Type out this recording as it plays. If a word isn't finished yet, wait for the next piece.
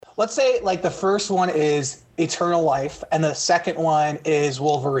let's say like the first one is Eternal Life, and the second one is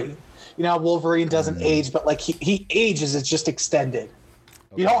Wolverine. You know, Wolverine doesn't age, but like he ages, it's just extended.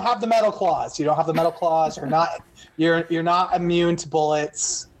 Okay. You don't have the metal claws. You're not you're not immune to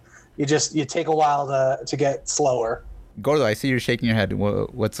bullets. You take a while to get slower. Gordo, I see you're shaking your head.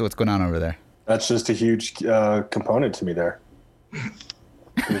 What's going on over there? That's just a huge component to me there.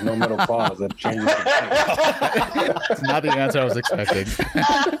 There's no metal claws. That changes the game. It's not the answer I was expecting.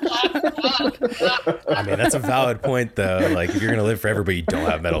 I mean, that's a valid point, though. Like, if you're going to live forever, but you don't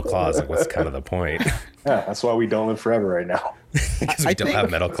have metal claws, like, what's kind of the point? Yeah, that's why we don't live forever right now. Because we don't have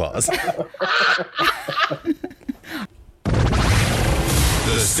metal claws. The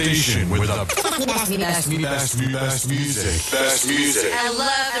station with the best music. Best music. I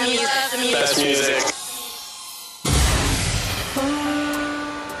love the music. Best music.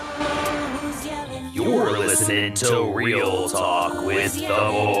 You're listening to Real Talk with the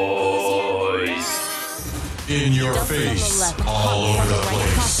Boys. In your face, all over the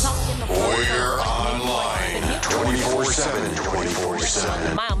place. We're online 24/7.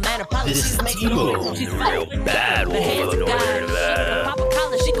 24/7. This is T-Bone, the real bad wolf of Northern Nevada.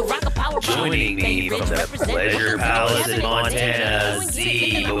 Joining me from the Pleasure Palace in Montana,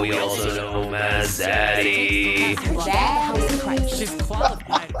 Z, but we also know him as Zaddy. She's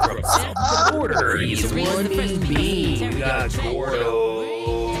qualified from South Dakota. He's one in B. We got Gordo.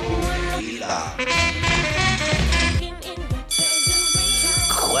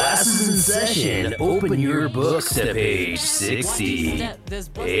 Classes in session. Open your books to page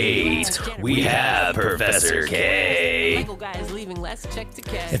 68. We have Professor K.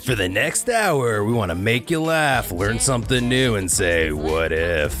 And for the next hour, we want to make you laugh, learn something new, and say, what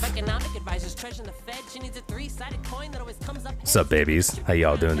if? What's up, babies? How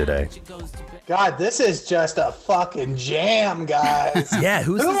y'all doing today? God, this is just a fucking jam, guys. Yeah,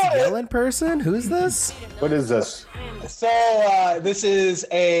 who's this yelling person? Who's this? What is this? So this is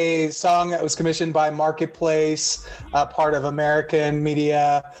a song that was commissioned by Marketplace, part of American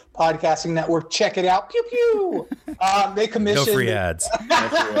Media Podcasting Network. Check it out. Pew pew. They commissioned. No free ads.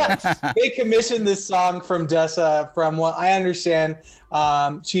 They commissioned this song from Dessa. From what I understand,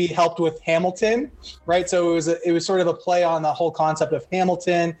 she helped with Hamilton, right? So it was sort of a play on the whole concept of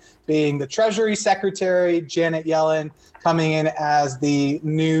Hamilton being the Treasury Secretary, Janet Yellen coming in as the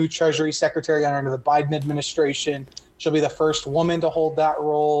new Treasury Secretary under the Biden administration. She'll be the first woman to hold that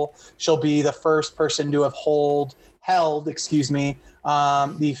role. She'll be the first person to have held,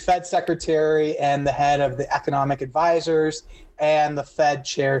 the Fed Secretary and the head of the economic advisors and the Fed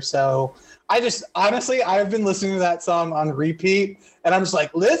chair. So I've been listening to that song on repeat, and I'm just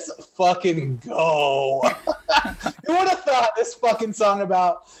like, let's fucking go. Who would have thought this fucking song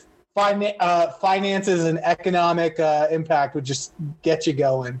about finances and economic impact would just get you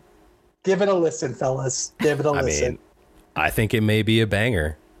going? Give it a listen, fellas. Give it a listen. Mean, I think it may be a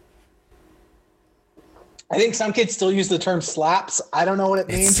banger. I think some kids still use the term slaps. I don't know what it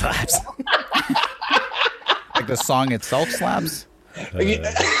means. It slaps. Like the song itself slaps?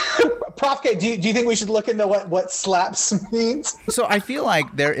 Prof K, do you think we should look into what slaps means? So I feel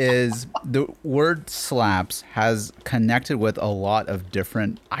like the word slaps has connected with a lot of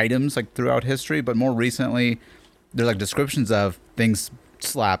different items like throughout history, but more recently there's like descriptions of things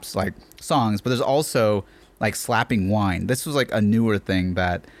slaps like songs, but there's also like slapping wine. This was like a newer thing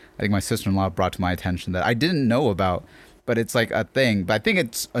that I think my sister-in-law brought to my attention that I didn't know about, but it's like a thing. But I think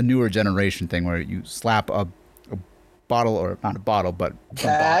it's a newer generation thing where you slap a bottle, or not a bottle, but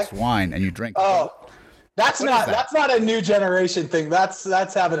some box of wine and you drink. Oh, that's not a new generation thing.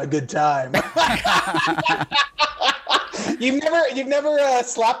 That's having a good time. You've never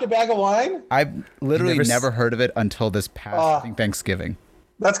slapped a bag of wine? I've literally never heard of it until this past I think Thanksgiving.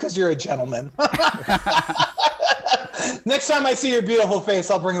 That's because you're a gentleman. Next time I see your beautiful face,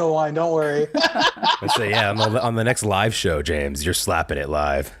 I'll bring the wine. Don't worry. Let's say, yeah, on the next live show, James, you're slapping it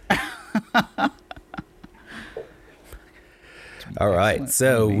live. All right,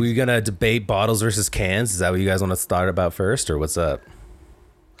 so we're gonna debate bottles versus cans. Is that what you guys want to start about first, or what's up?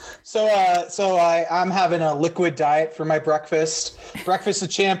 So I'm having a liquid diet for my breakfast. Breakfast of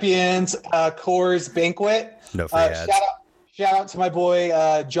Champions, Coors Banquet. No free ads. Shout out to my boy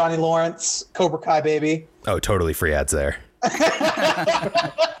Johnny Lawrence, Cobra Kai baby. Oh, totally free ads there.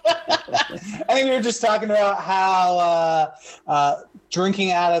 I think we were just talking about how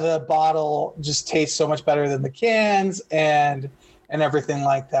drinking out of the bottle just tastes so much better than the cans and everything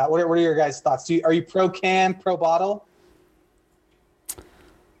like that. What are your guys' thoughts? Are you pro can, pro bottle?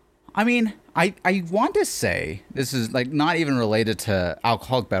 I mean, I want to say this is like not even related to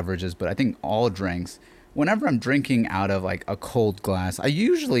alcoholic beverages, but I think all drinks. whenever I'm drinking out of like a cold glass, I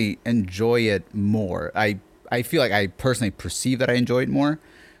usually enjoy it more. I feel like I personally perceive that I enjoy it more,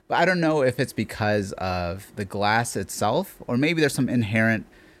 but I don't know if it's because of the glass itself, or maybe there's some inherent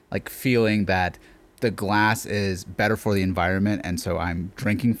like feeling that the glass is better for the environment, and so I'm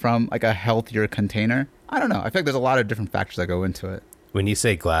drinking from like a healthier container. I don't know. I feel like there's a lot of different factors that go into it. When you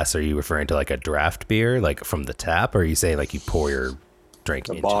say glass, are you referring to like a draft beer, like from the tap, or are you saying like you pour your drink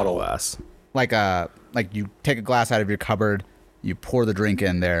into bottle. a glass? Like you take a glass out of your cupboard, you pour the drink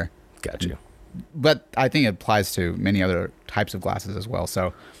in there. Got you. But I think it applies to many other types of glasses as well.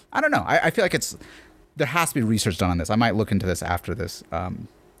 So I don't know. I feel like there has to be research done on this. I might look into this after this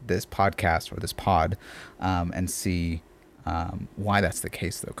this podcast or this pod and see why that's the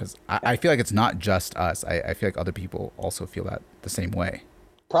case, though, because I feel like it's not just us. I feel like other people also feel that the same way.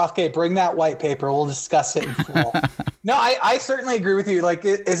 Prof K, bring that white paper. We'll discuss it in full. No, I certainly agree with you. Like,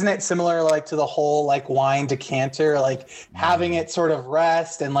 isn't it similar like to the whole like wine decanter, like having it sort of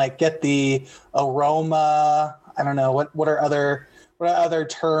rest and like get the aroma? I don't know what are other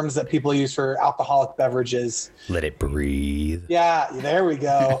terms that people use for alcoholic beverages? Let it breathe. Yeah, there we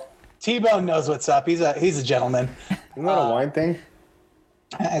go. T-Bone knows what's up. He's a gentleman. Isn't that a wine thing?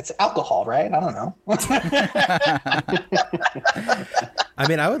 It's alcohol, right? I don't know. I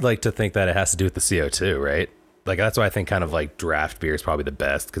mean, I would like to think that it has to do with the CO2, right? Like, that's why I think kind of like draft beer is probably the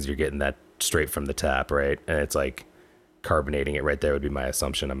best, because you're getting that straight from the tap, right? And it's like carbonating it right there would be my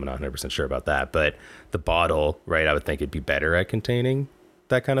assumption. I'm not 100% sure about that. But the bottle, right, I would think it'd be better at containing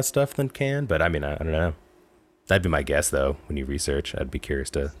that kind of stuff than can. But I mean, I don't know. That'd be my guess, though, when you research. I'd be curious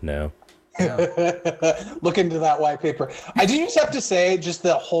to know. Yeah. Look into that white paper. I do just have to say, just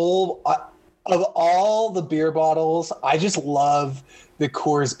the whole of all the beer bottles, I just love the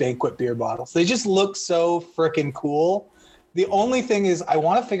Coors Banquet beer bottles. They just look so freaking cool. The only thing is, I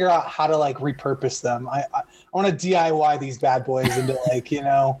want to figure out how to like repurpose them. I want to DIY these bad boys into like,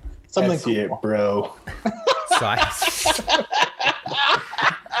 something That's cool. it, bro. So I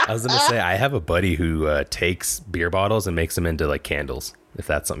was going to say, I have a buddy who takes beer bottles and makes them into like candles, if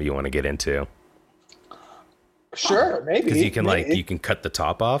that's something you want to get into. Sure, maybe. Because you can you can cut the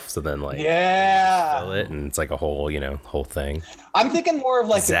top off, so then like fill it, and it's like a whole whole thing. I'm thinking more of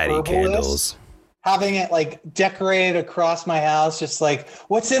like an Zaddy herbalist, candles. having it like decorated across my house, just like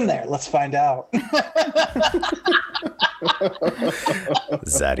what's in there. Let's find out.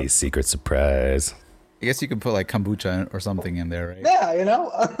 Zaddy's secret surprise. I guess you could put like kombucha or something in there, right?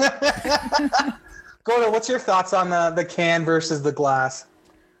 Yeah, Gordo, what's your thoughts on the can versus the glass?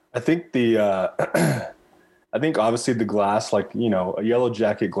 I think I think obviously the glass, like, a Yellow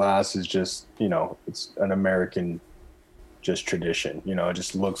Jacket glass is just, it's an American just tradition. It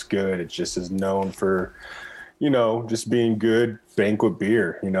just looks good. It just is known for, just being good banquet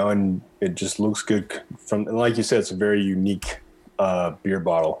beer, and it just looks good and like you said, it's a very unique beer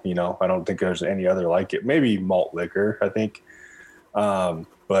bottle. I don't think there's any other like it. Maybe malt liquor, I think.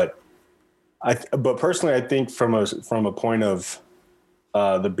 But personally, I think from a point of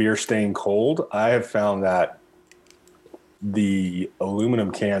the beer staying cold, I have found that the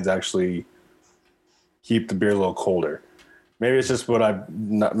aluminum cans actually keep the beer a little colder. Maybe it's just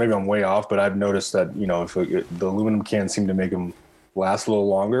maybe I'm way off, but I've noticed that, the aluminum cans seem to make them last a little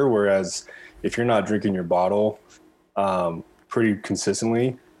longer. Whereas if you're not drinking your bottle pretty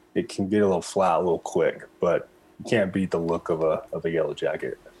consistently, it can get a little flat, a little quick, but you can't beat the look of a Yellow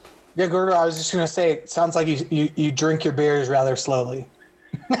Jacket. Yeah, Gordo, I was just going to say, it sounds like you drink your beers rather slowly.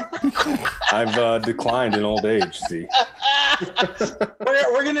 I've declined in old age, see.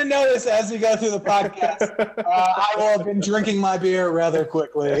 We're going to notice as we go through the podcast. I will have been drinking my beer rather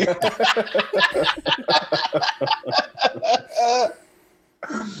quickly.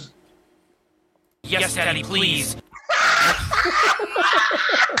 Yes, Daddy, please.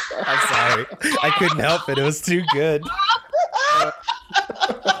 I'm sorry. I couldn't help it. It was too good.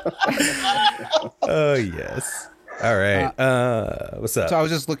 Oh, yes. All right. What's up? So I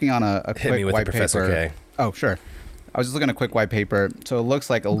was just looking on a Hit me quick with white the Professor paper. K. Oh, sure. I was just looking at a quick white paper. So it looks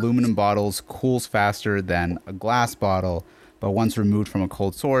like aluminum bottles cools faster than a glass bottle, but once removed from a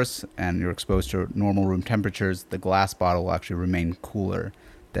cold source and you're exposed to normal room temperatures, the glass bottle will actually remain cooler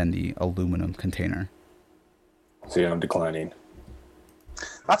than the aluminum container. See, I'm declining.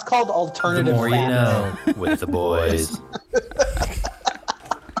 That's called alternative The more you fact. know with the boys.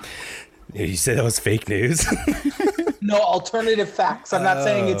 You said that was fake news? No, alternative facts. I'm not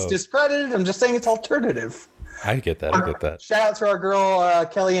saying it's discredited. I'm just saying it's alternative. I get that. I get that. Shout out to our girl,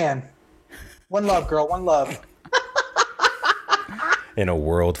 Kellyanne. One love, girl. One love. In a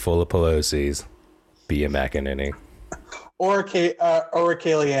world full of Pelosi's, be a McEnany. or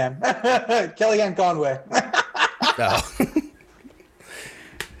Kellyanne. Kellyanne Conway. Oh.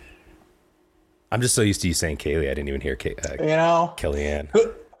 I'm just so used to you saying Kaylee, I didn't even hear Kellyanne.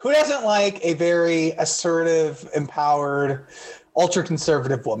 Who doesn't like a very assertive, empowered,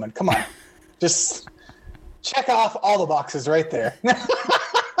 ultra-conservative woman? Come on. Just check off all the boxes right there.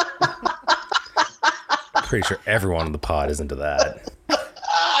 Pretty sure everyone on the pod is into that.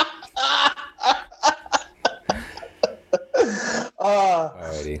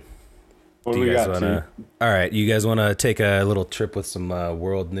 Alrighty. What do we got, T? All right, you guys want to take a little trip with some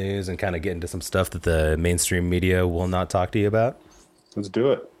world news and kind of get into some stuff that the mainstream media will not talk to you about? Let's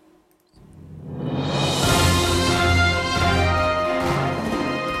do it.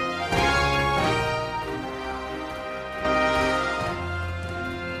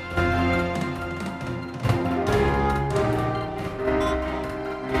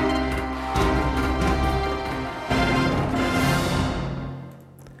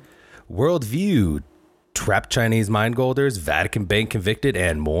 Worldview, trapped Chinese mine golders, Vatican Bank convicted,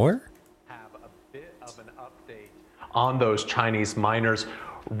 and more? Have a bit of an update on those Chinese miners.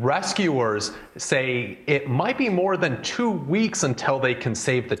 Rescuers say it might be more than 2 weeks until they can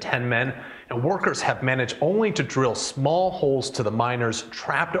save the 10 men, and workers have managed only to drill small holes to the miners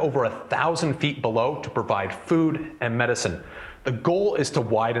trapped over 1,000 feet below to provide food and medicine. The goal is to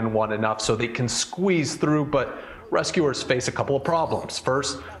widen one enough so they can squeeze through, but rescuers face a couple of problems.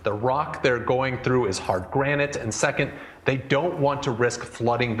 First, the rock they're going through is hard granite, and second, they don't want to risk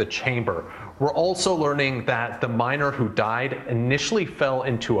flooding the chamber. We're also learning that the miner who died initially fell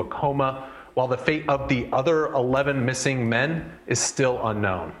into a coma, while the fate of the other 11 missing men is still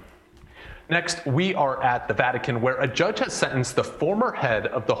unknown. Next, we are at the Vatican, where a judge has sentenced the former head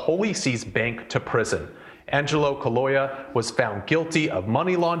of the Holy See's Bank to prison. Angelo Caloia was found guilty of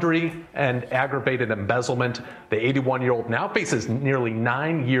money laundering and aggravated embezzlement. The 81-year-old now faces nearly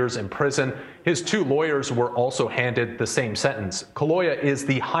 9 years in prison. His 2 lawyers were also handed the same sentence. Caloia is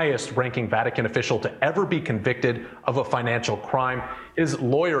the highest-ranking Vatican official to ever be convicted of a financial crime. His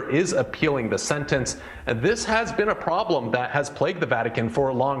lawyer is appealing the sentence, and this has been a problem that has plagued the Vatican for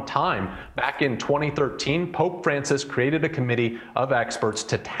a long time. Back in 2013, Pope Francis created a committee of experts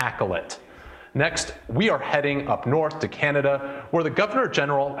to tackle it. Next, we are heading up north to Canada, where the Governor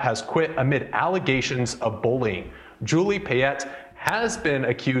General has quit amid allegations of bullying. Julie Payette has been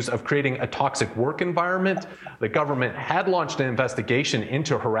accused of creating a toxic work environment. The government had launched an investigation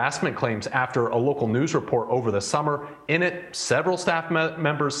into harassment claims after a local news report over the summer. In it, several staff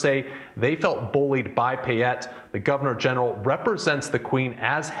members say they felt bullied by Payette. The Governor General represents the Queen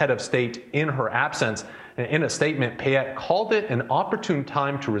as head of state in her absence. In a statement, Payette called it an opportune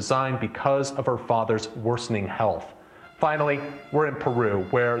time to resign because of her father's worsening health. Finally, we're in Peru,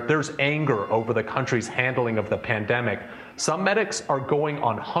 where there's anger over the country's handling of the pandemic. Some medics are going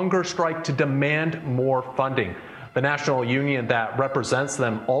on hunger strike to demand more funding. The national union that represents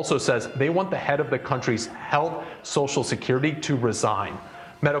them also says they want the head of the country's health, social security to resign.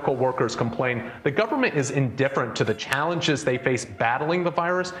 Medical workers complain the government is indifferent to the challenges they face battling the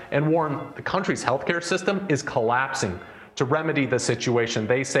virus and warn the country's healthcare system is collapsing. To remedy the situation,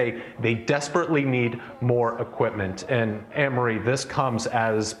 they say they desperately need more equipment. And Anne-Marie, this comes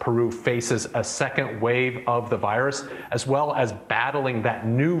as Peru faces a second wave of the virus, as well as battling that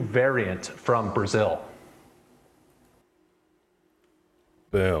new variant from Brazil.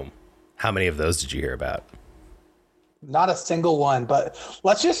 Boom. How many of those did you hear about? Not a single one, but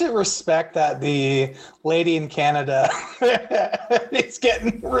let's just respect that the lady in Canada is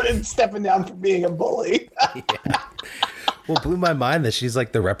stepping down for being a bully. Yeah. Well, it blew my mind that she's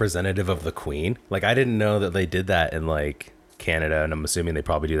like the representative of the Queen. Like, I didn't know that they did that in like Canada, and I'm assuming they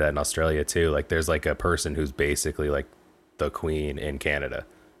probably do that in Australia too. Like, there's like a person who's basically like the Queen in Canada,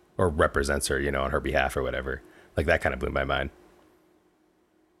 or represents her, you know, on her behalf or whatever. Like, that kind of blew my mind.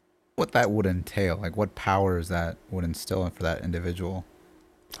 What that would entail, like what powers that would instill for that individual.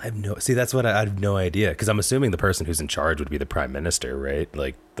 That's what I have no idea, because I'm assuming the person who's in charge would be the prime minister, right?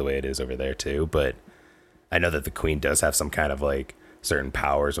 Like the way it is over there too. But I know that the Queen does have some kind of like certain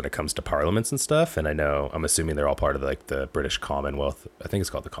powers when it comes to parliaments and stuff. And I'm assuming they're all part of like the British Commonwealth. I think it's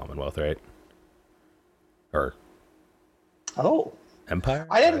called the Commonwealth, right? Or Empire?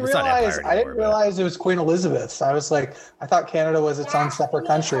 I didn't realize it was Queen Elizabeth's. I was like, I thought Canada was its own separate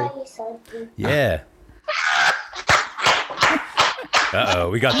country. Yeah. Uh-oh,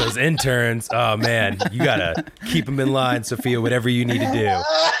 we got those interns. Oh, man, you got to keep them in line, Sophia, whatever you need to do.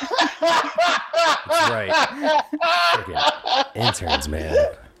 That's right. Freaking interns,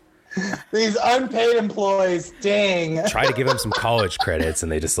 man. These unpaid employees, dang. Try to give them some college credits, and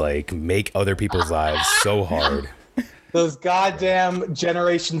they just, like, make other people's lives so hard. Those goddamn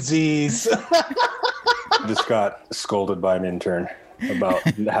Generation Zs. Just got scolded by an intern about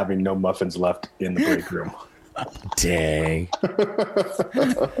having no muffins left in the break room. Dang.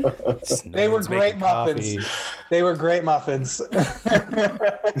 They were great muffins. They were great muffins.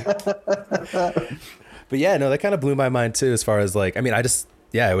 But yeah, no, that kind of blew my mind too, as far as like, I mean, I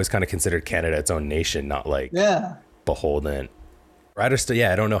always kind of considered Canada its own nation, not like beholden. I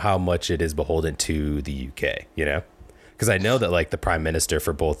don't know how much it is beholden to the UK, you know? Because I know that like the prime minister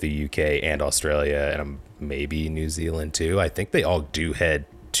for both the UK and Australia and maybe New Zealand too, I think they all do head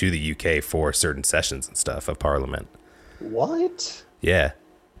to the UK for certain sessions and stuff of Parliament. What? Yeah.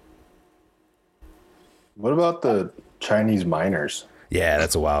 What about the Chinese miners? Yeah,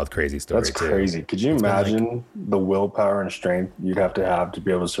 that's a wild, crazy story. That's crazy. Could you imagine the willpower and strength you'd have to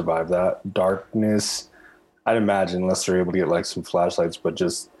be able to survive that? Darkness, I'd imagine, unless they're able to get like some flashlights, but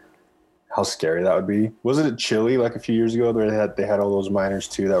just how scary that would be. Wasn't it Chile like a few years ago? They had all those miners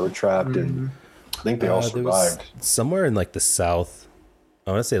too that were trapped, and I think they all survived. Somewhere in like the South,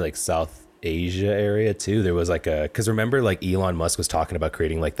 I want to say like South Asia area too. There was like because remember like Elon Musk was talking about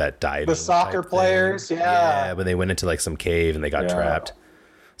creating like that diving. The soccer players, yeah, but they went into like some cave and they got trapped.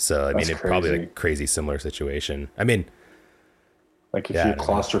 So I mean, it's probably like a crazy similar situation. I mean, like if you're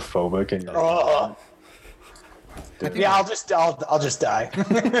claustrophobic and you're I'll just die.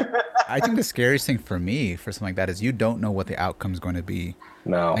 I think the scariest thing for me for something like that is you don't know what the outcome is going to be.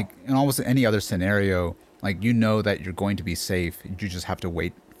 No. Like in almost any other scenario, like you know that you're going to be safe. You just have to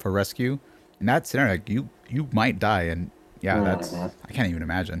wait for rescue. In that scenario, like you might die, and that's I can't even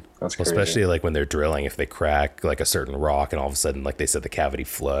imagine. That's crazy. Especially like when they're drilling, if they crack like a certain rock, and all of a sudden, like they said, the cavity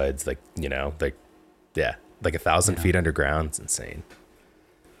floods. Like like 1,000 feet underground. It's insane.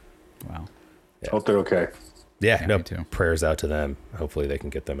 Wow. Hope they're okay. Yeah, me too. Prayers out to them. Hopefully they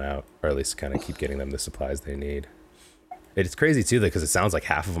can get them out, or at least kind of keep getting them the supplies they need. It's crazy too, because it sounds like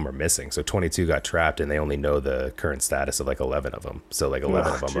half of them are missing. So 22 got trapped, and they only know the current status of like 11 of them. So like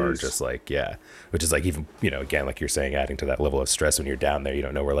 11 of them are just like, which is like even, again, like you're saying, adding to that level of stress when you're down there. You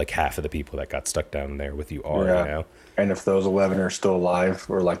don't know where like half of the people that got stuck down there with you are, you know? And if those 11 are still alive,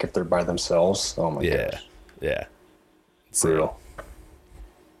 or like if they're by themselves, oh my gosh. Yeah. It's real.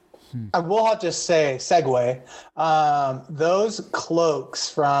 I will have to segue, those cloaks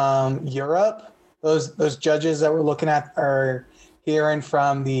from Europe, those judges that we're looking at are hearing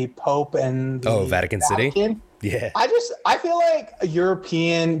from the Pope and the Vatican City. Yeah. I feel like a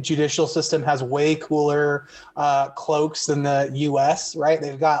European judicial system has way cooler cloaks than the US, right?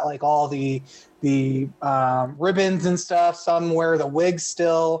 They've got like all the ribbons and stuff. Some wear the wigs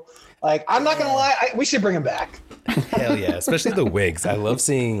still. Like, I'm not gonna lie, we should bring them back. Hell yeah, especially the wigs. I love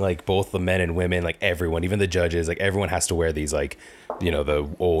seeing like both the men and women, like everyone, even the judges, like everyone has to wear these like, the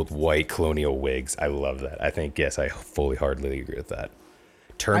old white colonial wigs. I love that. I think, yes, I fully heartedly agree with that.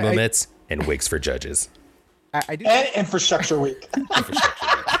 Term limits and wigs for judges. I do. And Infrastructure Week.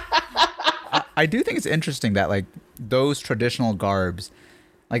 I do think it's interesting that like those traditional garbs,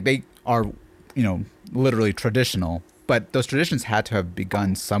 like they are, literally traditional, but those traditions had to have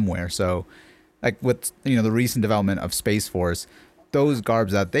begun somewhere. So like with, the recent development of Space Force, those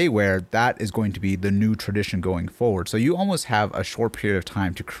garbs that they wear, that is going to be the new tradition going forward. So you almost have a short period of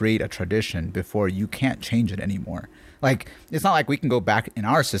time to create a tradition before you can't change it anymore. Like, it's not like we can go back in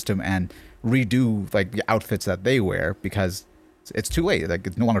our system and redo like the outfits that they wear, because it's too late. Like,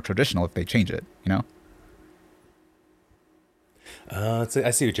 it's no longer traditional if they change it,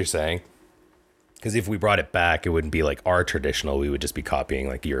 I see what you're saying. Because if we brought it back, it wouldn't be like our traditional. We would just be copying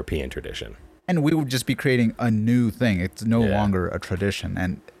like European tradition. And we would just be creating a new thing. It's no longer a tradition.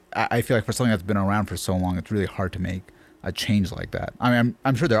 And I feel like for something that's been around for so long, it's really hard to make a change like that. I mean,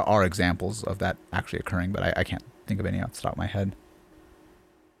 I'm sure there are examples of that actually occurring, but I can't think of any off the top of my head.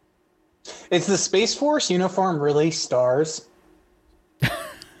 Is the Space Force uniform really stars? Because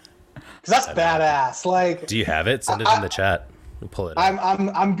that's badass. Like, do you have it? Send it in the chat. We'll pull it up.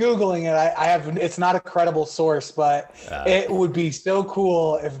 I'm Googling it. I have, it's not a credible source, but it would be so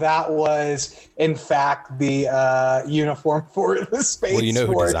cool if that was in fact the uniform for the Space Force. Well, you know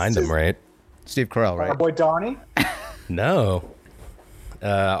who designed them, right? Steve Carell, right? Our boy Donnie? No.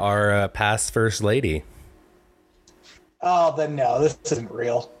 Our past First Lady. Oh, then no, this isn't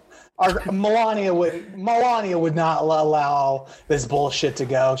real. Melania would not allow this bullshit to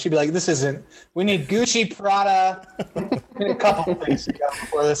go. She'd be like, "This isn't. We need Gucci, Prada, and a couple things to go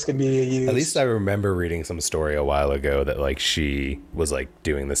before this can be used." At least I remember reading some story a while ago that like she was like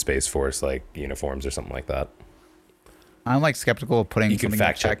doing the Space Force like uniforms or something like that. I'm like skeptical of putting. You can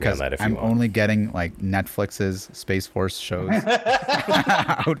fact check me on that if you want. I'm only getting like Netflix's Space Force shows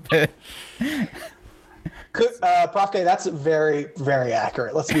outfit. Prof K, that's very, very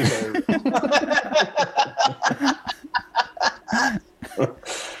accurate. Let's be very.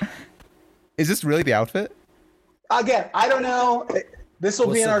 Is this really the outfit? Again, I don't know. This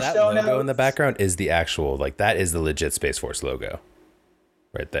will be in our that show logo notes. in the background is the actual, like, that is the legit Space Force logo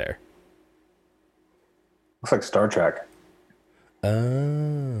right there. Looks like Star Trek.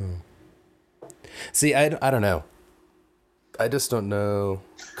 Oh. See, I don't know. I just don't know.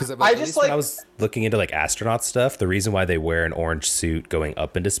 Because I just when I was looking into like astronaut stuff, the reason why they wear an orange suit going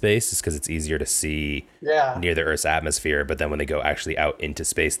up into space is because it's easier to see near the Earth's atmosphere. But then when they go actually out into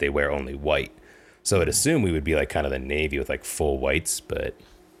space, they wear only white. So I'd assume we would be like kind of the Navy with like full whites. But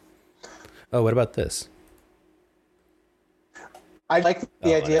oh, what about this? I like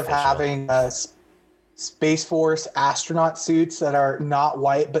the idea of having Space Force astronaut suits that are not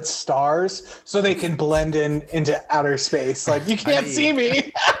white but stars, so they can blend into outer space. Like, you can't see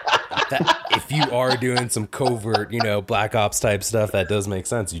me. If you are doing some covert, Black Ops type stuff, that does make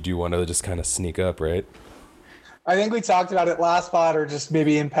sense. You do want to just kind of sneak up, right? I think we talked about it last pod, or just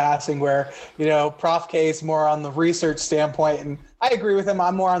maybe in passing, where Prof K is more on the research standpoint, and I agree with him.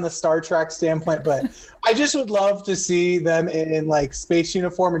 I'm more on the Star Trek standpoint, but I just would love to see them in like space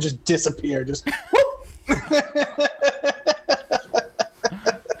uniform and just disappear. Just whoop.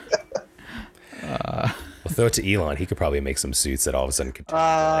 We'll throw it to Elon. He could probably make some suits that all of a sudden could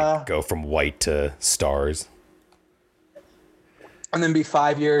go from white to stars. And then be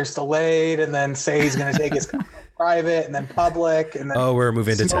 5 years delayed, and then say he's going to take his private and then public. And then we're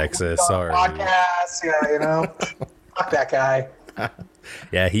moving to Texas. Sorry. Podcast, fuck that guy.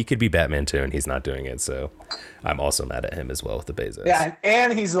 Yeah, he could be Batman too, and he's not doing it. So I'm also mad at him as well with the Bezos. Yeah,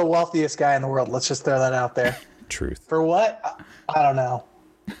 and he's the wealthiest guy in the world. Let's just throw that out there. Truth. For what? I don't know.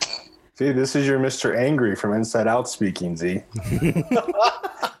 See, this is your Mr. Angry from Inside Out speaking, Z.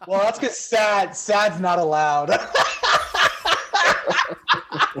 Well, that's because Sad's not allowed.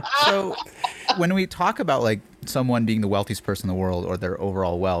 So when we talk about like someone being the wealthiest person in the world or their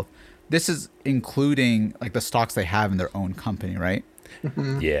overall wealth, this is including like the stocks they have in their own company, right?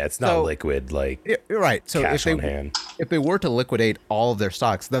 Yeah, it's not liquid like right. So cash on hand. If they were to liquidate all of their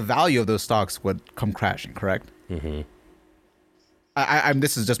stocks, the value of those stocks would come crashing, correct? Mm-hmm.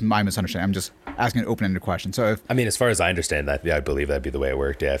 This is just my misunderstanding. I'm just asking an open-ended question. So as far as I understand that, I believe that'd be the way it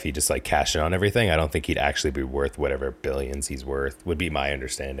worked. Yeah, if he just like cashed in on everything, I don't think he'd actually be worth whatever billions he's worth, would be my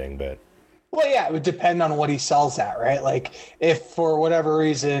understanding. But well, yeah, it would depend on what he sells at, right? Like if for whatever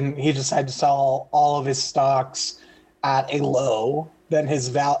reason he decided to sell all of his stocks at a low, then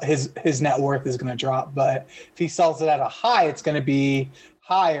his net worth is going to drop. But if he sells it at a high, it's going to be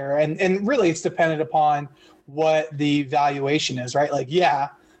higher. And really it's dependent upon what the valuation is, right? Like,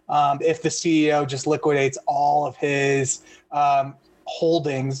 if the CEO just liquidates all of his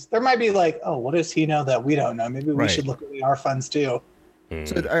holdings, there might be like, oh, what does he know that we don't know? Maybe we should liquidate our funds too.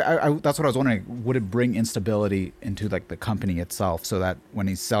 So that's what I was wondering. Would it bring instability into like the company itself, so that when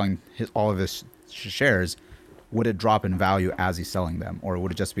he's selling all of his shares, would it drop in value as he's selling them, or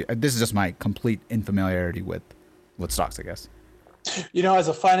would it just be? This is just my complete unfamiliarity with stocks, I guess. As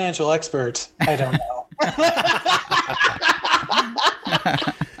a financial expert, I don't know.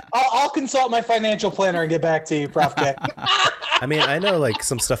 I'll consult my financial planner and get back to you, Prof. K. I know like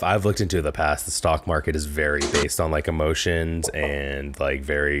some stuff I've looked into in the past, the stock market is very based on like emotions and like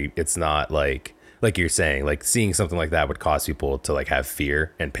it's not like you're saying, like seeing something like that would cause people to like have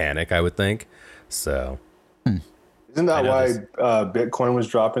fear and panic, I would think. So isn't that why Bitcoin was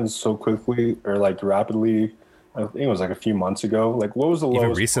dropping so quickly or like rapidly? I think it was like a few months ago. Like, what was the lowest?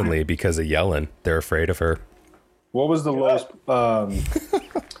 Even recently, because of Yellen, they're afraid of her. What was the lowest? What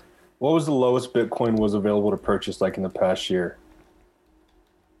was the lowest Bitcoin was available to purchase like in the past year?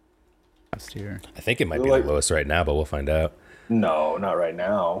 Last year, I think it might be the lowest right now, but we'll find out. No, not right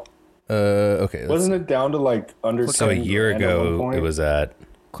now. Okay. Wasn't it down to like under? So a year ago, it was at.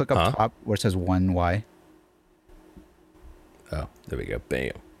 Click up top where it says 1Y. Oh, there we go.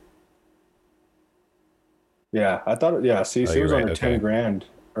 Bam. Yeah, I thought. Yeah, see, so it was under 10 grand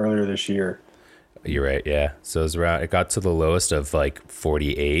earlier this year. You're right. Yeah, so it got to the lowest of like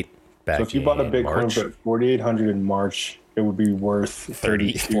 48 back. So if you bought a Bitcoin for 4,800 in March, it would be worth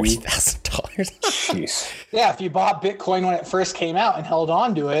 $40,000. Jeez. Yeah, if you bought Bitcoin when it first came out and held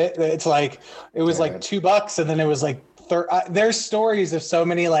on to it, it's like it was like $2, and then it was like. There's stories of so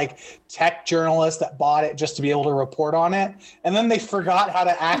many like tech journalists that bought it just to be able to report on it, and then they forgot how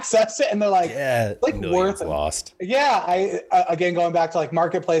to access it, and they're like, worth lost. Yeah, I again going back to like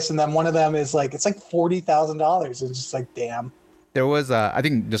marketplace, and then one of them is like it's like $40,000. It's just like damn. There was I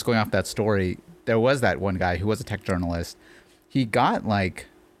think just going off that story, there was that one guy who was a tech journalist. He got like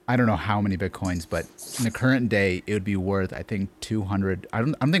I don't know how many Bitcoins, but in the current day, it would be worth, I think, 200. I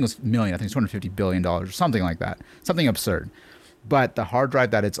don't think it was million. I think it's $250 billion or something like that. Something absurd. But the hard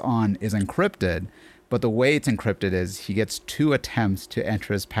drive that it's on is encrypted. But the way it's encrypted is he gets 2 attempts to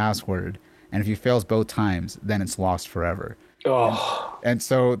enter his password. And if he fails both times, then it's lost forever. Oh. And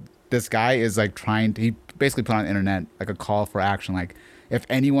so this guy is like he basically put on the internet like a call for action. Like, if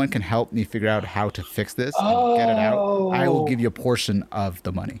anyone can help me figure out how to fix this and get it out, I will give you a portion of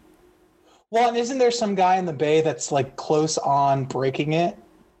the money. Well, and isn't there some guy in the Bay that's like close on breaking it?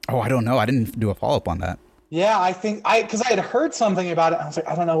 Oh, I don't know. I didn't do a follow-up on that. Yeah, I think because I had heard something about it. I was like,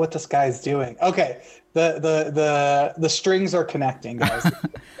 I don't know what this guy's doing. Okay, the strings are connecting, guys.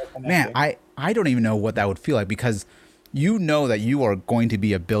 Man, I don't even know what that would feel like, because you know that you are going to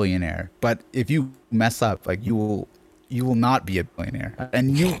be a billionaire, but if you mess up, like you will not be a billionaire.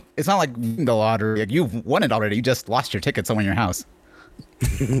 And it's not like the lottery. Like, you've won it already. You just lost your ticket somewhere in your house.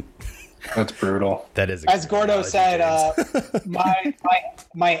 That's brutal. That is, as Gordo said,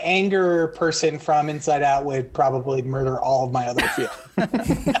 my anger person from Inside Out would probably murder all of my other feelings.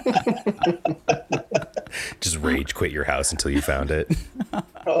 just rage quit your house until you found it.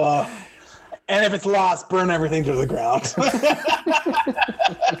 And if it's lost, burn everything to the ground.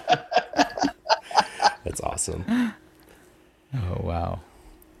 That's awesome. Oh, wow.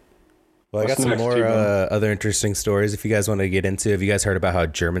 Well, I got some more other interesting stories if you guys want to get into. Have you guys heard about how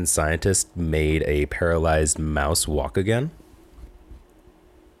German scientists made a paralyzed mouse walk again?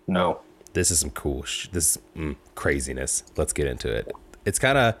 No. This is some cool craziness. Let's get into it. It's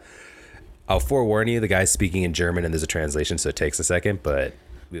kind of, I'll forewarn you, the guy's speaking in German and there's a translation, so it takes a second, but...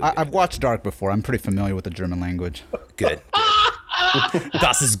 I've watched Dark before. I'm pretty familiar with the German language. Good.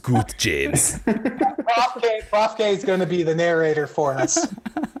 Das ist gut, James. Prof K is going to be the narrator for us.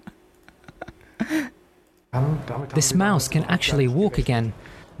 This mouse can actually walk again.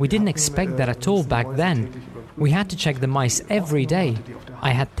 We didn't expect that at all back then. We had to check the mice every day.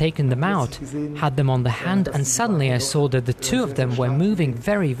 I had taken them out, had them on the hand, and suddenly I saw that the 2 of them were moving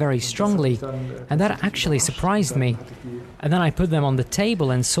very, very strongly, and that actually surprised me. And then I put them on the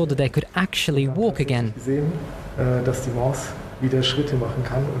table and saw that they could actually walk again. Dass die Maus wieder Schritte machen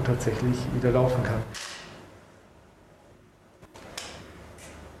kann und tatsächlich wieder laufen kann.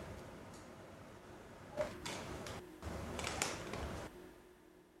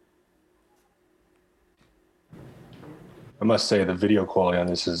 I must say the video quality on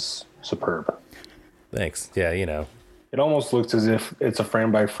this is superb. Thanks. Yeah, you know. It almost looks as if it's a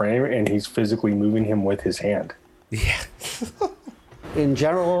frame by frame and he's physically moving him with his hand. Yeah. In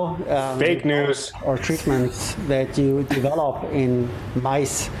general, fake news or treatments that you develop in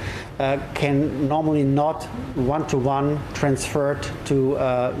mice can normally not one-to-one transferred to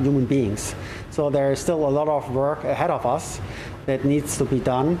human beings. So there is still a lot of work ahead of us that needs to be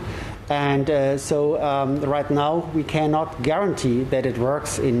done. And so right now we cannot guarantee that it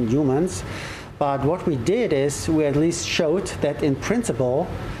works in humans. But what we did is we at least showed that in principle,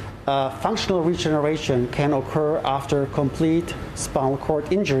 functional regeneration can occur after complete spinal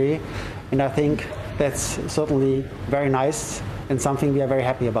cord injury. And I think that's certainly very nice and something we are very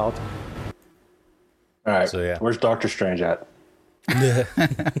happy about. All right, so, yeah. Where's Doctor Strange at? I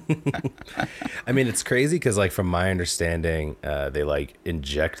mean, it's crazy because, like, from my understanding, they like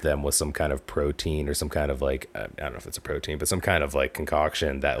inject them with some kind of protein or some kind of like, I don't know if it's a protein, but some kind of like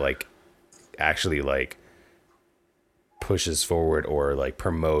concoction that like actually like pushes forward or like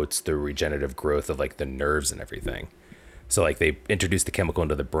promotes the regenerative growth of like the nerves and everything. So like they introduce the chemical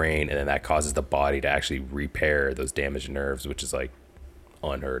into the brain and then that causes the body to actually repair those damaged nerves, which is like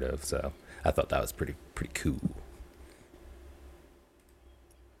unheard of. So I thought that was pretty cool.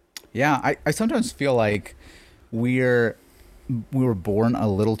 Yeah, I sometimes feel like we were born a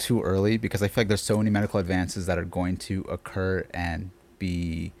little too early, because I feel like there's so many medical advances that are going to occur and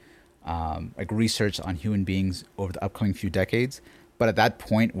be like research on human beings over the upcoming few decades. But at that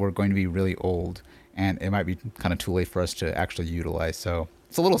point, we're going to be really old, and it might be kind of too late for us to actually utilize. So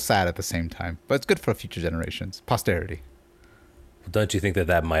it's a little sad at the same time, but it's good for future generations, posterity. Don't you think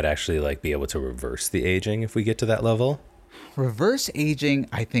that might actually like be able to reverse the aging if we get to that level? Reverse aging,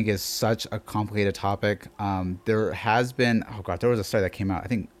 I think, is such a complicated topic. There has been, there was a study that came out, I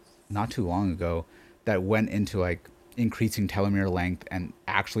think not too long ago, that went into like increasing telomere length and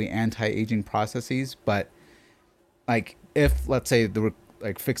actually anti-aging processes. But like if, let's say,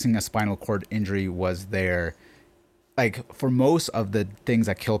 like fixing a spinal cord injury was there, like for most of the things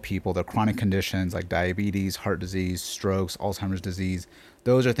that kill people, the chronic conditions like diabetes, heart disease, strokes, Alzheimer's disease,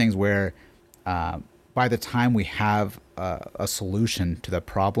 those are things where by the time we have a solution to the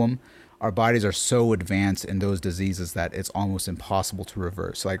problem, our bodies are so advanced in those diseases that it's almost impossible to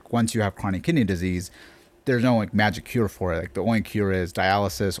reverse. Like once you have chronic kidney disease, there's no like magic cure for it. Like the only cure is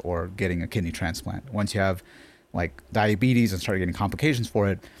dialysis or getting a kidney transplant. Once you have like diabetes and start getting complications for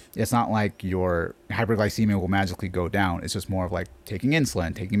it, it's not like your hyperglycemia will magically go down. It's just more of like taking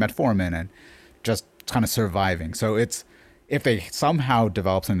insulin, taking metformin, and just kind of surviving. So it's, if they somehow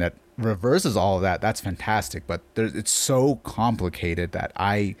develop something that reverses all of that, that's fantastic. But it's so complicated that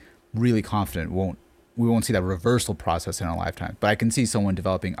I really confident we won't see that reversal process in our lifetime. But I can see someone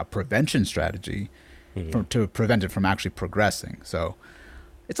developing a prevention strategy to prevent it from actually progressing. So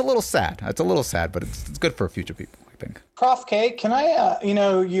it's a little sad. It's a little sad, but it's good for future people, I think. Prof K, can I,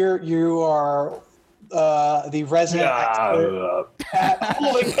 you are the resident expert at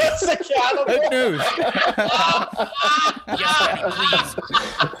holding us accountable. Good news. Yes,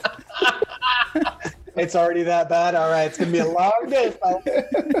 please. It's already that bad. All right, it's gonna be a long day, folks.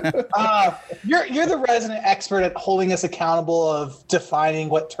 You're the resident expert at holding us accountable of defining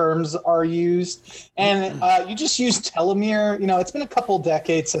what terms are used, and you just used telomere. It's been a couple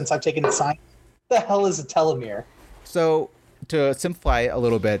decades since I've taken science. What the hell is a telomere? So to simplify a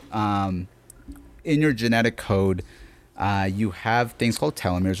little bit, in your genetic code, you have things called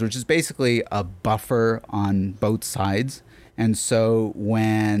telomeres, which is basically a buffer on both sides. And so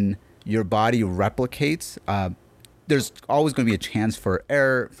when your body replicates, there's always going to be a chance for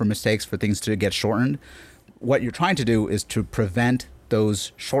error, for mistakes, for things to get shortened. What you're trying to do is to prevent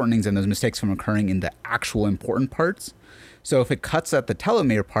those shortenings and those mistakes from occurring in the actual important parts. So if it cuts at the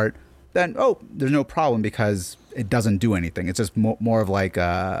telomere part, then, there's no problem because it doesn't do anything. It's just more of like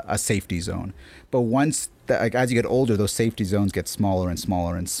a safety zone. But once as you get older, those safety zones get smaller and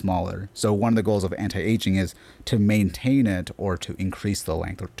smaller and smaller. So one of the goals of anti-aging is to maintain it or to increase the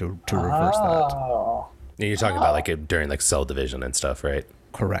length or to reverse that. You're talking about like during like cell division and stuff, right?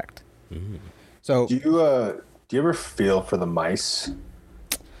 Correct. So do you ever feel for the mice?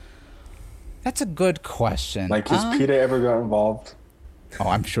 That's a good question. Like, has PETA ever got involved? Oh,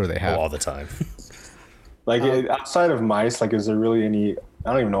 I'm sure they have. All the time. Like outside of mice, like is there really any,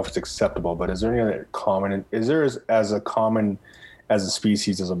 I don't even know if it's acceptable, but is there any other common, is there as common as a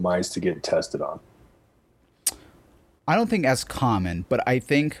species as a mice to get tested on? I don't think as common, but I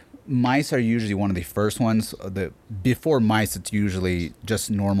think mice are usually one of the first ones. Before mice, it's usually just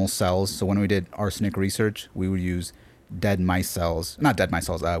normal cells. So when we did arsenic research, we would use not dead mice cells.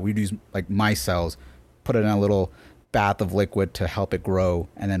 We'd use like mice cells, put it in a little bath of liquid to help it grow,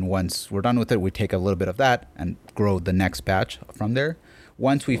 and then once we're done with it, we take a little bit of that and grow the next batch from there.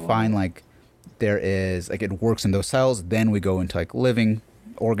 Once we find like there is like it works in those cells, then we go into like living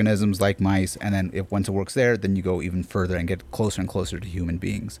organisms like mice, and then once it works there, then you go even further and get closer and closer to human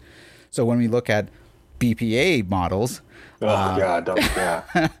beings. So when we look at BPA models, those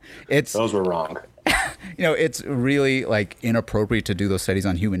were wrong. It's really like inappropriate to do those studies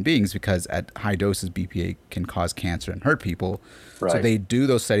on human beings because at high doses BPA can cause cancer and hurt people. Right. So they do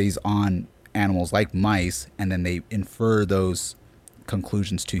those studies on animals like mice, and then they infer those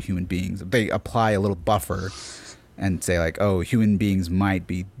conclusions to human beings. They apply a little buffer and say like, human beings might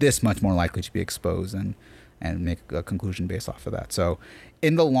be this much more likely to be exposed, and make a conclusion based off of that. So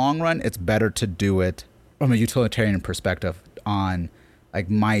in the long run, it's better to do it from a utilitarian perspective on like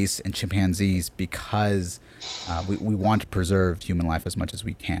mice and chimpanzees because we want to preserve human life as much as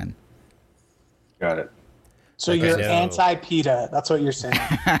we can. Got it. So you're anti-PETA. That's what you're saying.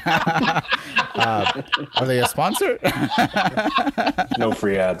 Are they a sponsor? No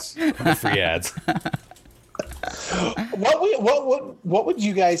free ads. No free ads. What would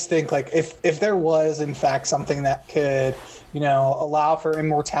you guys think? Like if there was in fact something that could, allow for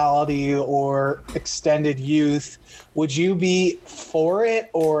immortality or extended youth, would you be for it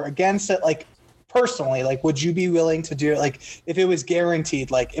or against it? Like personally, like would you be willing to do it? Like if it was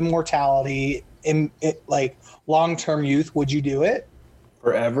guaranteed, like immortality like long-term youth, would you do it?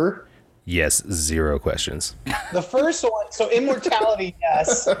 Forever? Yes, 0 questions. The first one, so immortality,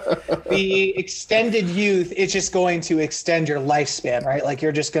 yes. The extended youth, it's just going to extend your lifespan, right? Like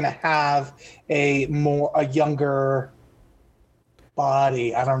you're just going to have a younger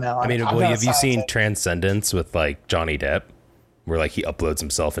body. I don't know. I mean, have you seen Transcendence with like Johnny Depp, where like he uploads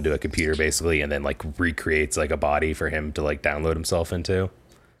himself into a computer basically, and then like recreates like a body for him to like download himself into?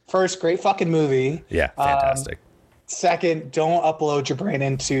 First, great fucking movie. Yeah, fantastic. Second, don't upload your brain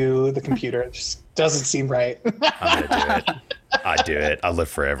into the computer. It just doesn't seem right. I'm gonna do it. I'd do it. I'll live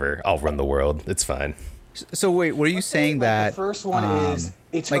forever. I'll run the world. It's fine. So wait, were you saying that the first one is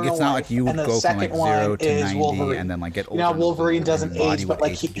eternal like it's not life, like you would and the go from like second 0 one to is 90 Wolverine. and then like get older? You know, and Wolverine older, doesn't and your body age, would but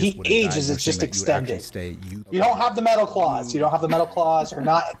like age, you he just wouldn't die. ages. You're It's just saying that you would actually extended. stay You don't have the metal claws. You don't have the metal claws.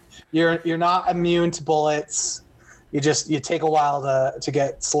 You're not immune to bullets. You take a while to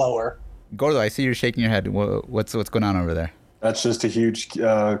get slower. Gordo, I see you're shaking your head. What's going on over there? That's just a huge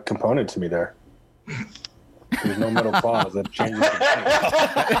component to me there. There's no metal claws that changes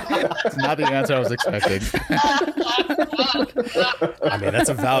the game. It's not the answer I was expecting. I mean, that's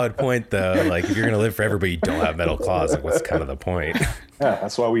a valid point, though. Like, if you're going to live forever, but you don't have metal claws, like, what's kind of the point? Yeah,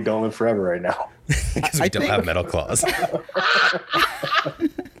 that's why we don't live forever right now. Because we don't have metal claws.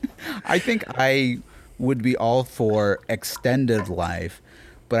 I think I would be all for extended life,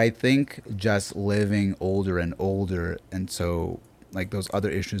 but I think just living older and older, and so like those other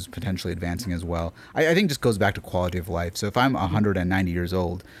issues potentially advancing as well. I think just goes back to quality of life. So if I'm 190 years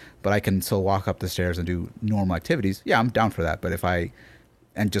old, but I can still walk up the stairs and do normal activities, yeah, I'm down for that. But if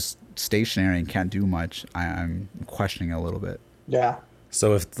and just stationary and can't do much, I'm questioning a little bit. Yeah.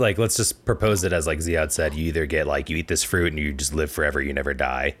 So if like, let's just propose it as like Ziad said, you either get like, you eat this fruit and you just live forever, you never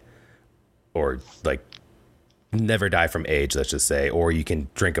die, or like never die from age, let's just say, or you can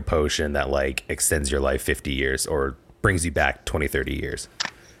drink a potion that like extends your life 50 years or brings you back 20, 30 years.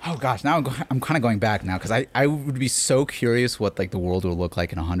 Oh gosh, now I'm kind of going back now because I would be so curious what like the world will look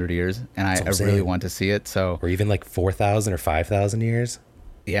like in 100 years, and I really want to see it. So, or even like 4,000 or 5,000 years.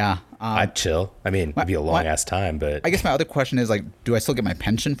 Yeah, I'd chill. I mean, it'd be a long ass time, but I guess my other question is like, do I still get my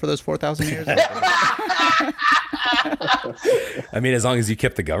pension for those 4,000 years? I mean, as long as you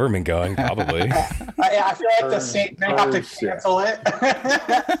keep the government going, probably. I feel like the state may have to cancel it.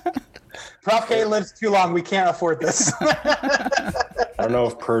 Prof K lives too long. We can't afford this. I don't know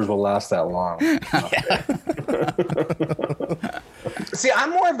if PERS will last that long. See, I'm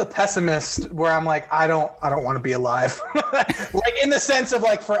more of the pessimist where I'm like, I don't want to be alive. Like in the sense of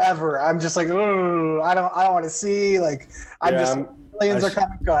like forever. I'm just like, oh, I don't want to see. Like millions are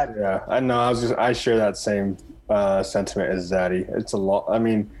coming. Go ahead. Yeah, I know. I share that same sentiment as Zaddy. It's a lot. I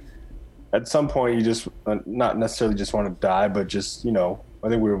mean, at some point you just not necessarily just want to die, but just, you know, I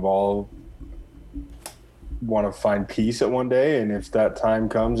think we've all want to find peace at one day, and if that time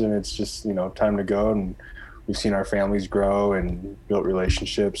comes and it's just, you know, time to go, and we've seen our families grow and built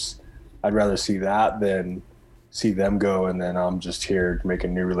relationships, I'd rather see that than see them go and then I'm just here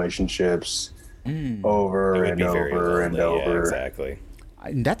making new relationships over and over and over. Yeah, exactly.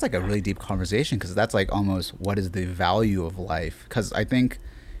 And that's like a really deep conversation, because that's like almost what is the value of life? Because I think,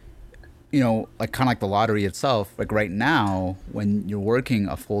 you know, like kind of like the lottery itself, like right now, when you're working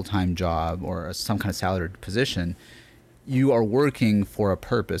a full-time job or some kind of salaried position, you are working for a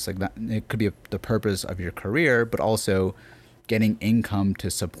purpose. Like that, it could be the purpose of your career, but also getting income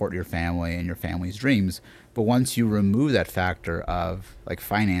to support your family and your family's dreams. But once you remove that factor of like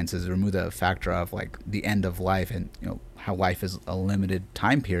finances, remove the factor of like the end of life and, you know, how life is a limited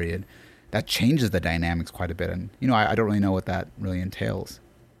time period, that changes the dynamics quite a bit. And, you know, I don't really know what that really entails.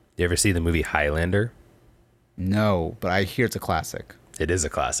 You ever see the movie Highlander? No, but I hear it's a classic. It is a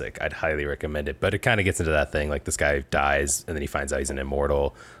classic. I'd highly recommend it. But it kind of gets into that thing, like this guy dies and then he finds out he's an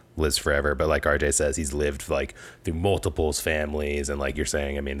immortal, lives forever. But like RJ says, he's lived like through multiple families. And like you're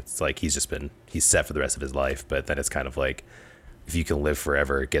saying, I mean, it's like he's set for the rest of his life. But then it's kind of like, if you can live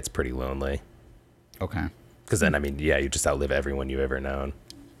forever, it gets pretty lonely. Okay. Because then, I mean, yeah, you just outlive everyone you've ever known.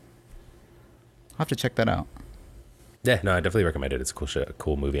 I'll have to check that out. Yeah, no, I definitely recommend it. It's a cool show,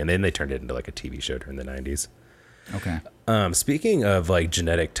 cool movie. And then they turned it into like a TV show during the 90s. Okay. Speaking of like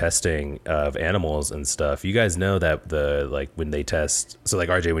genetic testing of animals and stuff, you guys know that when they test, so like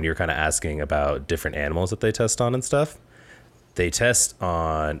RJ, when you were kind of asking about different animals that they test on and stuff, they test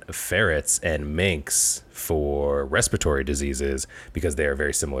on ferrets and minks for respiratory diseases because they are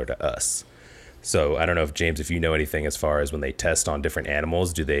very similar to us. So I don't know if James, if you know anything as far as when they test on different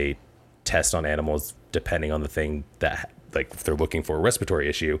animals, do they test on animals depending on the thing that, like if they're looking for a respiratory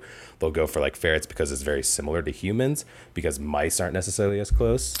issue, they'll go for like ferrets because it's very similar to humans, because mice aren't necessarily as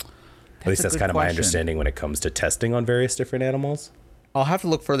close. At least that's kind of my understanding when it comes to testing on various different animals. I'll have to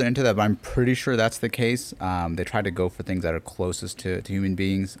look further into that, but I'm pretty sure that's the case. They try to go for things that are closest to human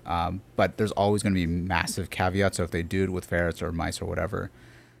beings, but there's always going to be massive caveats. So if they do it with ferrets or mice or whatever,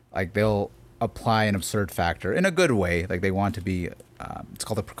 like they'll apply an absurd factor in a good way. Like they want to be, it's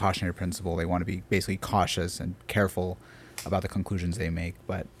called the precautionary principle. They want to be basically cautious and careful about the conclusions they make.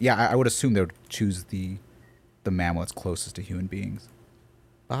 But yeah, I would assume they would choose the mammal that's closest to human beings.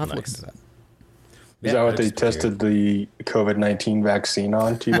 I'll have to look into that. Is that what they tested the COVID-19 vaccine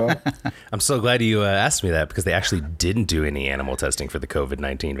on, T-Bone? I'm so glad you asked me that, because they actually didn't do any animal testing for the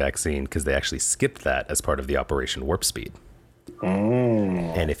COVID-19 vaccine, because they actually skipped that as part of the Operation Warp Speed.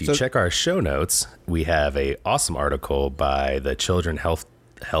 And if you check our show notes, we have a awesome article by the Children Health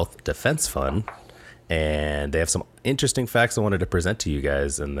Defense Fund, and they have some interesting facts I wanted to present to you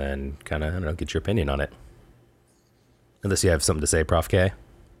guys, and then kind of, I don't know, get your opinion on it. Unless you have something to say, Prof. K.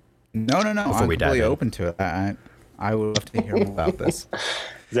 No. I'm completely open to it. I would love to hear more about this.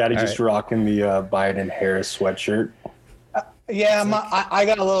 Zaddy just rocking the Biden-Harris sweatshirt. Yeah, I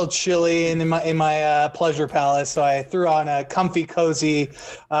got a little chilly in my pleasure palace, so I threw on a comfy, cozy,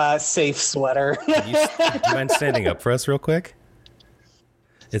 safe sweater. Do you mind standing up for us real quick?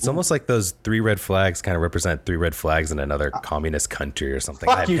 It's almost like those 3 red flags kind of represent 3 red flags in another communist country or something.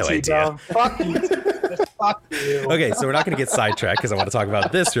 I have no idea. Fuck you. Fuck you. Okay, so we're not going to get sidetracked because I want to talk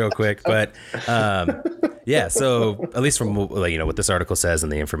about this real quick. But yeah, so at least from what this article says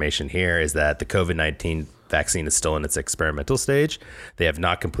and the information here is that the COVID-19 vaccine is still in its experimental stage. They have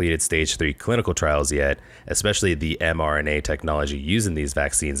not completed stage 3 clinical trials yet, especially the mRNA technology used in these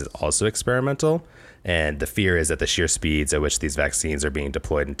vaccines is also experimental. And the fear is that the sheer speeds at which these vaccines are being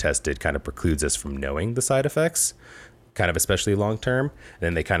deployed and tested kind of precludes us from knowing the side effects, kind of especially long term. And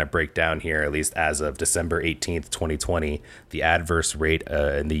then they kind of break down here, at least as of December 18th, 2020, the adverse rate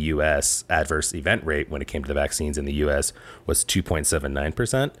in the U.S., adverse event rate when it came to the vaccines in the U.S. was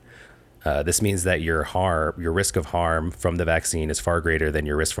 2.79%. This means that your risk of harm from the vaccine is far greater than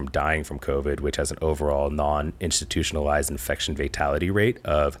your risk from dying from COVID, which has an overall non-institutionalized infection fatality rate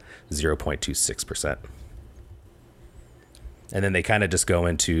of 0.26%. And then they kind of just go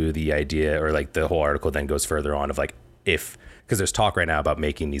into the idea, or like the whole article then goes further on of like because there's talk right now about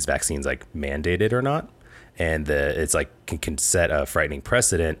making these vaccines like mandated or not. And it's like can set a frightening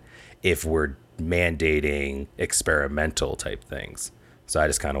precedent if we're mandating experimental type things. So I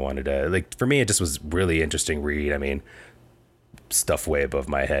just kind of wanted to, for me, it just was really interesting read. I mean, stuff way above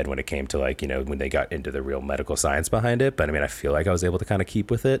my head when it came to when they got into the real medical science behind it. But I mean, I feel like I was able to kind of keep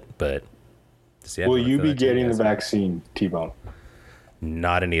with it. But yeah, will you be getting the vaccine, T-Bone?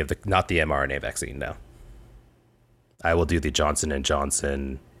 Not the mRNA vaccine, no. I will do the Johnson &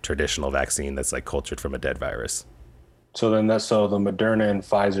 Johnson traditional vaccine that's like cultured from a dead virus. So the Moderna and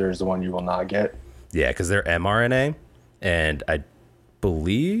Pfizer is the one you will not get? Yeah, because they're mRNA, and I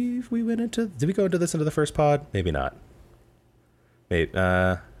believe did we go into this into the first pod? Maybe not. Maybe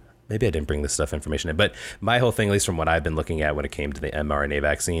I didn't bring this information in, but my whole thing, at least from what I've been looking at when it came to the mRNA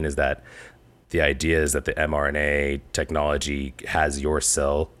vaccine, is that the idea is that the mRNA technology has your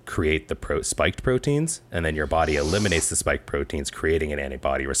cell create the spiked proteins, and then your body eliminates the spiked proteins, creating an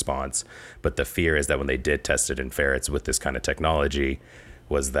antibody response. But the fear is that when they did test it in ferrets with this kind of technology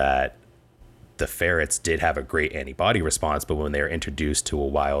was that the ferrets did have a great antibody response, but when they were introduced to a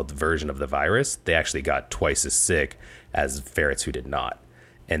wild version of the virus, they actually got twice as sick as ferrets who did not.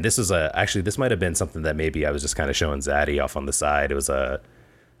 And this was this might have been something that maybe I was just kind of showing Zaddy off on the side. It was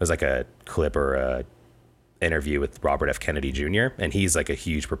like a clip or a interview with Robert F. Kennedy Jr. And he's like a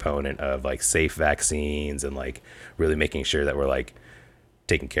huge proponent of like safe vaccines and like really making sure that we're like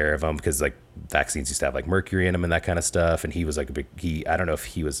taking care of them, because like vaccines used to have like mercury in them and that kind of stuff. And he was like I don't know if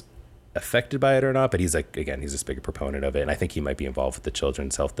he was affected by it or not, but he's like, again, he's this big proponent of it, and I think he might be involved with the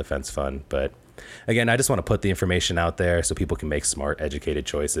Children's Health Defense Fund. But again, I just want to put the information out there so people can make smart, educated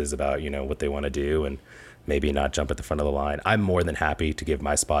choices about what they want to do, and maybe not jump at the front of the line. I'm more than happy to give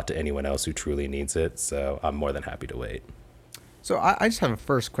my spot to anyone else who truly needs it, so I'm more than happy to wait. So I just have a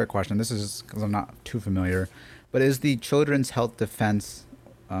first quick question. This is because I'm not too familiar, but is the Children's Health Defense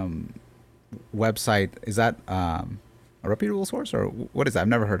website, is that a reputable source, or what is that? I've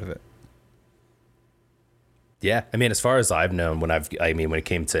never heard of it. Yeah, I mean, as far as I've known, when it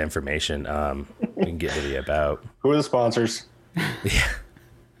came to information, we can get to the about. Who are the sponsors? Yeah.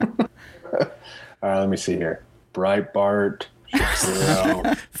 All right, let me see here. Breitbart.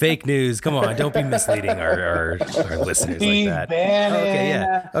 Fake news. Come on, don't be misleading our listeners like that. Okay,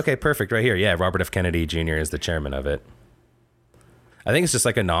 yeah. Okay, perfect. Right here. Yeah, Robert F. Kennedy Jr. is the chairman of it. I think it's just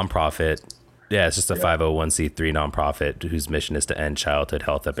like a nonprofit. Yeah, it's just a 501c3 nonprofit whose mission is to end childhood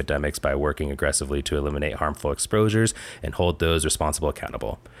health epidemics by working aggressively to eliminate harmful exposures and hold those responsible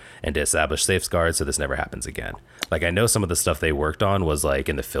accountable, and to establish safeguards so this never happens again. Like, I know some of the stuff they worked on was like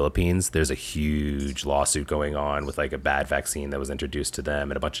in the Philippines. There's a huge lawsuit going on with like a bad vaccine that was introduced to them,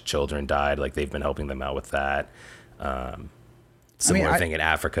 and a bunch of children died. Like, they've been helping them out with that. Similar thing in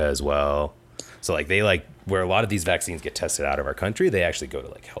Africa as well. So like they like where a lot of these vaccines get tested out of our country, they actually go to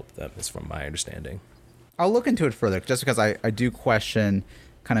like help them, is from my understanding. I'll look into it further, just because I do question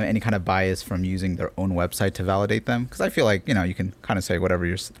kind of any kind of bias from using their own website to validate them, because I feel like, you know, you can kind of say whatever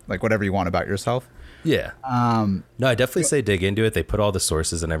you want about yourself. Yeah. No, I definitely say dig into it. They put all the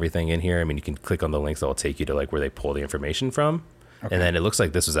sources and everything in here. I mean, you can click on the links that will take you to like where they pull the information from. Okay. And then it looks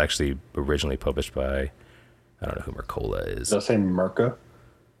like this was actually originally published by, I don't know who Mercola is. Does that say Merca?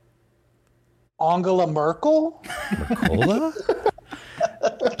 Angela Merkel? Mercola?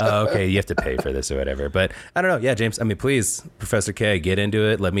 Okay, you have to pay for this or whatever. But I don't know. Yeah, James, I mean, please, Professor K, get into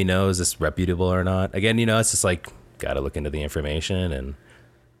it. Let me know, is this reputable or not? Again, you know, it's just like, got to look into the information. And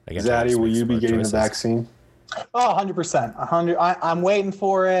again, Zaddy, will you be getting the vaccine? Oh, 100%. I'm waiting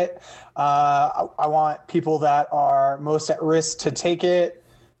for it. I want people that are most at risk to take it,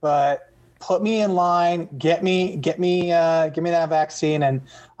 but put me in line, get me that vaccine, and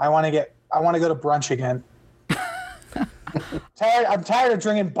I want to go to brunch again. I'm tired of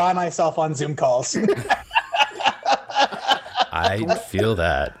drinking by myself on Zoom calls. I feel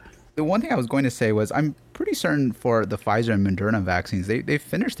that. The one thing I was going to say was I'm pretty certain for the Pfizer and Moderna vaccines, they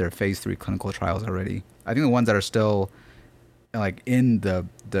finished their phase 3 clinical trials already. I think the ones that are still like in the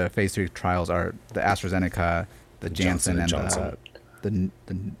phase 3 trials are the AstraZeneca, the Janssen, and the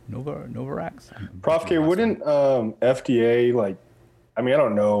Novavax. Prof K, wouldn't FDA like? I mean, I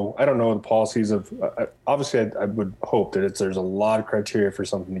don't know the policies of. Obviously, I would hope that there's a lot of criteria for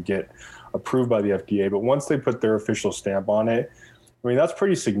something to get approved by the FDA. But once they put their official stamp on it, I mean, that's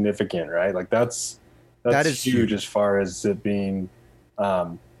pretty significant, right? Like that is huge as far as it being,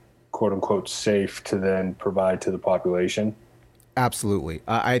 quote unquote, safe to then provide to the population. Absolutely.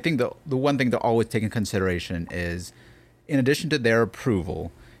 I think the one thing to always take in consideration is, in addition to their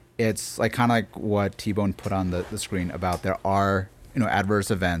approval, it's like kind of like what T-Bone put on the screen about there are, you know, adverse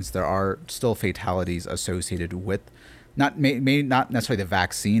events. There are still fatalities associated with maybe not necessarily the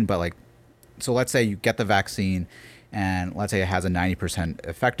vaccine, but like, so let's say you get the vaccine and let's say it has a 90%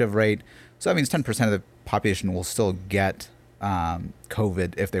 effective rate. So that means 10% of the population will still get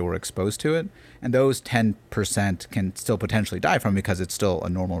COVID if they were exposed to it. And those 10% can still potentially die from it because it's still a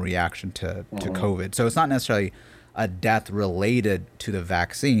normal reaction to COVID. So it's not necessarily a death related to the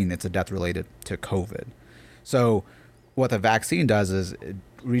vaccine. It's a death related to COVID. So what the vaccine does is it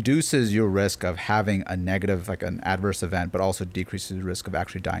reduces your risk of having a negative, like an adverse event, but also decreases the risk of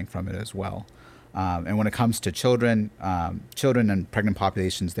actually dying from it as well. And when it comes to children and pregnant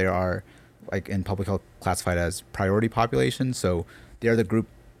populations, they are, like in public health, classified as priority populations. So they're the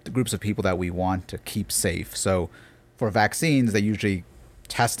groups of people that we want to keep safe. So for vaccines, they usually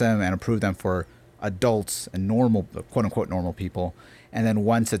test them and approve them for adults and normal, quote unquote, normal people. And then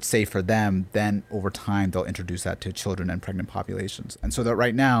once it's safe for them, then over time, they'll introduce that to children and pregnant populations. And so that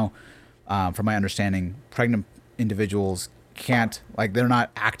right now, from my understanding, pregnant individuals can't, like, they're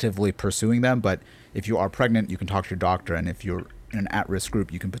not actively pursuing them, but if you are pregnant, you can talk to your doctor. And if you're in an at-risk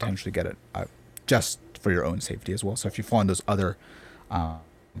group, you can potentially get it just for your own safety as well. So if you fall in those other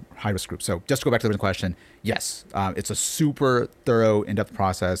high-risk groups. So just to go back to the question, yes, it's a super thorough, in-depth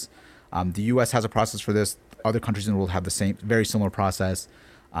process. The U.S. has a process for this. Other countries in the world have the same, very similar process.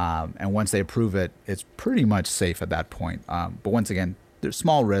 And once they approve it, it's pretty much safe at that point. But once again, there's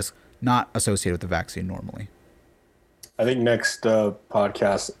small risk, not associated with the vaccine normally. I think next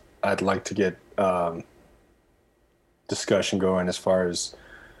podcast, I'd like to get discussion going as far as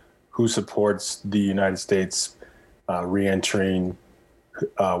who supports the United States re-entering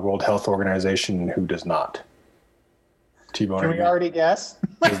World Health Organization and who does not. T-Bone, can we already guess?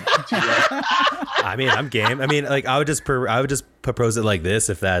 I mean, I'm game. I mean, like, I would just propose it like this.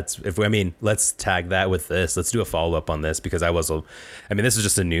 Let's tag that with this. Let's do a follow up on this, because this is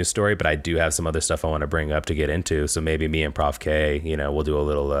just a news story, but I do have some other stuff I want to bring up to get into. So maybe me and Prof K, we'll do a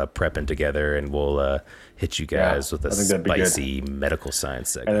little prepping together, and we'll hit you guys with a spicy medical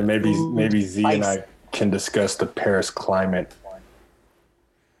science segment. And then maybe Z and I can discuss the Paris climate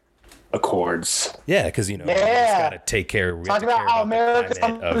Accords. Yeah, because we just got to take care. We Talk about how America's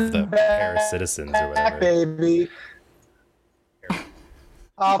of the Paris citizens or whatever. Baby.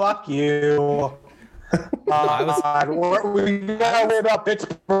 Oh, fuck you. We gotta worry about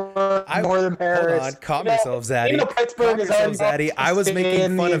Pittsburgh more than Paris. Hold on, calm yourself, Zaddy. Even though Pittsburgh is already Zaddy. I was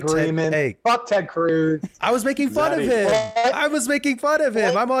making fun of Ted. Hey, fuck Ted Cruz. I was making fun of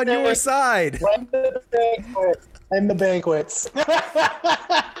him. I'm on your side. And the banquets.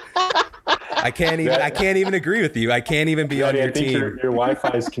 I can't even agree with you. I can't even be on your team. Your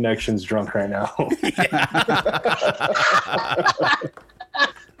Wi-Fi's connection's drunk right now.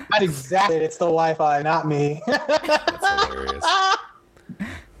 Not exactly. It's the Wi-Fi, not me. That's hilarious.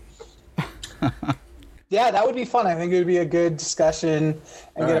 Yeah, that would be fun. I think it would be a good discussion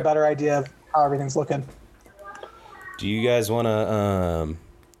and get a better idea of how everything's looking. Do you guys want to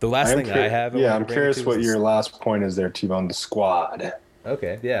The last thing I have. Yeah, I'm curious what your last point is there, T-Bone. The squad.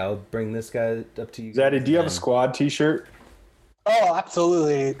 Okay, yeah, I'll bring this guy up to you. Zaddy, do you have a squad T-shirt? Oh,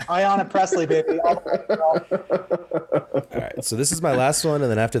 absolutely. Ayanna Presley, baby. All right, so this is my last one,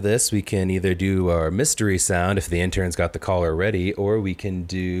 and then after this, we can either do our mystery sound if the intern's got the caller ready, or we can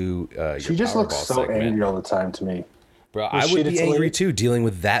do. She just looks so angry all the time to me. Bro, I would be angry too, dealing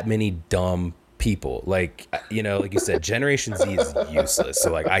with that many dumb people. Like, you know, like you said, Generation Z is useless.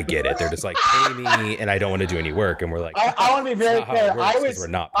 So, like, I get it. They're just like, pay me, and I don't want to do any work. And we're like, I want to be very clear.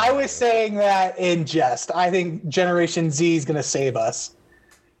 I was saying that in jest. I think Generation Z is going to save us.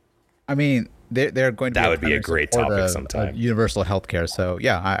 I mean, they're going to. That would be a great topic sometime. Universal healthcare. So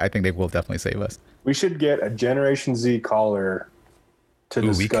yeah, I think they will definitely save us. We should get a Generation Z caller to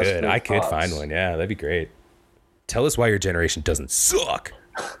discuss. We could. I could thoughts. find one. Yeah, that'd be great. Tell us why your generation doesn't suck.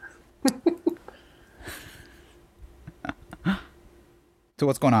 So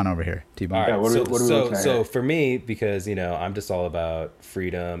what's going on over here, T-Bone? All right, Yeah, what are we looking at so here? for me, because, you know, I'm just all about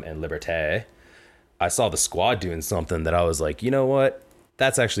freedom and liberté, I saw the squad doing something that I was like, you know what?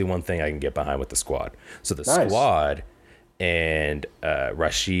 That's actually one thing I can get behind with the squad. So the squad and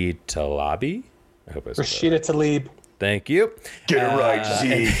Rashid Tlaib. I hope I said Rashida Tlaib. Thank you. Get it right,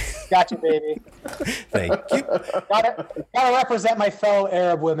 Z. Gotcha, baby. Thank you. Gotta represent my fellow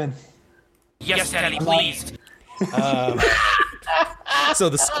Arab women. Yes, Daddy, please. So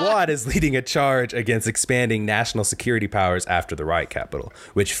the squad is leading a charge against expanding national security powers after the riot capital,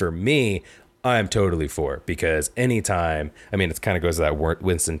 which for me, I'm totally for, because anytime, I mean, it kind of goes to that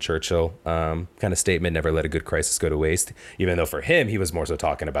Winston Churchill kind of statement, never let a good crisis go to waste, even though for him, he was more so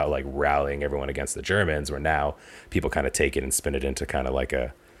talking about like rallying everyone against the Germans, where now people kind of take it and spin it into kind of like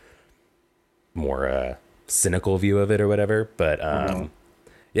a more cynical view of it or whatever. But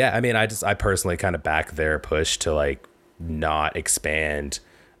yeah, I mean, I personally kind of back their push to like not expand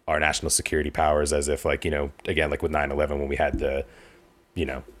our national security powers, as if like, you know, again, like with 9/11 when we had the, you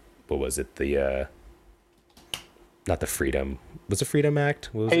know, what was it? The not the Freedom, was the Freedom Act?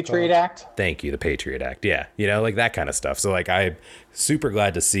 What was Patriot Act. Thank you, the Patriot Act. Yeah, you know, like that kind of stuff. So like, I'm super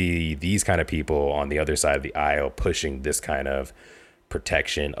glad to see these kind of people on the other side of the aisle pushing this kind of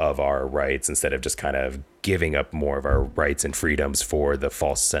protection of our rights, instead of just kind of giving up more of our rights and freedoms for the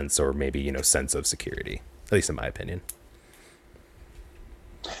false sense, or maybe, you know, sense of security, at least in my opinion.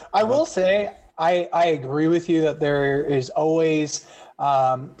 I will say I agree with you that there is always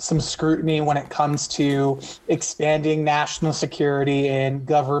some scrutiny when it comes to expanding national security and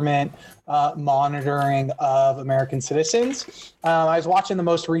government monitoring of American citizens. I was watching the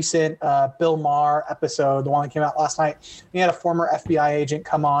most recent Bill Maher episode, the one that came out last night. He had a former FBI agent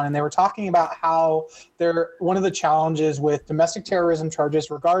come on, and they were talking about how one of the challenges with domestic terrorism charges,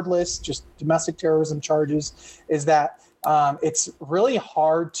 regardless, just domestic terrorism charges, is that it's really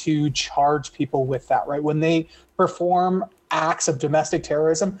hard to charge people with that, right? When they perform acts of domestic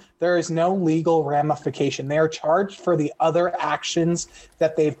terrorism, there is no legal ramification. They are charged for the other actions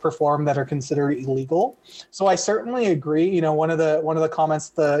that they've performed that are considered illegal. So I certainly agree. You know, one of the comments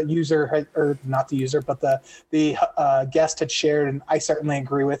the user had, or not the user, but the guest had shared, and I certainly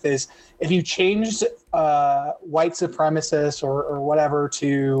agree with, is if you changed white supremacists or whatever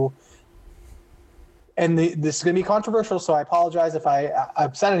to, and this is going to be controversial, so I apologize if I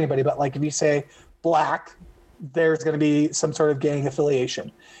upset anybody, but like if you say black, there's going to be some sort of gang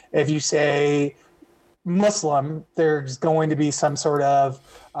affiliation. If you say Muslim, there's going to be some sort of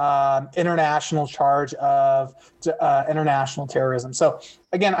international charge of international terrorism. So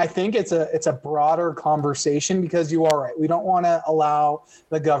again, I think it's a broader conversation, because you are right. We don't want to allow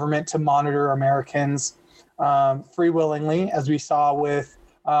the government to monitor Americans free willingly, as we saw with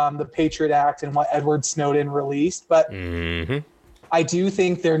the Patriot Act and what Edward Snowden released. But I do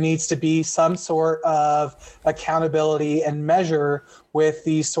think there needs to be some sort of accountability and measure with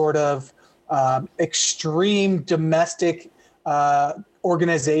these sort of extreme domestic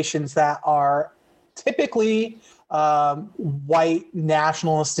organizations that are typically white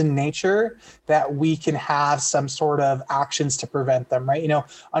nationalist in nature, that we can have some sort of actions to prevent them, right? You know,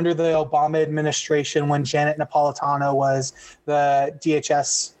 under the Obama administration, when Janet Napolitano was the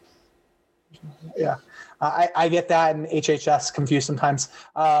DHS, I get that and HHS confused sometimes.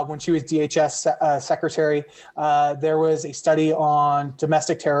 When she was DHS secretary, there was a study on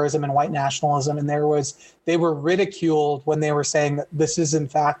domestic terrorism and white nationalism, and they were ridiculed when they were saying that this is in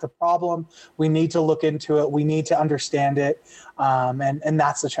fact a problem. We need to look into it. We need to understand it, and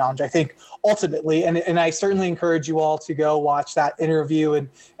that's the challenge. I think ultimately, and I certainly encourage you all to go watch that interview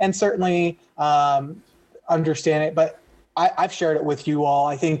and certainly understand it, but I've shared it with you all.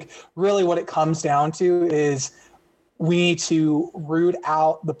 I think really what it comes down to is we need to root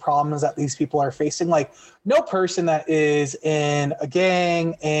out the problems that these people are facing. Like, no person that is in a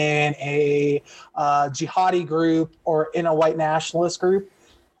gang, in a jihadi group, or in a white nationalist group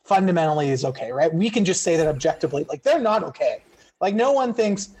fundamentally is okay, right? We can just say that objectively. Like, they're not okay. Like, no one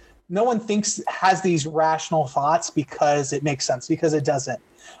thinks has these rational thoughts because it makes sense, because it doesn't.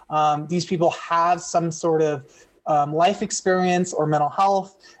 These people have some sort of life experience or mental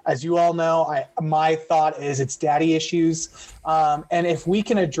health. As you all know, my thought is it's daddy issues. And if we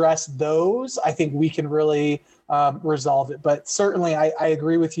can address those, I think we can really resolve it. But certainly I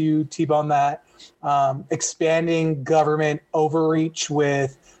agree with you, T-Bone, that expanding government overreach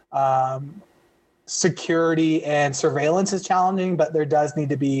with security and surveillance is challenging, but there does need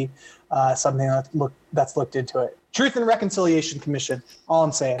to be something that's looked into it. Truth and Reconciliation Commission, all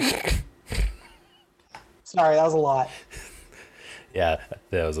I'm saying. Sorry, that was a lot. Yeah,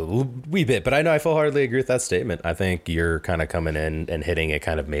 that was a wee bit, but I know I full-heartedly agree with that statement. I think you're kind of coming in and hitting it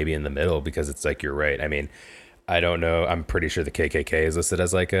kind of maybe in the middle, because it's like, you're right. I mean, I don't know. I'm pretty sure the KKK is listed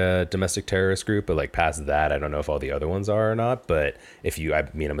as like a domestic terrorist group, but like past that, I don't know if all the other ones are or not. But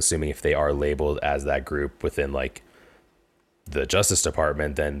I'm assuming if they are labeled as that group within like the Justice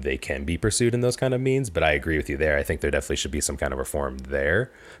Department, then they can be pursued in those kind of means. But I agree with you there. I think there definitely should be some kind of reform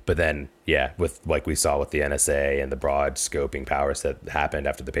there. But then, yeah, with like we saw with the NSA and the broad scoping powers that happened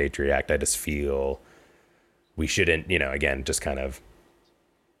after the Patriot Act, I just feel we shouldn't, again, just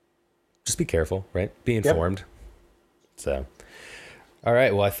be careful, right? Be informed. Yep. So, all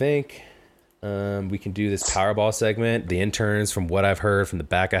right. Well, I think we can do this Powerball segment. The interns, from what I've heard from the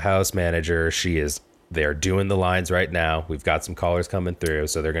back of house manager, they're doing the lines right now. We've got some callers coming through,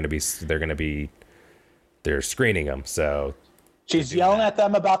 so they're screening them. So she's yelling at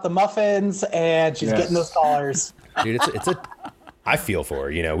them about the muffins, and she's getting those callers. Dude, I feel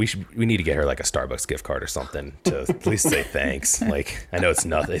for her. We need to get her like a Starbucks gift card or something to at least say thanks. Like, I know it's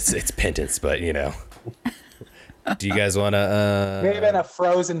nothing, it's pittance, but do you guys want to maybe in a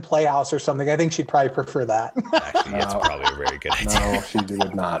frozen playhouse or something? I think she'd probably prefer that. Actually, that's probably a very good idea. No, she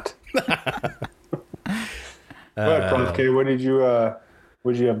would not. But Prof K, what did you have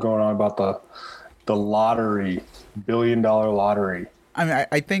going on about the lottery, $1 billion lottery? I mean,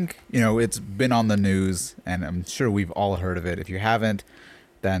 I think, it's been on the news, and I'm sure we've all heard of it. If you haven't,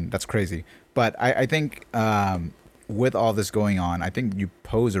 then that's crazy. But I think with all this going on, I think you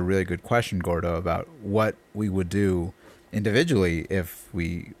pose a really good question, Gordo, about what we would do individually if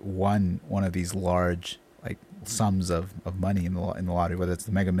we won one of these large sums of money in the lottery, whether it's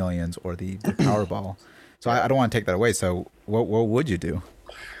the Mega Millions or the Powerball. So I don't want to take that away. So what would you do?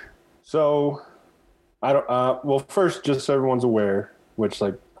 So I don't. Well, first, just so everyone's aware, which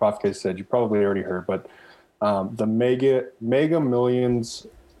like Prof K said, you probably already heard, but the Mega Millions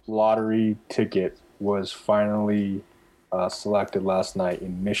lottery ticket was finally selected last night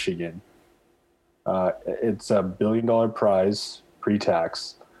in Michigan. It's $1 billion prize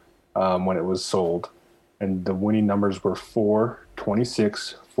pre-tax when it was sold. And the winning numbers were 4,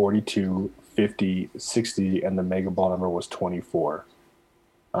 26, 42, 50, 60, and the mega ball number was 24.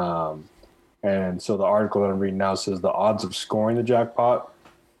 And so the article that I'm reading now says the odds of scoring the jackpot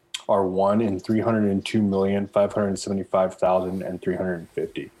are 1 in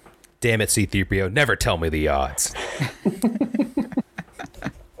 302,575,350. Damn it, C-3PO, never tell me the odds.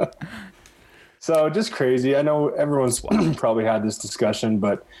 So just crazy. I know everyone's probably had this discussion,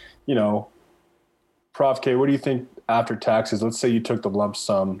 but Prof K, what do you think after taxes? Let's say you took the lump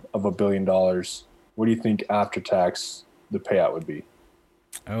sum of $1 billion. What do you think after tax the payout would be?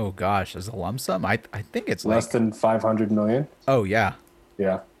 Oh gosh, as a lump sum, I think it's less than 500 million. Oh yeah.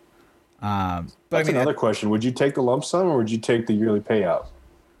 Yeah. But that's another question. Would you take the lump sum or would you take the yearly payout?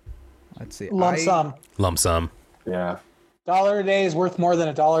 Let's see. Lump sum. Lump sum. Yeah. $1 a day is worth more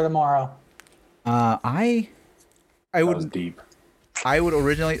than $1 tomorrow. I That would was deep. I would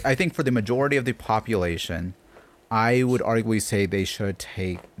originally, I think for the majority of the population, I would arguably say they should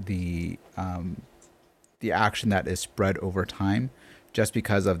take the action that is spread over time, just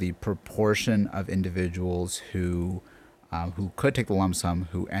because of the proportion of individuals who could take the lump sum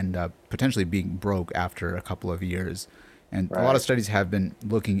who end up potentially being broke after a couple of years. And a lot of studies have been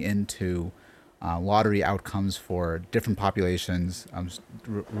looking into lottery outcomes for different populations,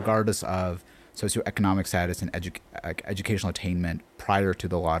 regardless of socioeconomic status and educational attainment prior to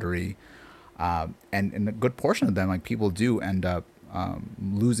the lottery. And a good portion of them, people do end up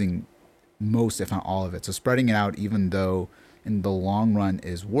losing most, if not all of it. So spreading it out, even though in the long run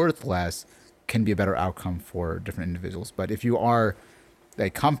is worth less, can be a better outcome for different individuals. But if you are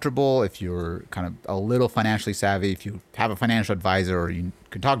comfortable, if you're kind of a little financially savvy, if you have a financial advisor or you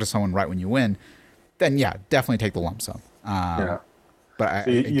can talk to someone right when you win, then yeah, definitely take the lump sum. But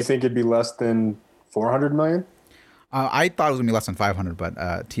so you think it'd be less than 400 million? I thought it was gonna be less than 500,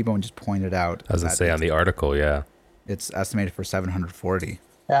 but T-Bone just pointed out. I was gonna say on the article, yeah, it's estimated for 740.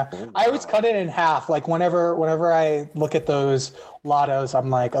 Yeah, I always cut it in half. Like whenever I look at those lottos, I'm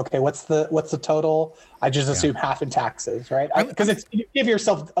like, okay, what's the total? I just assume half in taxes, right? Because you give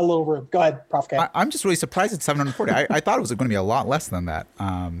yourself a little room. Go ahead, Prof. K. I'm just really surprised it's 740. I thought it was going to be a lot less than that.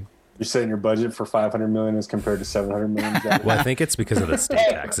 You're setting your budget for 500 million as compared to 700 million. Well, I think it's because of the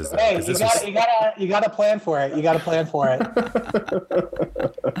state taxes. Though, hey, you gotta plan for it. You gotta plan for it.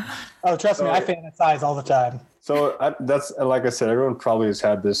 Oh, trust me, I fantasize all the time. So that's, like I said, everyone probably has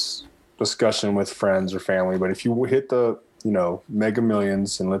had this discussion with friends or family. But if you hit the mega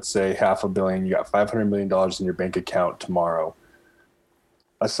millions and let's say $500 million, you got $500 million in your bank account tomorrow.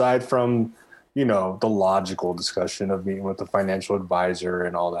 Aside from the logical discussion of meeting with a financial advisor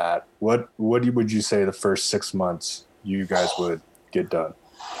and all that, what would you say the first 6 months you guys would get done?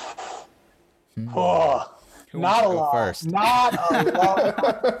 Oh, not a lot. First? Not a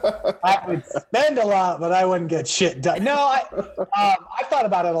lot. I would spend a lot, but I wouldn't get shit done. No, I thought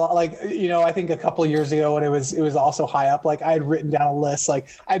about it a lot. Like, I think a couple of years ago when it was also high up, like I had written down a list. Like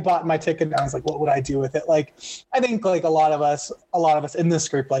I bought my ticket and I was like, what would I do with it? Like, I think like a lot of us in this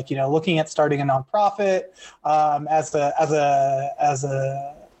group, like, looking at starting a nonprofit, as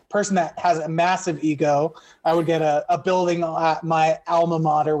a person that has a massive ego, I would get a building at my alma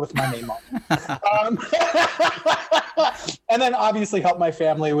mater with my name on it. And then obviously help my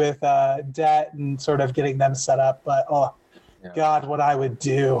family with debt and sort of getting them set up. But God, what I would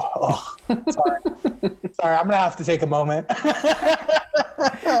do. Oh, sorry, I'm gonna have to take a moment.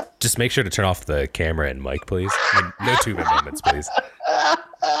 Just make sure to turn off the camera and mic, please. No two-minute moments, please.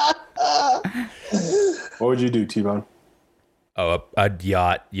 What would you do, T-Bone? Oh, a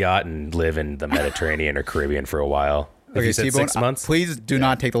yacht and live in the Mediterranean or Caribbean for a while. If you said T-Bone, 6 months, please do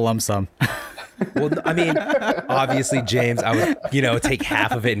not take the lump sum. Well, I mean, obviously, James, I would, take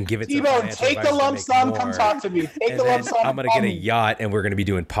half of it and give it to T-Bone, take the lump sum. Come talk to me. Take the lump sum. I'm going to get a yacht and we're going to be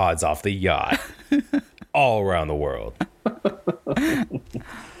doing pods off the yacht all around the world.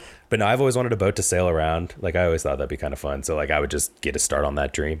 But no, I've always wanted a boat to sail around. Like, I always thought that'd be kind of fun. So, like, I would just get a start on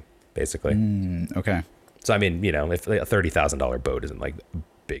that dream, basically. Okay. So, I mean, if a $30,000 boat isn't like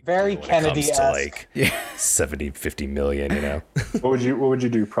big, very Kennedy-esque. To like 70, 50 million, What would you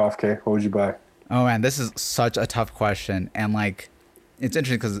do, Prof. K? What would you buy? Oh man, this is such a tough question. And like, it's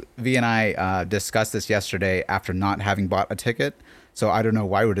interesting because V and I discussed this yesterday after not having bought a ticket. So I don't know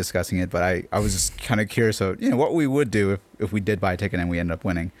why we're discussing it, but I was just kind of curious of, what we would do if we did buy a ticket and we ended up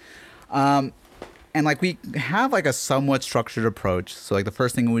winning. And like we have like a somewhat structured approach. So like the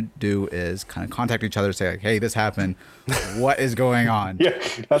first thing we'd do is kind of contact each other, say like, hey, this happened. What is going on? Yeah,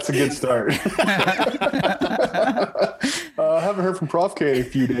 that's a good start. I haven't heard from Prof. K in a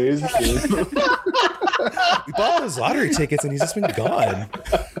few days. We bought those lottery tickets and he's just been gone.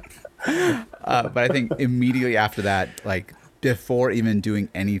 But I think immediately after that, like before even doing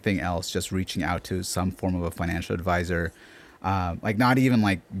anything else, just reaching out to some form of a financial advisor. Like not even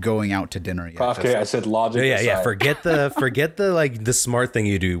like going out to dinner yet. Prof. K, I said logic. Yeah. Forget the like the smart thing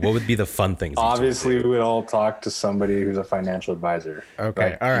you do. What would be the fun things? Obviously, we would all talk to somebody who's a financial advisor.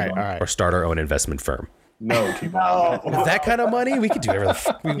 Okay. All right. Or start our own investment firm. No. With that kind of money, we could do whatever the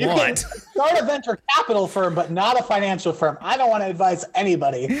fuck we want. Start a venture capital firm, but not a financial firm. I don't want to advise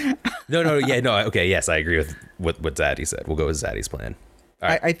anybody. No. Okay. Yes, I agree with what Zaddy said. We'll go with Zaddy's plan.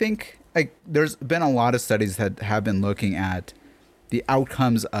 Right. I think like there's been a lot of studies that have been looking at the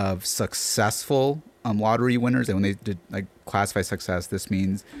outcomes of successful lottery winners, and when they did like classify success, this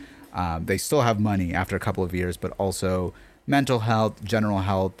means they still have money after a couple of years, but also mental health, general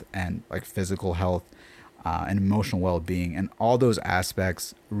health, and like physical health and emotional well-being, and all those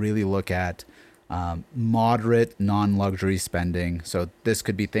aspects really look at moderate non-luxury spending. So this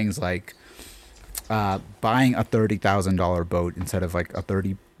could be things like buying a $30,000 boat instead of like a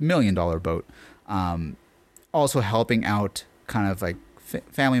 $30 million boat. Also helping out kind of like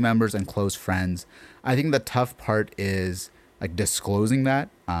family members and close friends. I think the tough part is like disclosing that.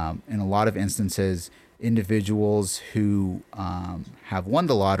 In a lot of instances, individuals who have won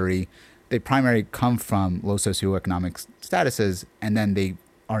the lottery, they primarily come from low socioeconomic statuses, and then they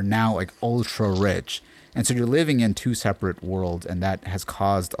are now like ultra rich. And so you're living in two separate worlds, and that has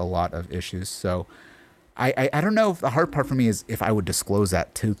caused a lot of issues. So I don't know if the hard part for me is if I would disclose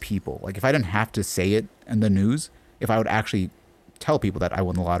that to people. Like if I didn't have to say it in the news, if I would actually tell people that I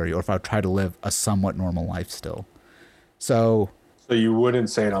won the lottery, or if I would try to live a somewhat normal life still. So you wouldn't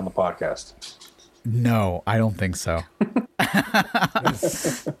say it on the podcast? No, I don't think so.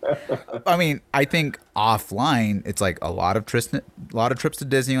 I mean, I think offline, it's like a lot of trips to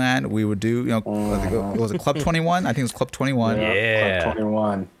Disneyland. We would do, was it Club 21? I think it was Club 21. Yeah. Club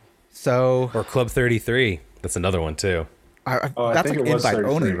 21. So, or Club 33. That's another one too. That's like invite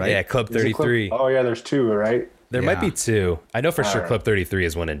only, right? Yeah, Club 33. Oh yeah, there's two, right? There might be two. I know for sure Club 33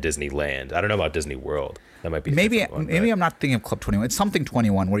 is one in Disneyland. I don't know about Disney World. That might be maybe I'm not thinking of Club 21. It's something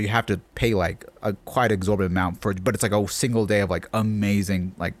 21 where you have to pay like a quite exorbitant amount for it, but it's like a single day of like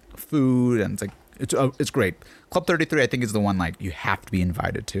amazing like food, and it's like it's great. Club 33 I think is the one like you have to be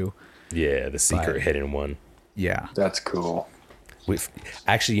invited to. Yeah, the secret hidden one. Yeah. That's cool.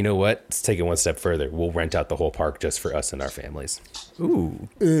 Actually, you know what? Let's take it one step further. We'll rent out the whole park just for us and our families. Ooh,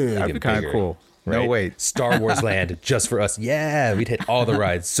 that'd be kind of cool. Right? No wait, Star Wars Land just for us. Yeah, we'd hit all the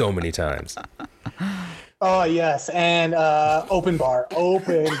rides so many times. Oh yes, and open bar.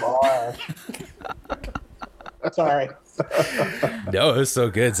 Sorry. No, it was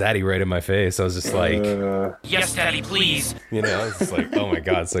so good. Zaddy right in my face. I was just like, yes, Daddy, please. You know, it's just like, oh my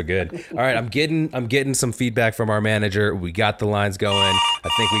God, so good. All right, I'm getting some feedback from our manager. We got the lines going. I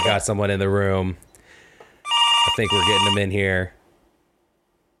think we got someone in the room. I think we're getting them in here.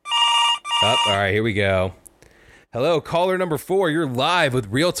 Oh, all right, here we go. Hello, caller number 4. You're live with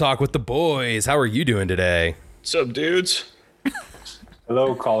Real Talk with the Boys. How are you doing today? What's up, dudes?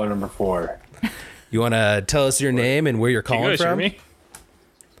 Hello, caller number 4. You want to tell us your name and where you're calling you guys from? Hear me?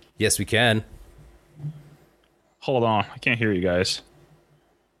 Yes, we can. Hold on, I can't hear you guys.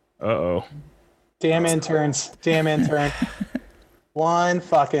 Uh-oh. Damn interns. One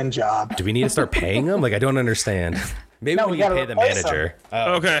fucking job. Do we need to start paying them? Like, I don't understand. Maybe we need to pay the manager.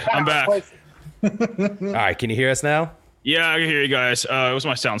 Okay, I'm back. All right, can you hear us now? Yeah, I can hear you guys. It was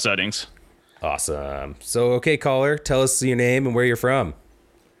my sound settings. Awesome. So, okay, caller, tell us your name and where you're from.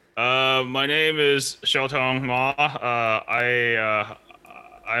 My name is Xiaotong Ma.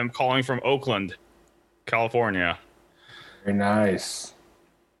 I'm calling from Oakland, California. Very nice.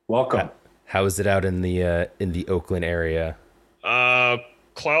 Welcome. How is it out in the Oakland area?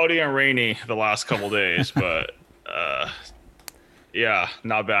 Cloudy and rainy the last couple days, but yeah,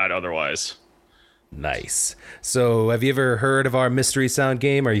 not bad otherwise. Nice. So, have you ever heard of our mystery sound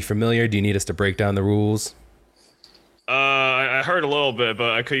game? Are you familiar? Do you need us to break down the rules? I heard a little bit,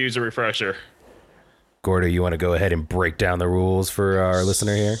 but I could use a refresher. Gordo, you want to go ahead and break down the rules for our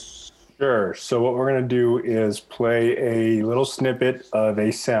listener here? Sure. So what we're going to do is play a little snippet of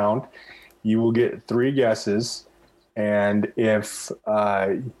a sound. You will get 3 guesses. And if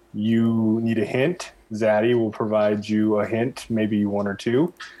you need a hint, Zaddy will provide you a hint, maybe 1 or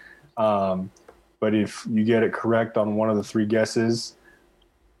 2. But if you get it correct on one of the 3 guesses,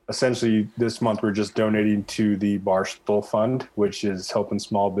 essentially this month we're just donating to the Barstool Fund, which is helping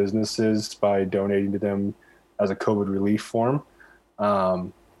small businesses by donating to them as a COVID relief form.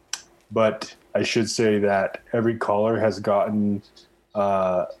 But I should say that every caller has gotten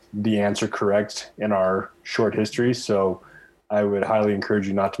the answer correct in our short history. So I would highly encourage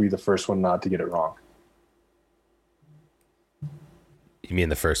you not to be the first one not to get it wrong. You mean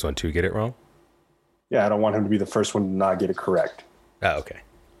the first one to get it wrong? Yeah, I don't want him to be the first one to not get it correct. Oh, okay.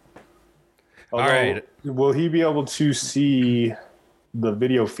 Although, all right. Will he be able to see the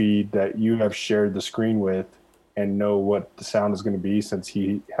video feed that you have shared the screen with and know what the sound is going to be since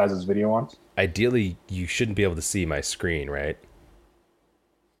he has his video on? Ideally, you shouldn't be able to see my screen, right?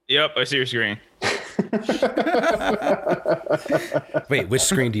 Yep, I see your screen. Wait, which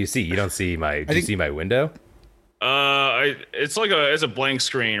screen do you see? You don't see my. Do you see my window? It's a blank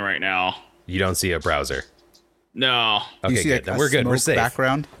screen right now. You don't see a browser. No. Okay, you see, good. like, Then we're good. We're safe.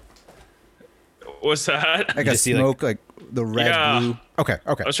 Background. What's that? Like a smoke, like the red, blue. Okay.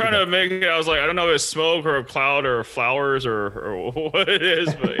 I was trying to make it. I was like, I don't know if it's smoke or a cloud or flowers or what it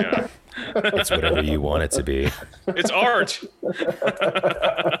is, but yeah. It's whatever you want it to be. It's art.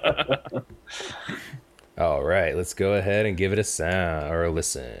 All right, let's go ahead and give it a sound or a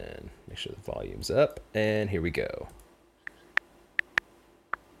listen. Make sure the volume's up, and here we go.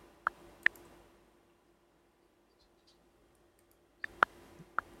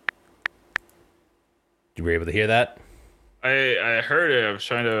 You were able to hear that? I heard it. I was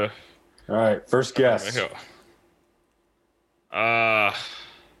trying to. All right, first guess.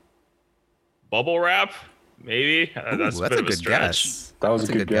 Bubble wrap, maybe. That's a bit of a stretch. Guess. That was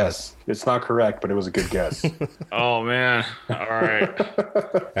a good guess. It's not correct, but it was a good guess. Oh man! All right.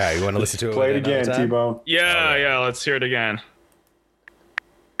 All right, you want to listen to it? Play it again, T-Bone. Yeah, yeah. Let's hear it again.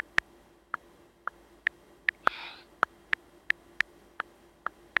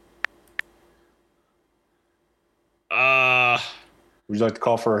 Would you like to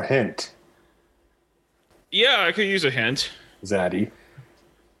call for a hint? Yeah, I could use a hint. Zaddy.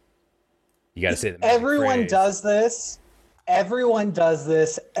 You gotta say the Everyone phrase. does this. Everyone does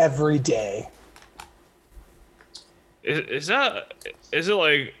this every day. Is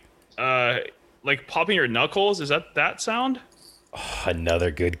it like popping your knuckles? Is that sound? Oh,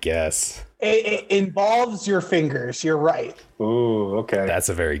 another good guess. It involves your fingers. You're right. Ooh, okay. That's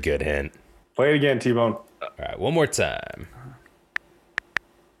a very good hint. Play it again, T-Bone. All right, one more time.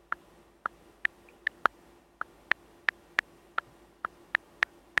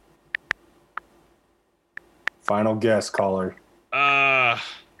 Final guess, caller.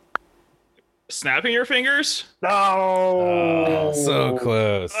 Snapping your fingers? No. Oh, so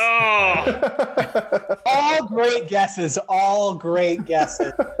close. Oh. All great guesses. All great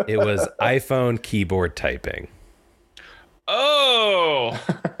guesses. It was iPhone keyboard typing. Oh.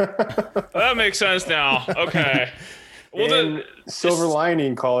 That makes sense now. Okay. Well, And silver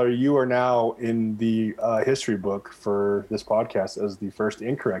lining, caller, you are now in the history book for this podcast as the first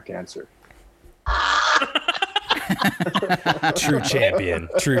incorrect answer. True champion.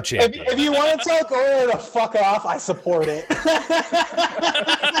 True champion. If you want to tell Goyer to fuck off, I support it.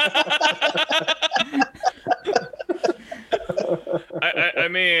 I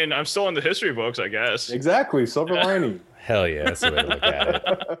mean, I'm still in the history books, I guess. Exactly. Silver lining. Hell yeah, that's the way to look at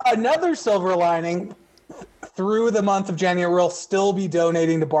it. Another silver lining, through the month of January, we'll still be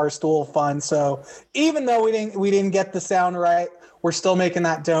donating to Barstool Fund. So even though we didn't get the sound right, we're still making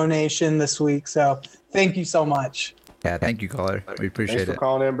that donation this week. So thank you so much. Yeah, thank you, caller. We appreciate Thanks for it.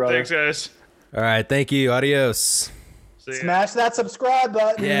 calling in, brother. Thanks, guys. All right, thank you. Adios. See ya. Smash that subscribe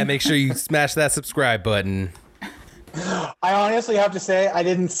button. Yeah, make sure you smash that subscribe button. I honestly have to say I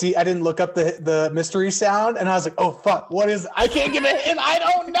didn't look up the mystery sound, and I was like, oh fuck, what is? I can't give a hint. I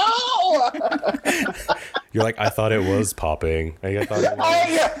don't know. You're like, I thought it was popping. I thought it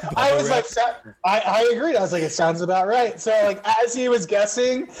was. I was like, I agreed. I was like, it sounds about right. So like, as he was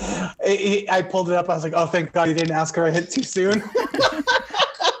guessing, I pulled it up. I was like, oh, thank God he didn't ask her a hint too soon.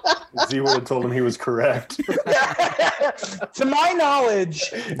 Z would have told him he was correct. To my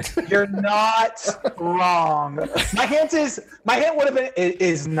knowledge, you're not wrong. My hint would have been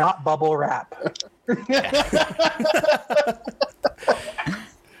is not bubble wrap.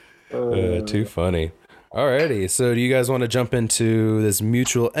 Too funny. Alrighty, so do you guys want to jump into this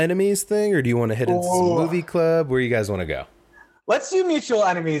mutual enemies thing, or do you want to hit into some movie club? Where you guys want to go? Let's do mutual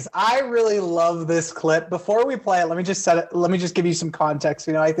enemies. I really love this clip. Before we play it, let me just give you some context.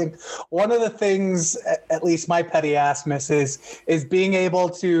 You know, I think one of the things, at least my petty ass misses, is being able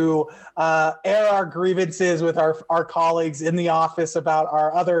to air our grievances with our colleagues in the office about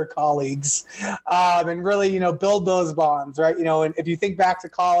our other colleagues, and really, you know, build those bonds, right? You know, and if you think back to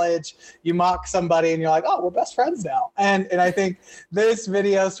college, you mock somebody and you're like, oh, we're best friends now. And I think this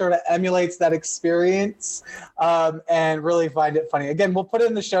video sort of emulates that experience, and really find it funny. Again, we'll put it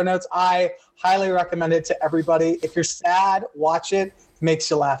in the show notes. I highly recommend it to everybody. If you're sad, watch it. It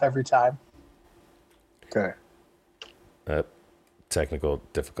makes you laugh every time. Okay. Technical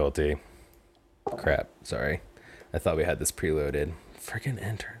difficulty. Crap. Sorry. I thought we had this preloaded. Freaking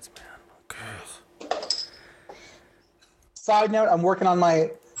interns, man. Ugh. Side note, I'm working on my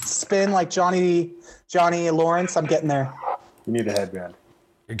spin like Johnny Lawrence. I'm getting there. You need a headband.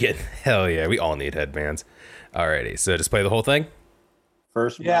 You're getting hell yeah. We all need headbands. Alrighty, so just play the whole thing.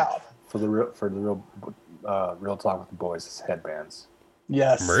 First, Yeah. For the real real talk with the boys, it's headbands.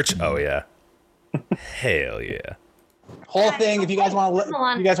 Yes. Merch. Oh yeah. Hell yeah. Whole thing. If you guys want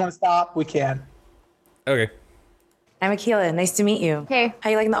to stop, we can. Okay. I'm Akila. Nice to meet you. Hey. How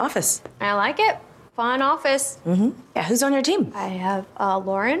you liking the office? I like it. Fun office. Mm-hmm. Yeah, who's on your team? I have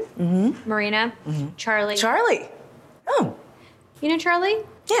Lauren, Marina, Charlie. Charlie. Oh. You know Charlie?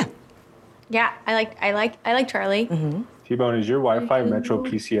 Yeah. Yeah, I like Charlie. T-Bone, is your Wi-Fi Metro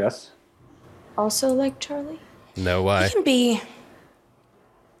PCS? Also like Charlie? No, why? It can be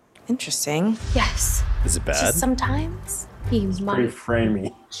interesting. Yes. Is it bad? Just sometimes he Pretty might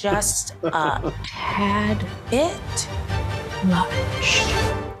framey. Just had it. much.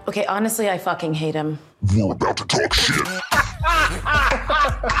 Okay, honestly, I fucking hate him. You're about to talk shit.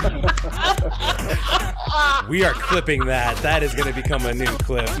 We are clipping that. That is going to become a new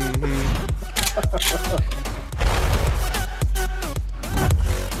clip.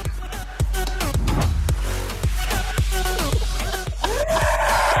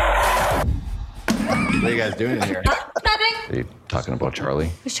 What are you guys doing in here? Nothing. Are you talking about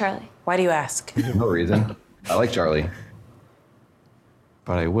Charlie? Who's Charlie? Why do you ask? No reason. I like Charlie.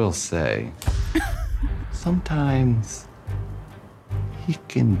 But I will say, sometimes he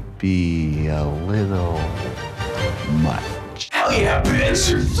can be a little much. Hell yeah, bitch!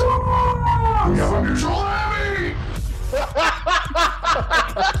 You're neutral heavy!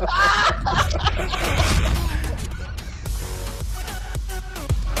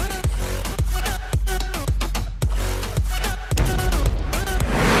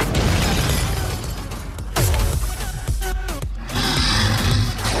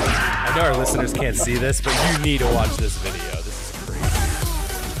 know our listeners can't see this, but you need to watch this video. This is crazy.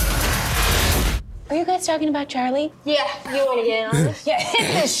 Are you guys talking about Charlie? Yeah, you want to get in on this? Yeah,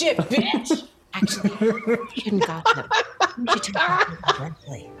 hit this shit, bitch. Actually, you shouldn't gossip. You should talk to people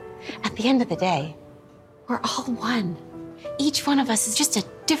directly. At the end of the day, we're all one. Each one of us is just a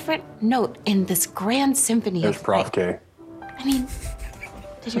different note in this grand symphony There's of Prof life. K. I mean,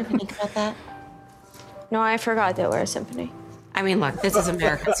 did you ever think about that? No, I forgot that we're a symphony. I mean, look, this is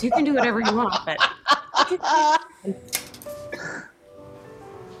America, so you can do whatever you want, but...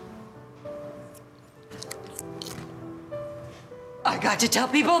 I got to tell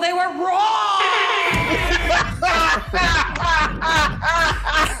people they were wrong!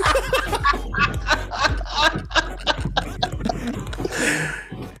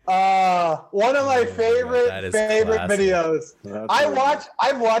 One of my favorite classic. videos.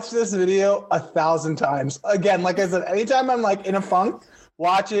 I've watched this video 1,000 times. Again, like I said, anytime I'm like in a funk,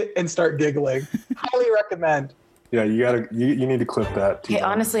 watch it and start giggling. Highly recommend. Yeah, you need to clip that. Hey,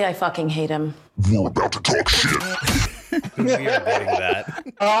 honestly, I fucking hate him. We're about to talk shit. We are getting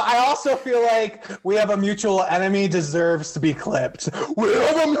that. I also feel like We Have a Mutual Enemy deserves to be clipped. We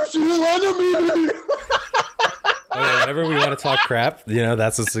have a mutual enemy. Okay, whenever we want to talk crap,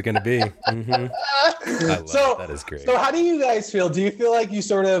 that's what's it going to be. Mm-hmm. I love it. That is great. So how do you guys feel? Do you feel like you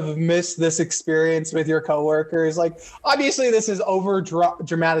sort of miss this experience with your coworkers? Like, obviously this is over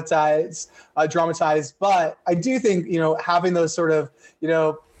dramatized, but I do think, having those sort of,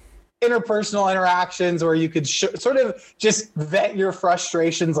 interpersonal interactions where you could sort of just vent your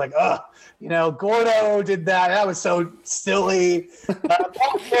frustrations, like, Gordo did that. That was so silly.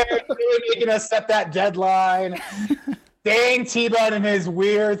 Really making us set that deadline. Dang, T-Bone and his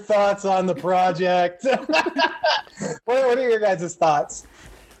weird thoughts on the project. What are your guys' thoughts?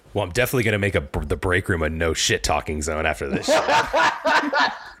 Well, I'm definitely going to make the break room a no shit talking zone after this show.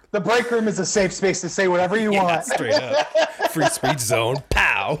 The break room is a safe space to say whatever you want. Straight up. Free speech zone.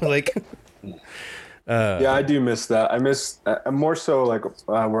 Pow. Yeah, I do miss that. I miss more so like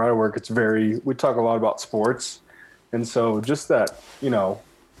where I work. We talk a lot about sports. And so just that,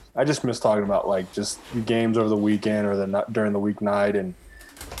 I just miss talking about like just the games over the weekend or during the weeknight. And,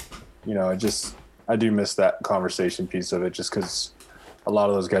 I do miss that conversation piece of it just because a lot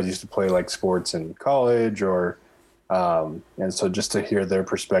of those guys used to play like sports in college and so just to hear their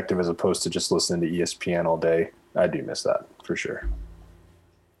perspective as opposed to just listening to ESPN all day, I do miss that for sure.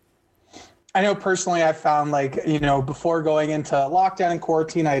 I know personally I found before going into lockdown and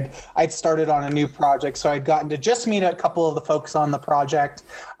quarantine, I'd started on a new project. So I'd gotten to just meet a couple of the folks on the project.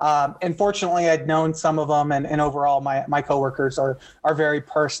 And fortunately I'd known some of them and overall my coworkers are very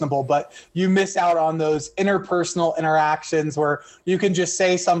personable, but you miss out on those interpersonal interactions where you can just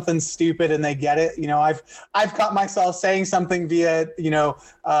say something stupid and they get it. I've caught myself saying something via,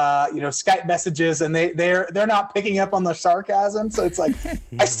 Skype messages and they're not picking up on the sarcasm. So it's like,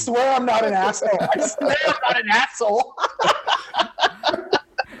 I swear I'm not an asshole. I swear I'm not an asshole.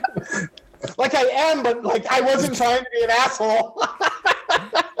 Like I am, but like I wasn't trying to be an asshole.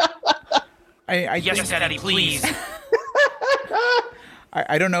 Yes, Daddy, please.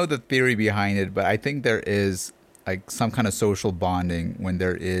 I don't know the theory behind it, but I think there is like some kind of social bonding when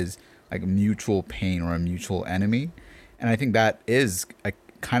there is like mutual pain or a mutual enemy. And I think that is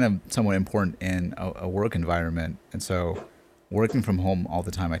kind of somewhat important in a work environment. And so working from home all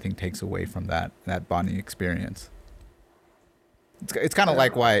the time, I think, takes away from that bonding experience. It's kind of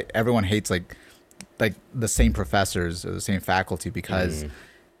like why everyone hates like the same professors or the same faculty because,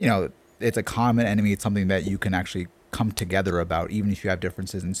 it's a common enemy. It's something that you can actually come together about, even if you have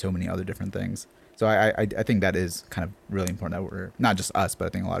differences in so many other different things. So I think that is kind of really important that we're, not just us, but I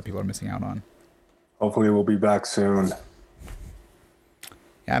think a lot of people are missing out on. Hopefully we'll be back soon.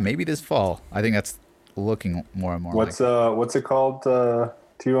 Yeah, maybe this fall. I think that's looking more and more. What's it called,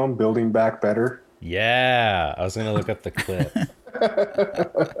 T-Bone? Building Back Better? Yeah, I was going to look up the clip.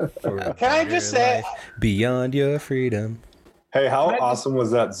 Can I just say, Beyond Your Freedom. Hey, how awesome was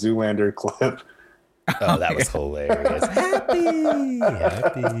that Zoolander clip? Oh, that was hilarious. Happy.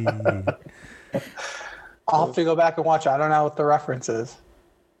 I'll have to go back and watch it. I don't know what the reference is.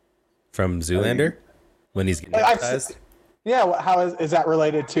 From Zoolander? When he's getting baptized? Yeah, how is that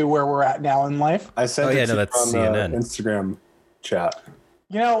related to where we're at now in life? I sent it to that's you on CNN. the Instagram chat.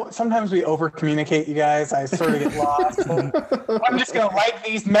 Sometimes we over communicate, you guys. I sort of get lost. I'm just going to like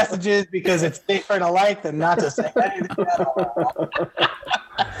these messages because it's safer to like than not to say anything at all.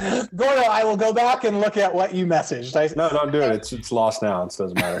 Gordo, I will go back and look at what you messaged. No, don't do it. It's lost now. It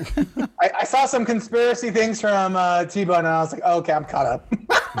doesn't matter. I saw some conspiracy things from T-Bone, and I was like, okay, I'm caught up.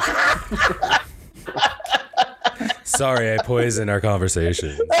 Sorry, I poisoned our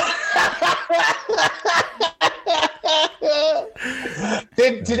conversation.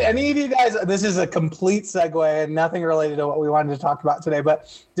 Did any of you guys? This is a complete segue and nothing related to what we wanted to talk about today.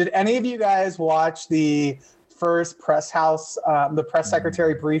 But did any of you guys watch the first press house, the press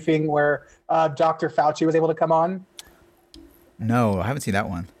secretary briefing where Dr. Fauci was able to come on? No, I haven't seen that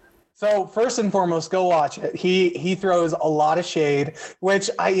one. So first and foremost, go watch it. He throws a lot of shade,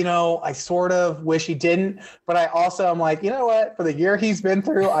 which I sort of wish he didn't, but I also am like, you know what? For the year he's been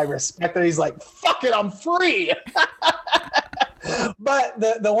through, I respect that he's like, fuck it, I'm free. But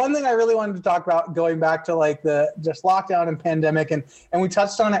the one thing I really wanted to talk about, going back to like the just lockdown and pandemic, and we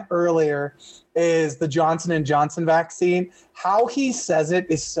touched on it earlier, is the Johnson & Johnson vaccine. How he says it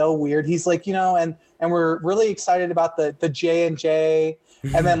is so weird. He's like, and we're really excited about the J&J,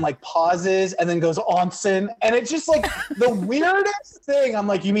 and then like pauses and then goes Onsen, and it's just like the weirdest thing. I'm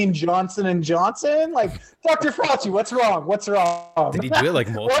like, you mean Johnson & Johnson? Like, Dr. Fauci, what's wrong? What's wrong? Did he do it like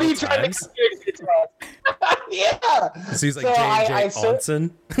multiple What are you times? trying to communicate to us? Yeah. So he's like J&J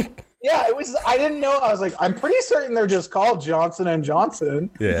Onsen. Yeah, it was. I didn't know. I was like, I'm pretty certain they're just called Johnson &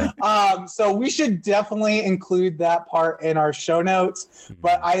 Johnson. Yeah. So we should definitely include that part in our show notes.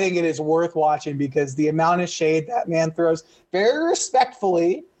 But I think it is worth watching because the amount of shade that man throws, very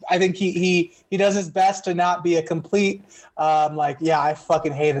respectfully. I think he does his best to not be a complete I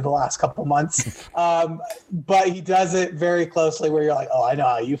fucking hated the last couple months. But he does it very closely where you're like, oh, I know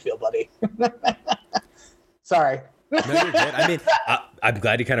how you feel, buddy. Sorry. No, you're good. I mean, I'm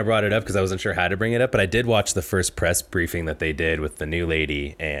glad you kind of brought it up because I wasn't sure how to bring it up, but I did watch the first press briefing that they did with the new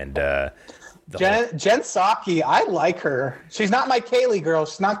lady and Jen Psaki. I like her. She's not my Kaylee girl.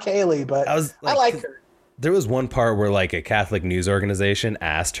 She's not Kaylee, but I like her. There was one part where like a Catholic news organization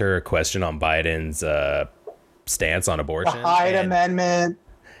asked her a question on Biden's stance on abortion. The Hyde Amendment.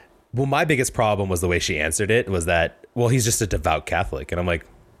 Well, my biggest problem was the way she answered it was that, well, he's just a devout Catholic. And I'm like,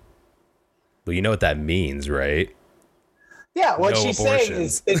 well, you know what that means, right? Yeah, what No she's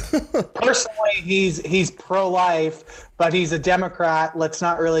abortions. saying is personally he's pro-life, but he's a Democrat. Let's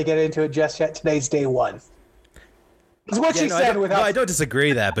not really get into it just yet. Today's day one. That's what she said. I don't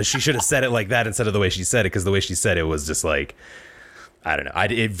disagree that, but she should have said it like that instead of the way she said it, because the way she said it was just like, I don't know.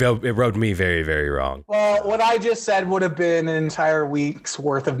 It rubbed me very, very wrong. Well, what I just said would have been an entire week's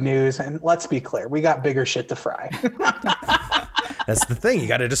worth of news, and let's be clear, we got bigger shit to fry. That's the thing. You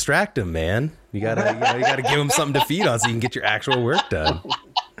got to distract him, man. You got to give him something to feed on so you can get your actual work done.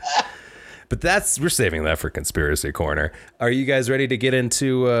 But we're saving that for Conspiracy Corner. Are you guys ready to get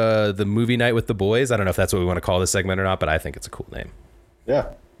into the movie night with the boys? I don't know if that's what we want to call this segment or not, but I think it's a cool name. Yeah.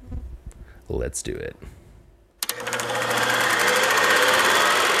 Let's do it.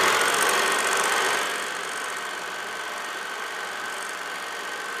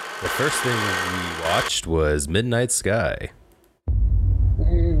 The first thing we watched was Midnight Sky.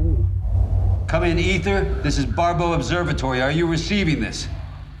 Come in, Ether. This is Barbo Observatory. Are you receiving this?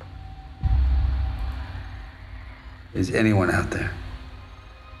 Is anyone out there?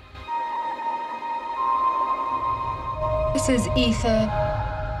 This is Ether.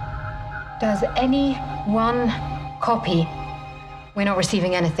 Does anyone copy? We're not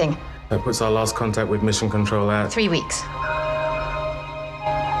receiving anything. That puts our last contact with Mission Control at 3 weeks.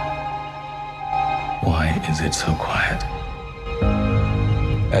 Why is it so quiet?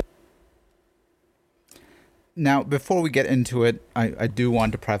 Now, before we get into it, I do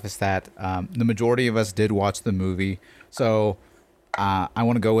want to preface that the majority of us did watch the movie. So I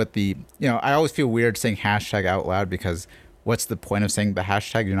want to go with I always feel weird saying hashtag out loud because what's the point of saying the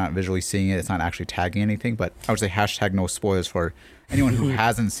hashtag? You're not visually seeing it. It's not actually tagging anything. But I would say hashtag no spoilers for anyone who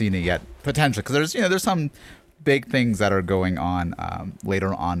hasn't seen it yet, potentially. Because there's some big things that are going on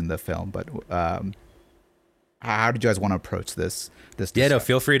later on in the film. But how did you guys want to approach this? Yeah, no,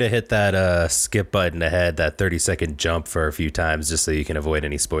 feel free to hit that skip button ahead, that 30-second jump for a few times just so you can avoid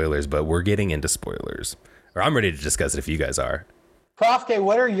any spoilers. But we're getting into spoilers. Or I'm ready to discuss it if you guys are. Prof K,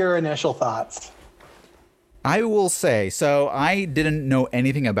 what are your initial thoughts? I will say, so I didn't know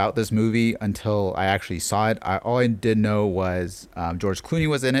anything about this movie until I actually saw it. All I did know was George Clooney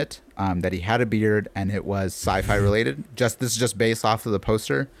was in it, that he had a beard, and it was sci-fi related. This is just based off of the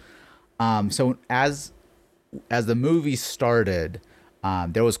poster. So as the movie started,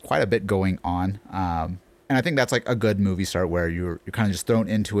 there was quite a bit going on. And I think that's like a good movie start where you're kind of just thrown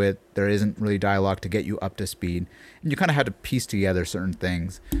into it. There isn't really dialogue to get you up to speed. And you kind of had to piece together certain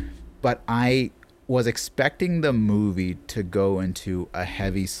things. But I was expecting the movie to go into a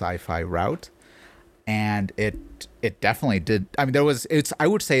heavy sci-fi route. And it definitely did. I mean, I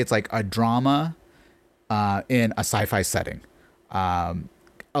would say it's like a drama in a sci-fi setting. A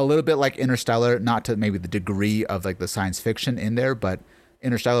little bit like Interstellar, not to maybe the degree of like the science fiction in there, but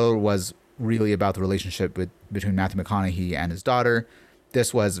Interstellar was really about the relationship between Matthew McConaughey and his daughter.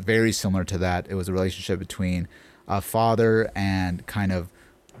 this was very similar to that. It was a relationship between a father and kind of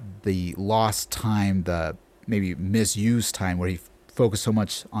the lost time, the maybe misused time where he focused so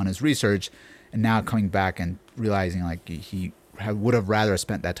much on his research, and now coming back and realizing like he would have rather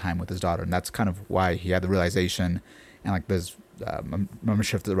spent that time with his daughter. And that's kind of why he had the realization, and like this, I'm not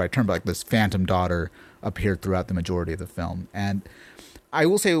sure if the right term, but like this phantom daughter appeared throughout the majority of the film. And I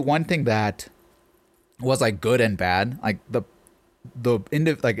will say one thing that was like good and bad, like the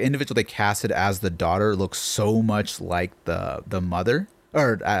individual they casted as the daughter looks so much like the mother,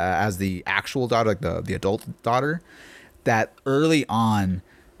 or as the actual daughter, like the adult daughter, that early on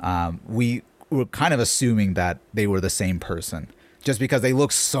we were kind of assuming that they were the same person, just because they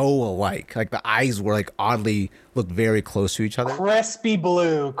look so alike. Like the eyes were like oddly looked very close to each other. Crispy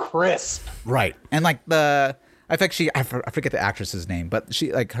blue, crisp. Right. And like I forget the actress's name, but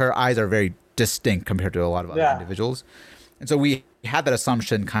she, like, her eyes are very distinct compared to a lot of other individuals. And so we had that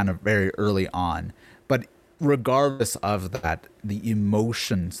assumption kind of very early on. But regardless of that, the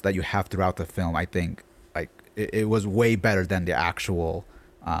emotions that you have throughout the film, I think like it was way better than the actual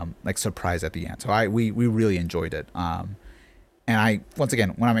like surprise at the end. So we really enjoyed it. And once again,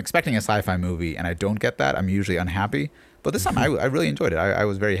 when I'm expecting a sci-fi movie and I don't get that, I'm usually unhappy. But this time I really enjoyed it. I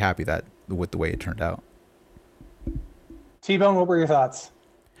was very happy with the way it turned out. T-Bone, what were your thoughts?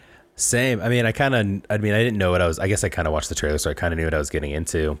 Same. I mean, I didn't know what I guess I kind of watched the trailer, so I kind of knew what I was getting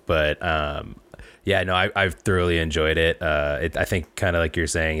into. But yeah, no, I've thoroughly enjoyed it. I think kind of like you're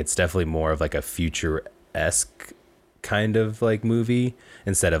saying, it's definitely more of like a future-esque kind of like movie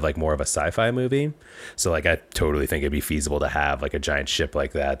instead of like more of a sci-fi movie. So like I totally think it'd be feasible to have like a giant ship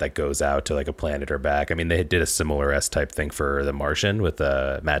like that goes out to like a planet or back. I mean, they did a similar type thing for The Martian with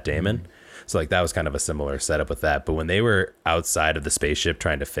Matt Damon. So like that was kind of a similar setup with that. But when they were outside of the spaceship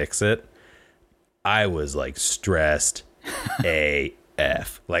trying to fix it, I was like stressed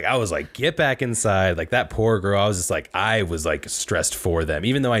AF. Like I was like, get back inside. Like that poor girl, I was like stressed for them,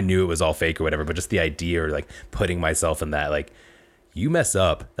 even though I knew it was all fake or whatever. But just the idea, or like putting myself in that, like, you mess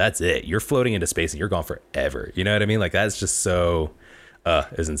up, that's it. You're floating into space and you're gone forever. You know what I mean? Like that's just so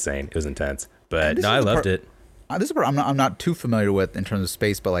it was insane. It was intense. But no, I loved it. This is a part I'm not too familiar with in terms of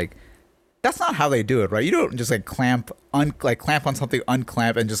space, but like that's not how they do it, right? You don't just like clamp on something,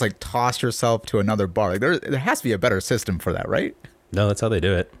 unclamp, and just like toss yourself to another bar. Like there has to be a better system for that, right? No, that's how they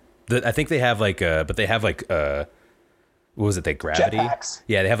do it. I think they have like what was it? They gravity. Jetpacks.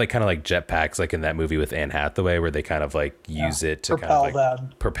 Yeah, they have like kind of like jetpacks, like in that movie with Anne Hathaway, where they kind of like use it to propel kind of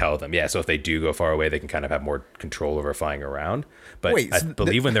like propel them. Yeah, so if they do go far away, they can kind of have more control over flying around. But wait, I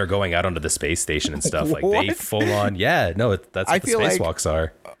believe when they're going out onto the space station and stuff, like they full on. Yeah, no, that's what the spacewalks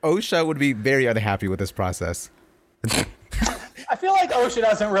are. OSHA would be very unhappy with this process. I feel like OSHA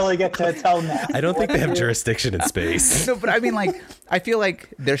doesn't really get to tell NASA. I don't think they have jurisdiction in space. No, but I mean, like, I feel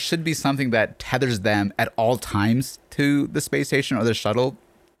like there should be something that tethers them at all times to the space station or the shuttle.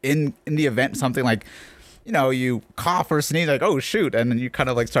 In the event something like, you know, you cough or sneeze, like, oh shoot, and then you kind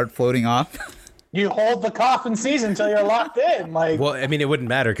of like start floating off. You hold the cough and sneeze until you're locked in. Like, well, I mean, it wouldn't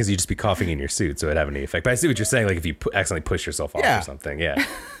matter because you'd just be coughing in your suit, so it'd have any effect. But I see what you're saying. Like, if you accidentally push yourself off or something, yeah.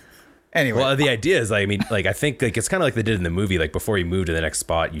 Anyway, well, the idea is, like, I mean, like, I think like it's kind of like they did in the movie. Like, before you move to the next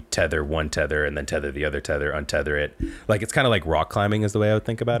spot, you tether one tether and then tether the other tether, untether it. Like, it's kind of like rock climbing is the way I would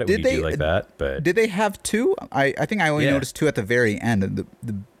think about it. When you do like that, but did they have two? I think I only noticed two at the very end.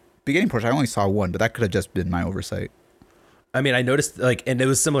 The beginning portion, I only saw one, but that could have just been my oversight. I mean, I noticed like, and it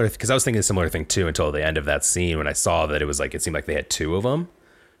was similar because I was thinking a similar thing too until the end of that scene when I saw that it was like it seemed like they had two of them.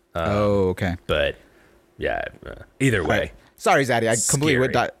 Oh, okay. But yeah, either way. Right. Sorry, Zaddy, I completely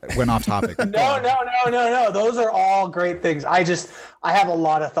went off topic. No. Those are all great things. I have a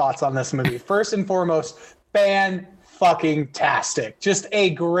lot of thoughts on this movie. First and foremost, fan-fucking-tastic. Just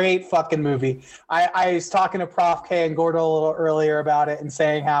a great fucking movie. I was talking to Prof K and Gordo a little earlier about it and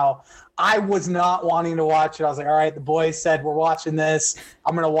saying how I was not wanting to watch it. I was like, all right, the boys said we're watching this.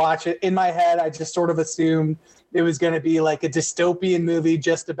 I'm going to watch it. In my head, I just sort of assumed it was going to be like a dystopian movie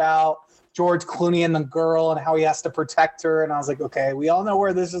just about George Clooney and the girl and how he has to protect her. And I was like, okay, we all know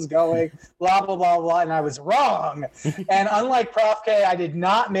where this is going, blah, blah, blah, blah. And I was wrong. And unlike Prof K, I did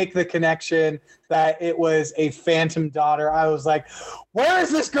not make the connection that it was a phantom daughter. I was like, where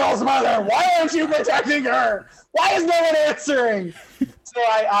is this girl's mother? Why aren't you protecting her? Why is no one answering? So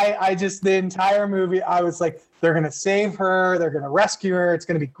I just, the entire movie, I was like, they're going to save her. They're going to rescue her. It's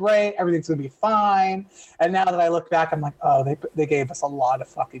going to be great. Everything's going to be fine. And now that I look back, I'm like, oh, they gave us a lot of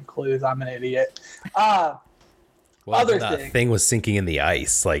fucking clues. I'm an idiot. Well, that thing was sinking in the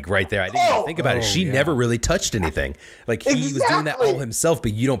ice, like right there. I didn't even think about it. She never really touched anything. Like he was doing that all himself,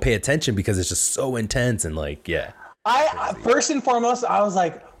 but you don't pay attention because it's just so intense and like, yeah. I first and foremost, I was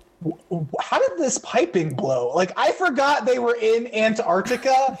like, how did this piping blow? Like, I forgot they were in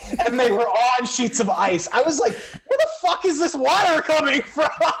Antarctica and they were on sheets of ice. I was like, where the fuck is this water coming from?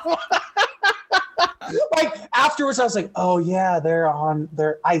 Like, afterwards, I was like, oh yeah, they're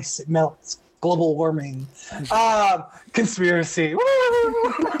ice. It melts. Global warming. Conspiracy.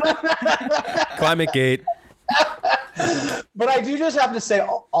 Climate gate. But I do just have to say,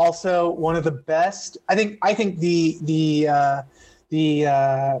 also one of the best. I think the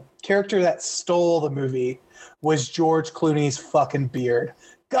character that stole the movie was George Clooney's fucking beard.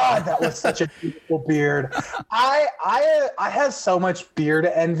 God, that was such a beautiful beard. I have so much beard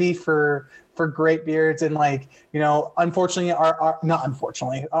envy for great beards, and like, you know, unfortunately,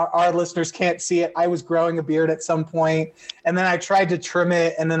 our listeners can't see it. I was growing a beard at some point, and then I tried to trim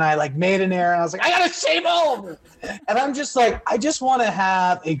it, and then I like made an error, and I was like, I gotta shave all. And I'm just like, I just want to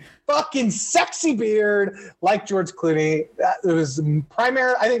have a fucking sexy beard like George Clooney. That was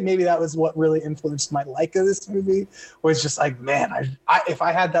primary. I think maybe that was what really influenced my like of this movie. Was just like, man, I if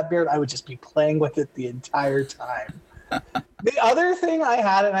I had that beard, I would just be playing with it the entire time. The other thing I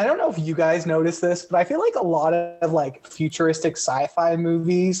had, and I don't know if you guys noticed this, but I feel like a lot of like futuristic sci-fi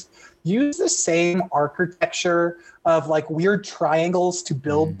movies use the same architecture of like weird triangles to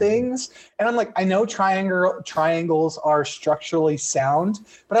build things. And I'm like, I know triangles are structurally sound,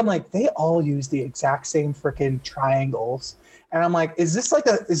 but I'm like, they all use the exact same freaking triangles. And I'm like, is this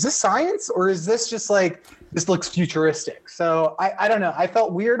science, or is this just like, this looks futuristic? So I don't know. I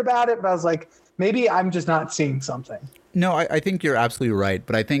felt weird about it, but I was like, maybe I'm just not seeing something. No, I think you're absolutely right.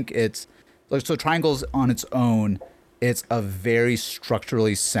 But I think it's like, so triangles on its own, it's a very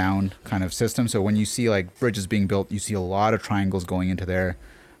structurally sound kind of system. So when you see like bridges being built, you see a lot of triangles going into there.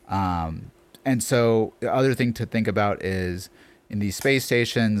 And so the other thing to think about is in these space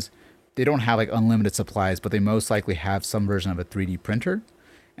stations, they don't have like unlimited supplies, but they most likely have some version of a 3D printer.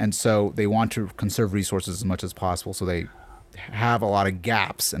 And so they want to conserve resources as much as possible. So they have a lot of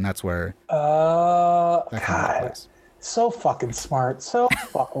gaps, and that's where that comes into place. So fucking smart. So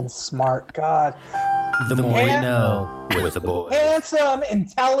fucking smart. God. The more you know with the boy. Handsome,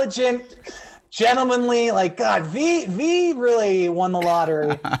 intelligent, gentlemanly. Like, God, V really won the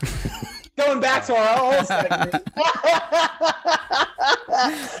lottery. Going back to our old segment.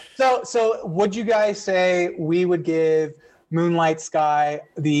 So would you guys say we would give Moonlight Sky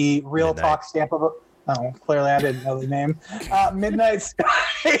the real talk stamp of Oh, clearly I didn't know the name. Midnight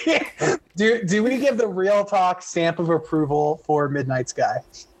Sky. Do we give the real talk stamp of approval for Midnight Sky?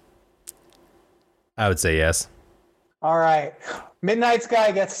 I would say yes. All right. Midnight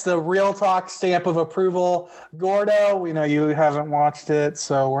Sky gets the real talk stamp of approval. Gordo, we know you haven't watched it,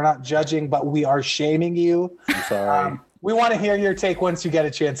 so we're not judging, but we are shaming you. I'm sorry. We want to hear your take once you get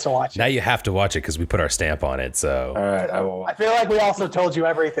a chance to watch it. Now you have to watch it because we put our stamp on it. So all right, I will. I feel like we also told you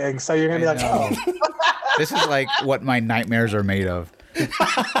everything, so you're gonna be like, oh. This is like what my nightmares are made of.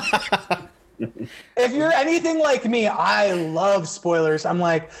 If you're anything like me, I love spoilers. I'm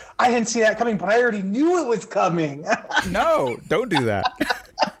like, I didn't see that coming, but I already knew it was coming. No, don't do that.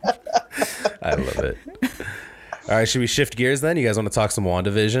 I love it. All right, should we shift gears then? You guys want to talk some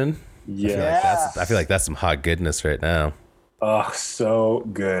WandaVision? Yeah. I feel like that's some hot goodness right now. Oh, so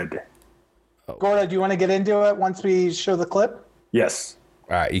good. Gordo, do you want to get into it once we show the clip? Yes.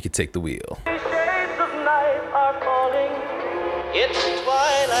 All right, you can take the wheel. It's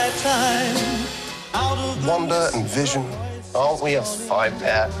twilight time. Wanda and Vision, aren't we a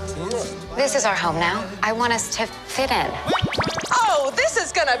five-pair? This is our home now. I want us to fit in. Oh, this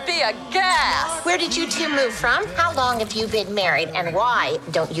is gonna be a gas! Where did you two move from? How long have you been married, and why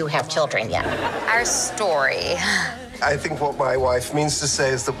don't you have children yet? Our story. I think what my wife means to say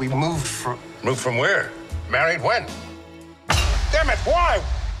is that we moved from... Moved from where? Married when? Damn it, why?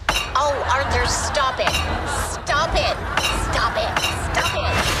 Oh, Arthur, stop it! Stop it! Stop it! Stop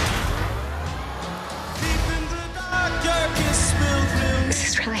it! Is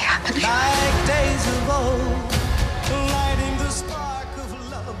this really happening? Like days of old, lighting the spark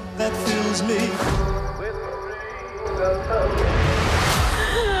of love that fills me.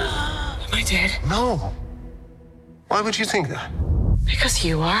 Am I dead? No. Why would you think that? Because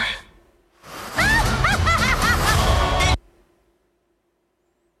you are.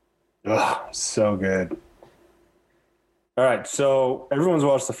 Oh, so good. All right, so everyone's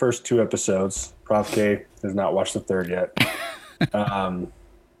watched the first 2 episodes. Prof K has not watched the third yet.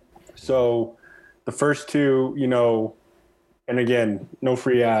 So the first 2, you know, and again, no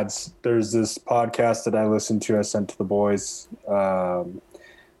free ads. There's this podcast that I listened to, I sent to the boys,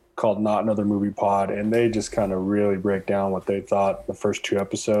 called Not Another Movie Pod, and they just kind of really break down what they thought the first 2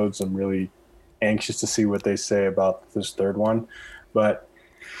 episodes and really anxious to see what they say about this third one. But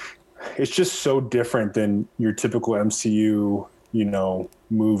it's just so different than your typical MCU,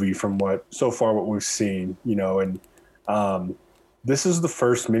 movie from what we've seen, and this is the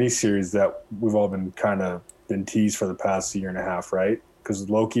first miniseries that we've all been teased for the past year and a half, right? Because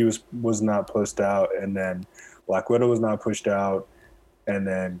Loki was not pushed out, and then Black Widow was not pushed out, and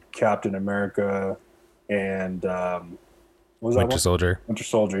then Captain America and Winter Soldier. Winter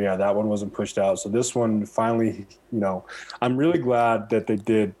Soldier, yeah, that one wasn't pushed out. So this one finally, I'm really glad that they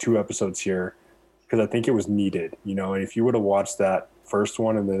did 2 episodes here because I think it was needed, and if you would have watched that first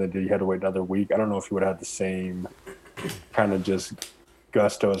one and then you had to wait another week, I don't know if you would have had the same kind of just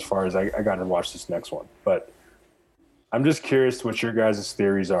gusto as far as I got to watch this next one. But I'm just curious what your guys'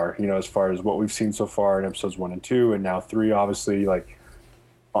 theories are, as far as what we've seen so far in episodes 1 and 2 and now 3, obviously. Like,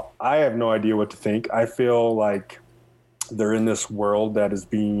 I have no idea what to think. I feel like they're in this world that is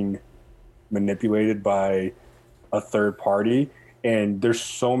being manipulated by a third party, and there's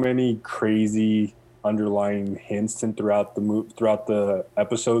so many crazy underlying hints and throughout the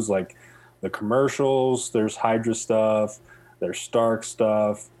episodes, like the commercials, there's Hydra stuff, there's Stark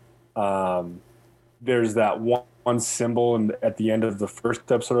stuff, there's that one symbol at the end of the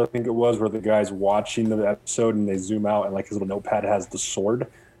first episode, I think it was, where the guy's watching the episode and they zoom out and like his little notepad has the sword.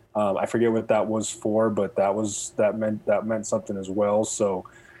 I forget what that was for, but that meant something as well. So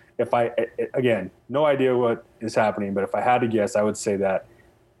again, no idea what is happening, but if I had to guess, I would say that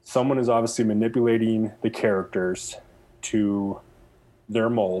someone is obviously manipulating the characters to their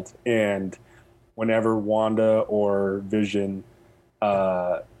mold, and whenever Wanda or Vision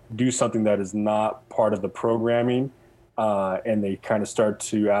do something that is not part of the programming, and they kind of start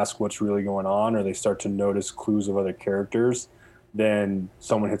to ask what's really going on, or they start to notice clues of other characters, then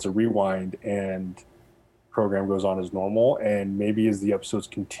someone hits a rewind and program goes on as normal. And maybe as the episodes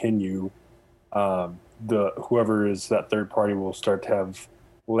continue, whoever is that third party will start to have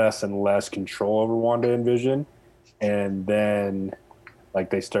less and less control over Wanda and Vision, and then like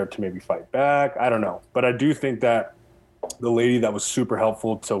they start to maybe fight back. I don't know, but I do think that the lady that was super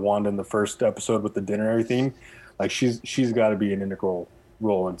helpful to Wanda in the first episode with the dinner and everything, like she's got to be an integral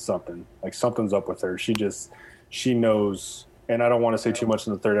role in something. Like something's up with her. She knows, and I don't want to say too much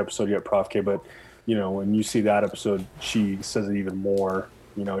in the third episode yet, Prof K, but when you see that episode, she says it even more.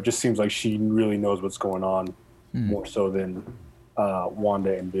 It just seems like she really knows what's going on more so than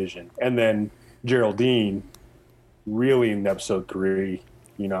Wanda and Vision. And then Geraldine, really in episode 3,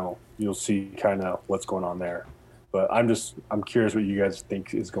 you'll see kind of what's going on there. But I'm curious what you guys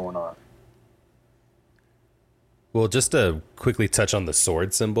think is going on. Well, just to quickly touch on the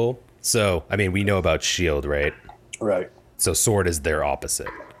sword symbol. So, I mean, we know about S.H.I.E.L.D., right? Right. So sword is their opposite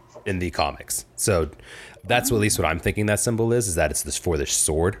in the comics. So that's at least what I'm thinking that symbol is that it's for the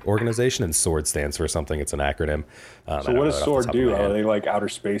SWORD organization, and SWORD stands for something. It's an acronym. So what does SWORD do? Are they like outer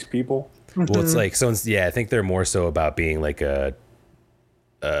space people? Well, it's like, I think they're more so about being like a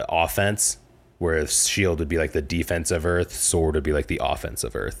offense, whereas S.H.I.E.L.D. would be like the defense of Earth, SWORD would be like the offense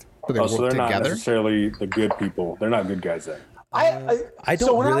of Earth. So they're not necessarily the good people. They're not good guys then. I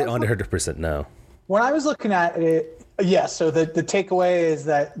don't really 100% know. When I was looking at it, yes. So the takeaway is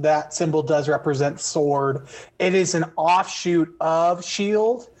that symbol does represent SWORD. It is an offshoot of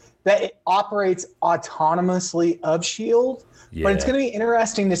S.H.I.E.L.D. that it operates autonomously of S.H.I.E.L.D. Yeah. But it's going to be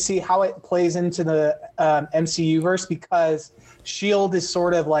interesting to see how it plays into the MCU verse, because S.H.I.E.L.D. is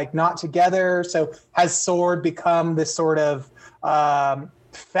sort of like not together. So has SWORD become this sort of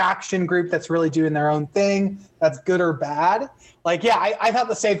faction group that's really doing their own thing? That's good or bad? Like, yeah, I thought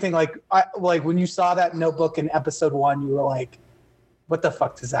the same thing. Like when you saw that notebook in episode 1, you were like, what the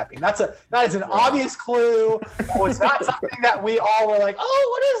fuck does that mean? That is an obvious clue. It's not something that we all were like, oh,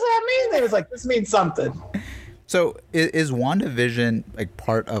 what does that mean? It was like, this means something. So is WandaVision like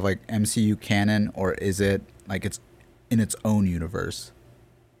part of like MCU canon, or is it like it's in its own universe?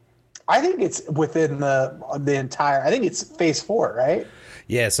 I think it's within the entire. I think it's Phase 4, right?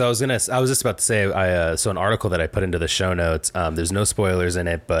 Yeah, so I was just about to say, so an article that I put into the show notes, there's no spoilers in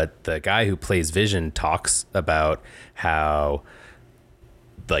it, but the guy who plays Vision talks about how,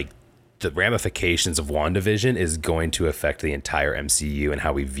 like, the ramifications of WandaVision is going to affect the entire MCU and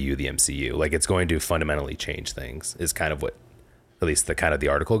how we view the MCU. Like, it's going to fundamentally change things, is kind of what, at least the kind of the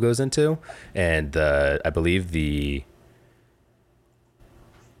article goes into. And I believe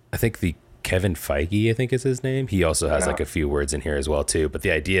I think the Kevin Feige, I think is his name. He also has like a few words in here as well too. But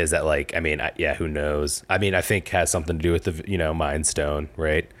the idea is that, like, I mean, who knows? I mean, I think has something to do with the, Mind Stone,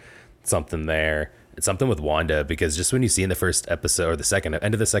 right? Something there. It's something with Wanda, because just when you see in the first episode or the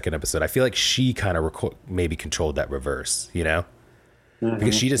end of the second episode, I feel like she kind of maybe controlled that reverse,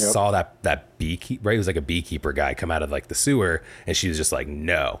 because she just saw that beekeeper, right? It was like a beekeeper guy come out of like the sewer, and she was just like,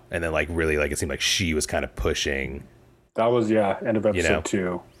 no. And then like really like it seemed like she was kind of pushing. That was end of episode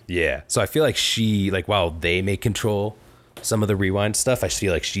 2. Yeah. So I feel like she, like, while they may control some of the rewind stuff, I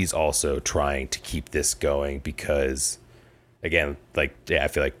feel like she's also trying to keep this going because, again, like, yeah, I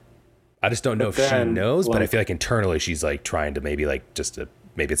feel like I just don't know if she knows, but I feel like internally she's like trying to maybe like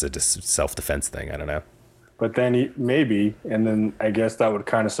maybe it's a self-defense thing. I don't know. But then maybe, and then I guess that would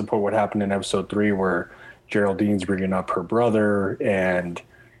kind of support what happened in episode 3 where Geraldine's bringing up her brother and,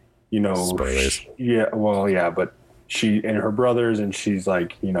 you know, spoilers. But she and her brothers, and she's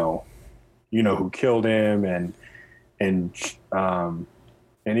like, you know who killed him, and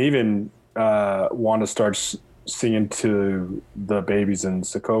even Wanda starts singing to the babies in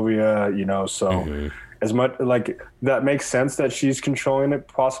Sokovia, you know, so as much like that makes sense that she's controlling it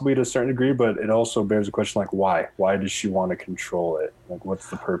possibly to a certain degree, but it also bears a question like why does she want to control it? Like, what's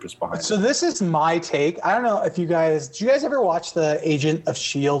the purpose behind it? So this is my take. I don't know if do you guys ever watch the Agent of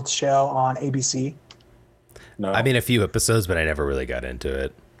S.H.I.E.L.D. show on ABC? No. I mean, a few episodes, but I never really got into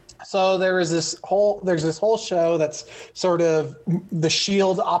it. So there's this whole show that's sort of the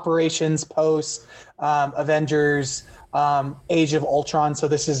S.H.I.E.L.D. operations post Avengers, Age of Ultron. So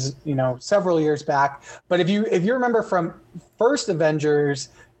this is, you know, several years back. But if you remember from first Avengers,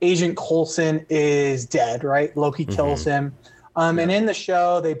 Agent Coulson is dead, right? Loki kills him. And in the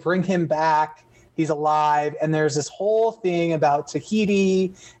show, they bring him back. He's alive. And there's this whole thing about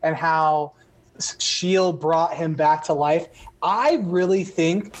Tahiti and how S.H.I.E.L.D. brought him back to life. I really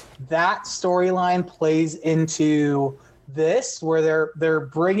think that storyline plays into this, where they're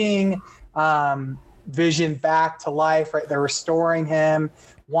bringing Vision back to life, right? They're restoring him.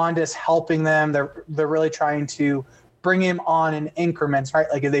 Wanda's helping them. They're really trying to bring him on in increments, right?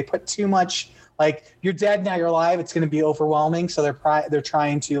 Like if they put too much, like you're dead now, you're alive, it's going to be overwhelming. So they're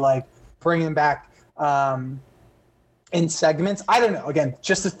trying to like bring him back in segments. I don't know. Again,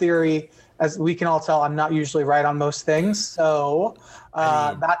 just a theory. As we can all tell, I'm not usually right on most things. So go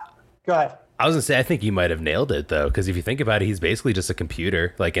ahead. I was gonna say, I think you might have nailed it though, because if you think about it, he's basically just a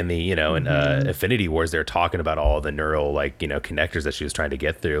computer. Like in the, you know, in Infinity Wars, they're talking about all the neural, like, you know, connectors that she was trying to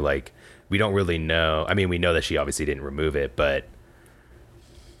get through. Like, we don't really know. I mean, we know that she obviously didn't remove it, but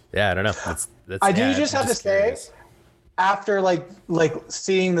yeah, I don't know. I do just have to say, after like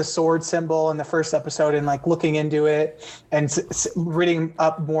seeing the sword symbol in the first episode and like looking into it and reading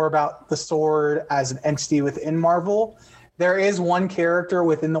up more about the sword as an entity within Marvel, there is one character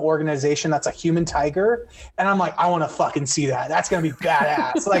within the organization that's a human tiger, and I'm like, I want to fucking see that. That's gonna be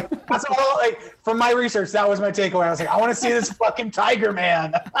badass. Like that's all. Like from my research, that was my takeaway. I was like, I want to see this fucking tiger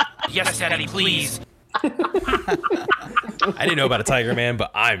man. Yes, Daddy, please. I didn't know about a Tiger Man,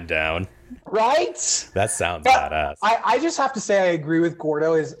 but I'm down. Right? That sounds badass. I just have to say I agree with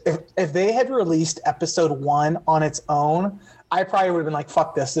Gordo. Is if they had released episode 1 on its own, I probably would have been like,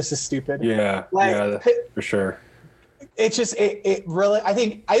 fuck this. This is stupid. Yeah, like, for sure. It's just it really I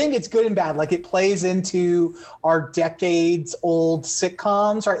think it's good and bad. Like it plays into our decades old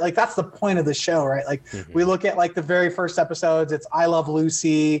sitcoms, right? Like that's the point of the show, right? Like we look at like the very first episodes, it's I Love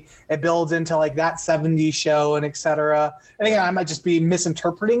Lucy. It builds into like that 70s show and etc. And again, I might just be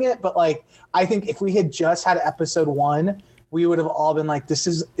misinterpreting it, but like I think if we had just had episode 1, we would have all been like, this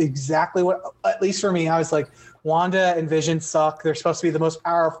is exactly what, at least for me, I was like, Wanda and Vision suck. They're supposed to be the most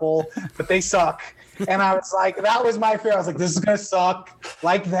powerful, but they suck. And I was like, that was my fear. I was like, this is going to suck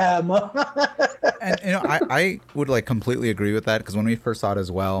like them. And, you know, I would like completely agree with that, because when we first saw it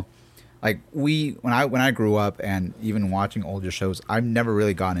as well, like when I grew up and even watching older shows, I've never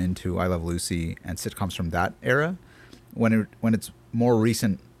really gotten into I Love Lucy and sitcoms from that era. When it's more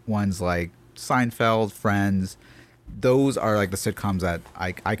recent ones like Seinfeld, Friends, those are like the sitcoms that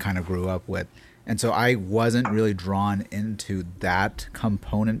I kind of grew up with. And so I wasn't really drawn into that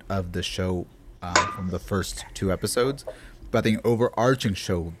component of the show from the first 2 episodes. But the overarching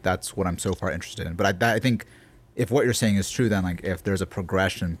show, that's what I'm so far interested in. But I think if what you're saying is true, then like if there's a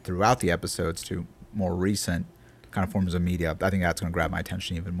progression throughout the episodes to more recent kind of forms of media, I think that's going to grab my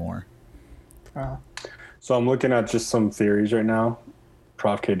attention even more. So I'm looking at just some theories right now.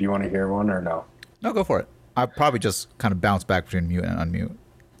 Prof K, do you want to hear one or no? No, go for it. I'll probably just kind of bounce back between mute and unmute.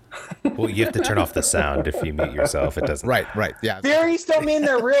 Well, you have to turn off the sound if you mute yourself. It doesn't. Right. Yeah. Theories don't mean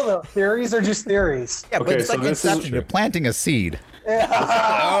they're real, though. Theories are just theories. Yeah, but it's like Inception. You're planting a seed.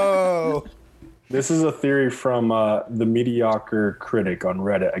 Oh. This is a theory from the Mediocre Critic on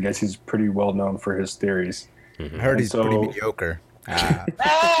Reddit. I guess he's pretty well known for his theories. I heard he's pretty mediocre.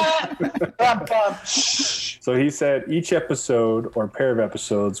 So he said each episode or pair of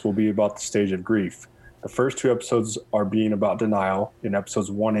episodes will be about the stage of grief. The first 2 episodes are being about denial. In episodes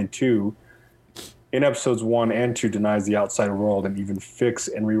 1 and 2, denies the outside world and even fix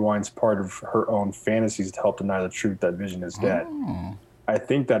and rewinds part of her own fantasies to help deny the truth that Vision is dead. Oh. I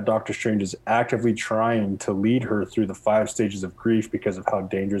think that Doctor Strange is actively trying to lead her through the 5 stages of grief because of how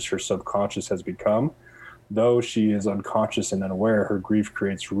dangerous her subconscious has become. Though she is unconscious and unaware, her grief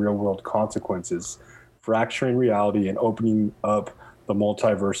creates real-world consequences, fracturing reality and opening up the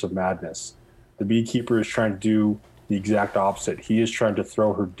multiverse of madness. The Beekeeper is trying to do the exact opposite. He is trying to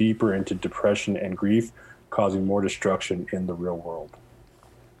throw her deeper into depression and grief, causing more destruction in the real world.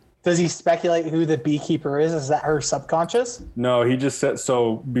 Does he speculate who the Beekeeper is? Is that her subconscious? No, he just said,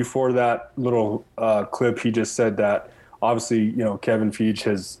 so before that little clip, he just said that obviously, Kevin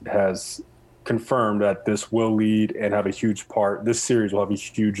Feige has confirmed that this will lead and have a huge part. This series will have a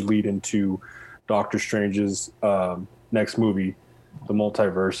huge lead into Doctor Strange's next movie, The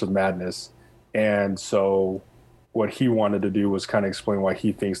Multiverse of Madness. And so what he wanted to do was kind of explain why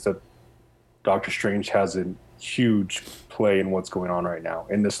he thinks that Doctor Strange has a huge play in what's going on right now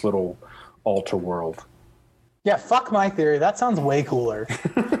in this little alter world. Yeah, fuck my theory. That sounds way cooler.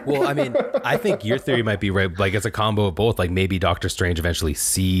 Well, I mean, I think your theory might be right. Like, it's a combo of both. Like, maybe Doctor Strange eventually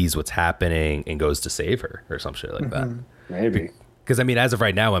sees what's happening and goes to save her or some shit like that. Maybe. Because, I mean, as of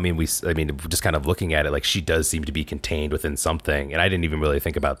right now, just kind of looking at it, like, she does seem to be contained within something. And I didn't even really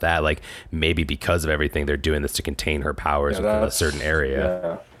think about that. Like, maybe because of everything, they're doing this to contain her powers within a certain area.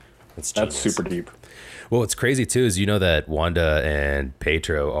 Yeah. That's super deep. Well, what's crazy, too, is that Wanda and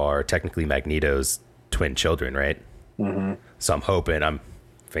Pietro are technically Magneto's twin children, right? Mm-hmm. So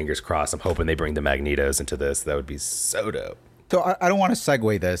fingers crossed, I'm hoping they bring the Magnetos into this. That would be so dope. So I don't want to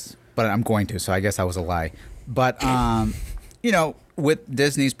segue this, but I'm going to, so I guess that was a lie. But, with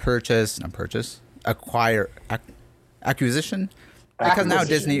Disney's acquisition, because now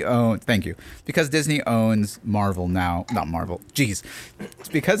Disney owns, because Disney owns Marvel now, not Marvel,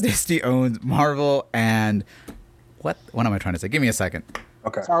 because Disney owns Marvel and, what am I trying to say? Give me a second.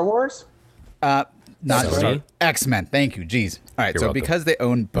 Okay. Star Wars? Not X-Men. Thank you. Jeez. All right. You're so welcome. Because they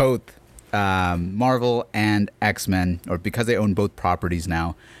own both Marvel and X-Men, or because they own both properties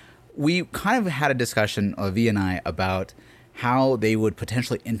now, we kind of had a discussion, V and I, about how they would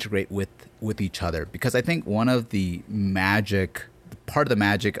potentially integrate with each other. Because I think part of the magic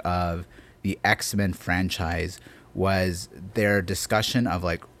of the X-Men franchise was their discussion of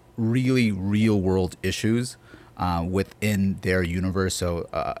like really real world issues within their universe. So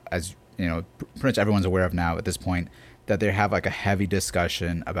as pretty much everyone's aware of now at this point, that they have like a heavy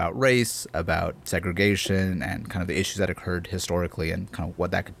discussion about race, about segregation, and kind of the issues that occurred historically and kind of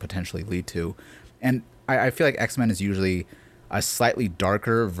what that could potentially lead to. And I feel like X-Men is usually a slightly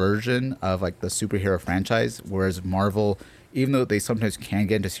darker version of like the superhero franchise, whereas Marvel, even though they sometimes can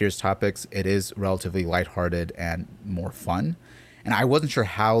get into serious topics, it is relatively lighthearted and more fun. And I wasn't sure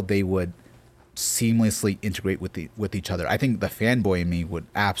how they would seamlessly integrate with each other. I think the fanboy in me would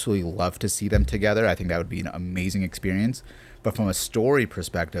absolutely love to see them together. I think that would be an amazing experience. But from a story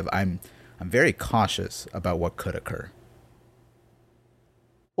perspective, I'm very cautious about what could occur.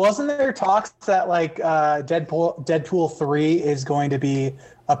 Wasn't there talks that like Deadpool 3 is going to be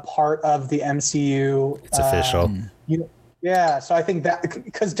a part of the MCU? It's official. Yeah, so I think that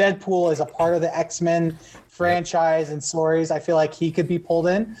because Deadpool is a part of the X-Men franchise and stories, I feel like he could be pulled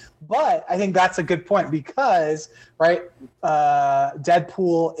in. But I think that's a good point because, right,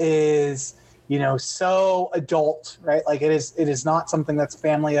 Deadpool is, so adult, right? Like it is not something that's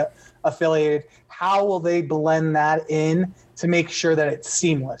family affiliated. How will they blend that in to make sure that it's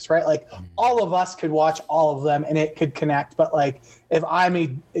seamless, right? Like all of us could watch all of them and it could connect. But like if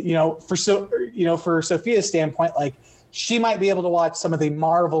I'm for Sophia's standpoint, like she might be able to watch some of the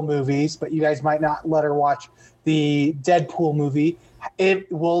Marvel movies, but you guys might not let her watch the Deadpool movie.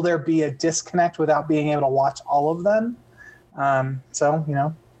 Will there be a disconnect without being able to watch all of them?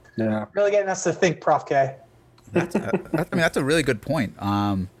 Yeah, really getting us to think, Prof. K. That's a really good point.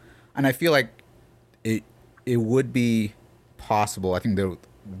 And I feel like it would be possible, I think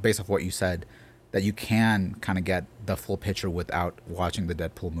based off what you said, that you can kind of get the full picture without watching the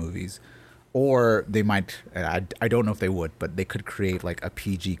Deadpool movies. Or they might, I don't know if they would, but they could create like a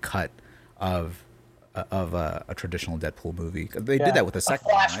PG cut of a traditional Deadpool movie. They did that with the second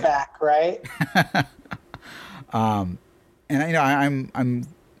flashback, right?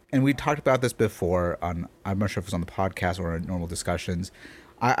 And we talked about this before I'm not sure if it was on the podcast or in normal discussions.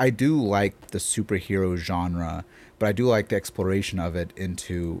 I do like the superhero genre, but I do like the exploration of it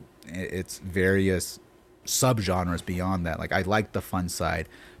into its various subgenres beyond that. Like I like the fun side,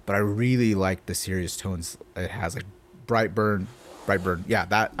 but I really like the serious tones it has. Like Brightburn, Brightburn. Yeah,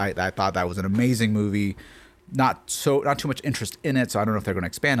 that I thought that was an amazing movie. Not too much interest in it, so I don't know if they're going to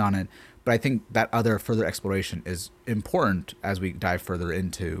expand on it. But I think that other further exploration is important as we dive further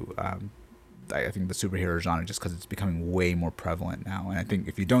into, I think, the superhero genre, just because it's becoming way more prevalent now. And I think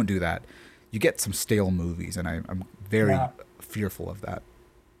if you don't do that, you get some stale movies, and I'm very fearful of that.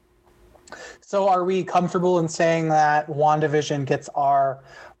 So are we comfortable in saying that WandaVision gets our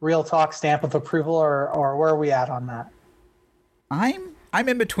Real Talk stamp of approval, or where are we at on that? I'm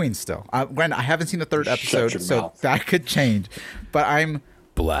in between still. Granted, I haven't seen the third episode, so that could change. But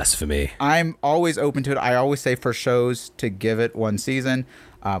blasphemy. I'm always open to it. I always say for shows to give it one season.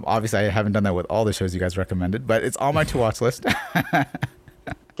 Obviously, I haven't done that with all the shows you guys recommended, but it's on my to-watch list.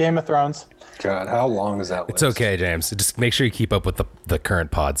 Game of Thrones. God, how long is that list? It's okay, James. Just make sure you keep up with the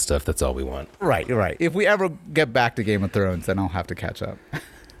current pod stuff. That's all we want. Right. If we ever get back to Game of Thrones, then I'll have to catch up.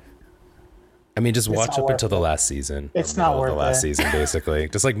 I mean, just watch up until the last season. It's not worth it. The last season, basically.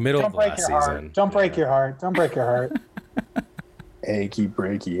 Just like middle of the last season. Don't break your heart. Don't break your heart. Achy,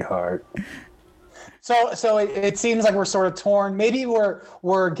 breaky heart. So it seems like we're sort of torn. Maybe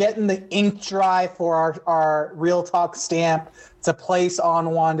we're getting the ink dry for our Real Talk stamp to place on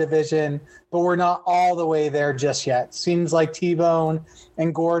WandaVision, but we're not all the way there just yet. Seems like T-Bone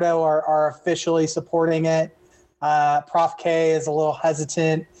and Gordo are officially supporting it. Prof K is a little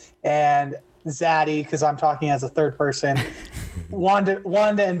hesitant, and Zaddy, because I'm talking as a third person. Wanda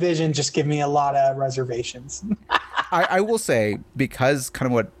and Vision just give me a lot of reservations. I will say, because kind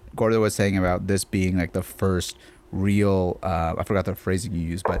of what Gordo was saying about this being like the first real, I forgot the phrasing you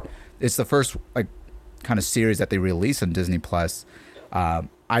used, but it's the first like kind of series that they release on Disney Plus. I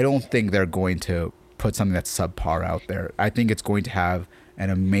don't think they're going to put something that's subpar out there. I think it's going to have an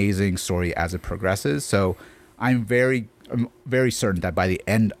amazing story as it progresses. So I'm very certain that by the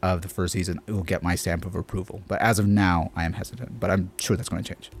end of the first season, it will get my stamp of approval. But as of now, I am hesitant. But I'm sure that's going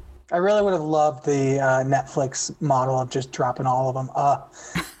to change. I really would have loved the Netflix model of just dropping all of them.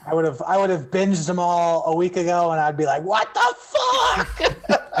 I would have binged them all a week ago, and I'd be like, "What the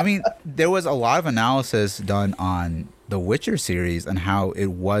fuck?" I mean, there was a lot of analysis done on the Witcher series and how it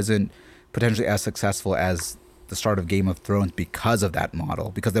wasn't potentially as successful as the start of Game of Thrones because of that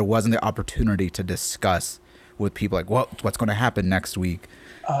model, because there wasn't the opportunity to discuss with people like, what's going to happen next week.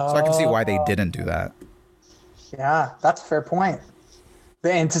 So I can see why they didn't do that. Yeah, that's a fair point.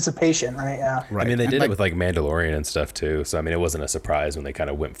 The anticipation, right? Yeah. Right. I mean, they did it with like Mandalorian and stuff too. So I mean, it wasn't a surprise when they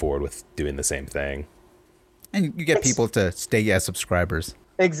kind of went forward with doing the same thing. And you get people to stay as subscribers.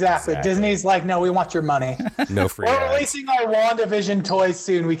 Exactly. Disney's like, no, we want your money. No free We're ads. releasing our WandaVision toys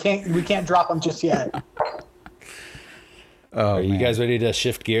soon. We can't drop them just yet. Are you guys ready to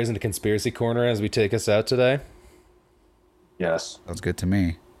shift gears into Conspiracy Corner as we take us out today? Yes. Sounds good to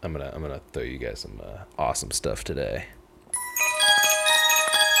me. I'm gonna throw you guys some awesome stuff today.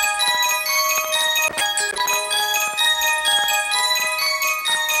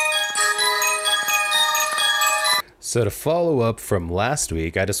 So to follow up from last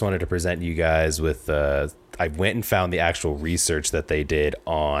week, I just wanted to present you guys with, I went and found the actual research that they did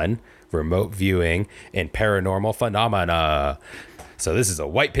on remote viewing and paranormal phenomena. So this is a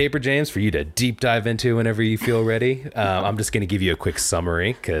white paper, James, for you to deep dive into whenever you feel ready. I'm just going to give you a quick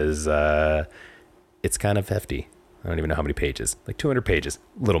summary because it's kind of hefty. I don't even know how many pages, like 200 pages,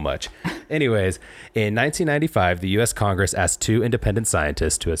 a little much. Anyways, in 1995, the U.S. Congress asked 2 independent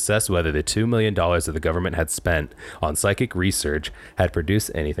scientists to assess whether the $2 million that the government had spent on psychic research had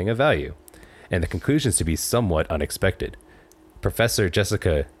produced anything of value, and the conclusions to be somewhat unexpected. Professor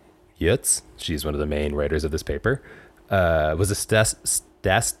Jessica Yutz, she's one of the main writers of this paper, was a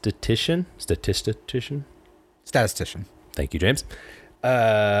statistician. Thank you, James.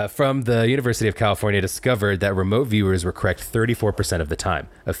 From the University of California, discovered that remote viewers were correct 34% of the time,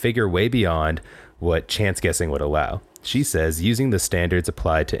 a figure way beyond what chance guessing would allow. She says, using the standards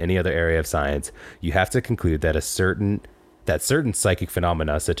applied to any other area of science, you have to conclude that certain psychic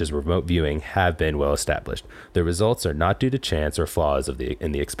phenomena, such as remote viewing, have been well established. The results are not due to chance or flaws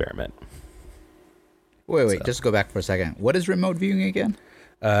in the experiment. Wait, just go back for a second. What is remote viewing again?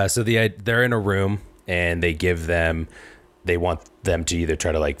 So they're in a room and they want them to either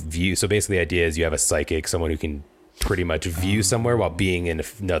try to like view. So basically the idea is you have a psychic, someone who can pretty much view somewhere while being in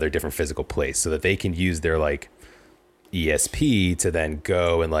another different physical place, so that they can use their like ESP to then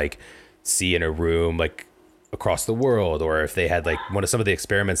go and like see in a room like across the world. Or if they had like some of the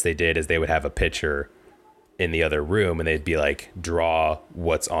experiments they did is they would have a picture in the other room and they'd be like, draw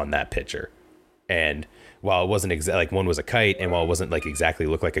what's on that picture. And while it wasn't like one was a kite, and while it wasn't like exactly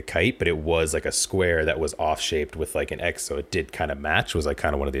look like a kite, but it was like a square that was off shaped with like an X, so it did kind of match, was like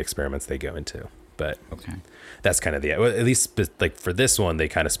kind of one of the experiments they go into. But okay, that's kind of well, at least like for this one, they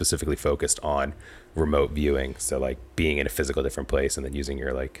kind of specifically focused on remote viewing. So like being in a physical different place and then using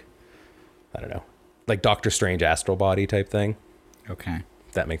your like, I don't know, like Doctor Strange astral body type thing. Okay.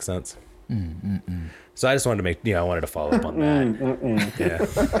 If that makes sense. So I just wanted to I wanted to follow up on that.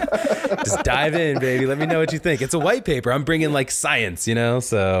 Yeah. Just dive in, baby. Let me know what you think. It's a white paper. I'm bringing like science,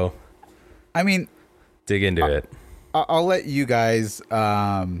 so. I mean, dig into it. I'll let you guys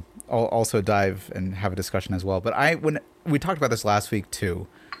also dive and have a discussion as well. But when we talked about this last week too,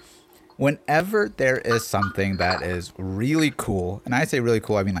 whenever there is something that is really cool, and I say really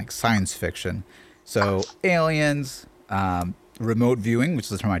cool, I mean like science fiction. So aliens, remote viewing, which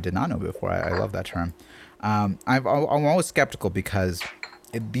is a term I did not know before. I love that term. I'm always skeptical because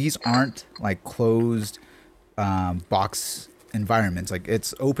these aren't like closed box environments. Like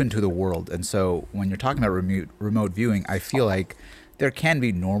it's open to the world. And so when you're talking about remote viewing, I feel like there can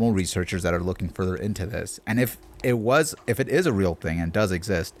be normal researchers that are looking further into this. And if it is a real thing and does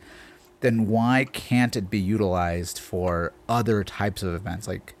exist, then why can't it be utilized for other types of events?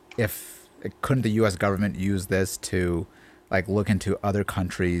 Like couldn't the U.S. government use this to like look into other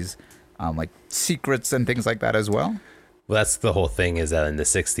countries, like secrets and things like that as well? Well, that's the whole thing, is that in the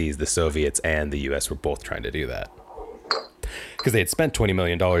 60s, the Soviets and the U.S. were both trying to do that. Because they had spent $20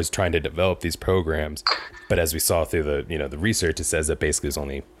 million trying to develop these programs. But as we saw through the research, it says that basically it's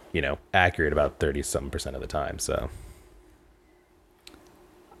only, accurate about 30-something% of the time. So,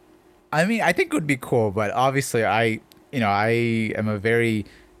 I mean, I think it would be cool, but obviously I am a very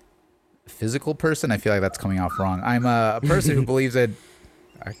physical person. I feel like that's coming off wrong. I'm a person who believes in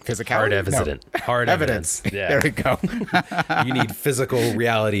physicality. Hard evidence. No. Hard evidence. Yeah. There we go. You need physical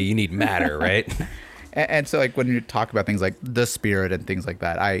reality. You need matter, right? And so like when you talk about things like the spirit and things like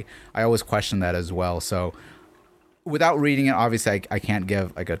that, I always question that as well. So without reading it, obviously I can't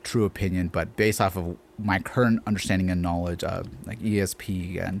give like a true opinion, but based off of my current understanding and knowledge of like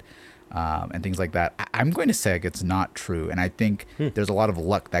ESP and things like that, I'm going to say like it's not true. And I think there's a lot of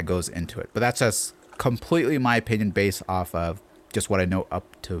luck that goes into it. But that's just completely my opinion based off of just what I know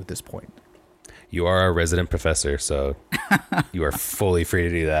up to this point. You are a resident professor, so you are fully free to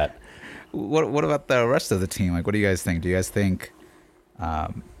do that. What about the rest of the team? Like, what do you guys think? Do you guys think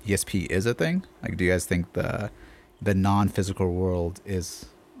ESP is a thing? Like, do you guys think the non-physical world is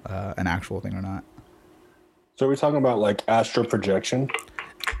an actual thing or not? So are we talking about like astral projection?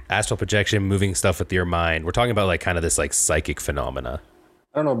 Astral projection, moving stuff with your mind. We're talking about like kind of this like psychic phenomena.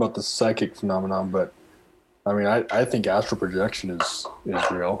 I don't know about the psychic phenomenon, but I mean, I think astral projection is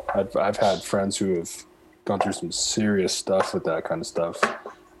real. I've had friends who have gone through some serious stuff with that kind of stuff.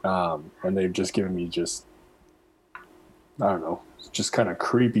 And they've just given me I don't know, just kind of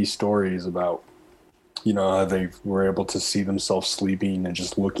creepy stories about, how they were able to see themselves sleeping and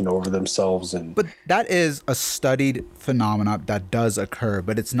just looking over themselves. But that is a studied phenomenon that does occur,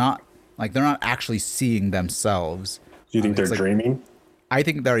 but it's not like they're not actually seeing themselves. Do you think they're dreaming? I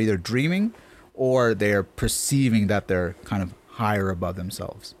think they're either dreaming or they're perceiving that they're kind of higher above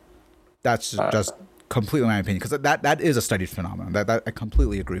themselves. That's just completely my opinion, because that is a studied phenomenon. That I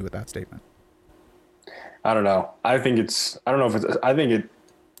completely agree with that statement. I don't know. I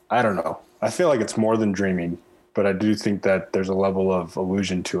don't know. I feel like it's more than dreaming, but I do think that there's a level of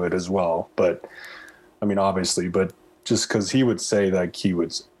illusion to it as well. But I mean, obviously, but just because he would say that he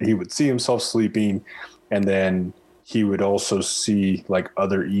would see himself sleeping, and then he would also see like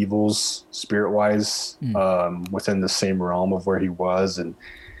other evils spirit wise within the same realm of where he was. And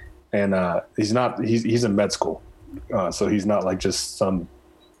he's in med school. So he's not like just some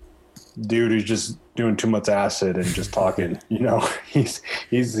dude who's just doing too much acid and just talking, he's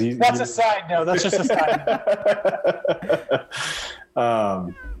that's a side note. That's just a side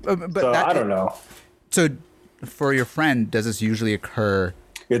note. But I don't know. So for your friend, does this usually occur?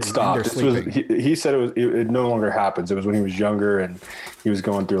 It stopped. He said it no longer happens. It was when he was younger and he was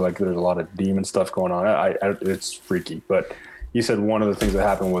going through like, there's a lot of demon stuff going on. It's freaky, but he said one of the things that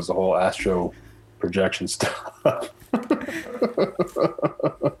happened was the whole astro projection stuff.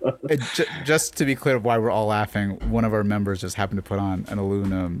 Just to be clear of why we're all laughing, one of our members just happened to put on an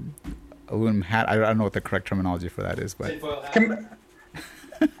aluminum hat. I don't know what the correct terminology for that is, but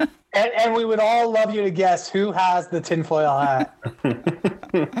and we would all love you to guess who has the tinfoil hat.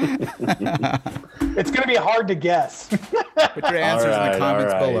 It's going to be hard to guess. Put your answers in the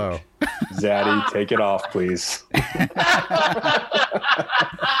comments below. Zaddy, take it off, please.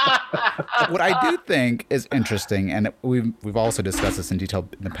 What I do think is interesting, and we've also discussed this in detail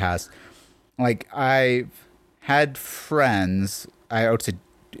in the past, like I've had friends, I would say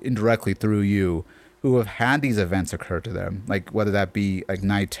indirectly through you, who have had these events occur to them, like whether that be like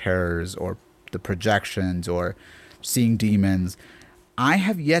night terrors or the projections or seeing demons. I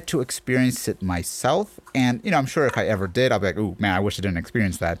have yet to experience it myself, and I'm sure if I ever did, I'll be like, "Ooh, man, I wish I didn't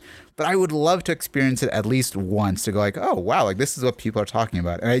experience that." But I would love to experience it at least once to go like, "Oh, wow, like this is what people are talking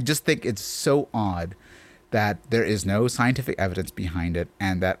about." And I just think it's so odd that there is no scientific evidence behind it,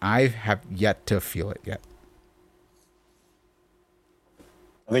 and that I have yet to feel it yet.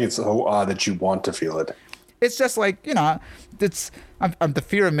 I think it's so odd that you want to feel it. It's just like I'm the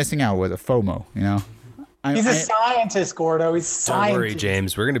fear of missing out with a FOMO. He's a scientist, Gordo. He's a scientist. Don't worry,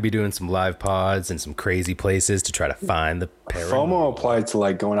 James. We're going to be doing some live pods and some crazy places to try to find the paranormal. FOMO applies to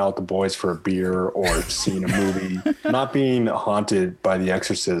like going out with the boys for a beer or seeing a movie, not being haunted by The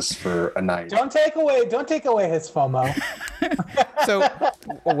Exorcist for a night. Don't take away his FOMO. So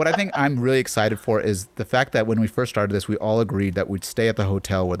what I think I'm really excited for is the fact that when we first started this, we all agreed that we'd stay at the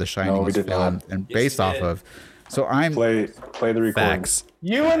hotel where The Shining was filmed and based off of. So I'm play the recording. Facts.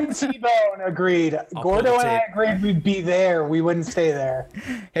 You and T-Bone agreed. Gordo and I agreed we'd be there. We wouldn't stay there.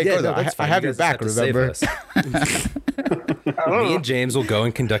 Hey, Gordo, I have your back, remember? Me and James will go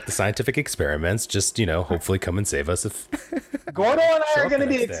and conduct the scientific experiments. Just, hopefully come and save us. If Gordo and I are going to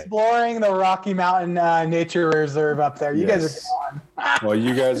be exploring the Rocky Mountain Nature Reserve up there. You guys are gone. Well,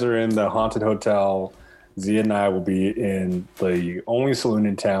 you guys are in the haunted hotel. Zia and I will be in the only saloon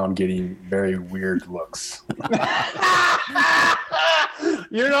in town getting very weird looks.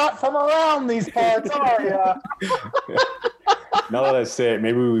 You're not from around these parts, are you? Now that I say it,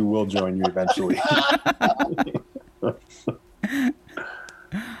 maybe we will join you eventually.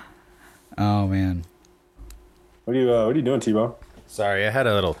 Oh, man. What are you doing, T-Bone? Sorry, I had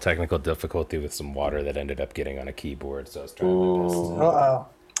a little technical difficulty with some water that ended up getting on a keyboard, so I was trying my best. Uh-oh.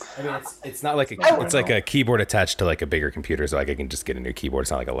 I mean, it's not like it's like a keyboard attached to like a bigger computer, so like I can just get a new keyboard.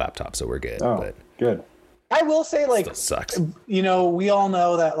 It's not like a laptop, so we're good. Oh, but good. I will say, like, still sucks. We all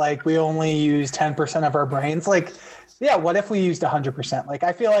know that like we only use 10% of our brains. Like, yeah, what if we used 100%? Like,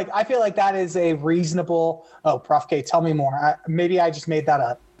 I feel like that is a reasonable. Oh, Prof K, tell me more. Maybe I just made that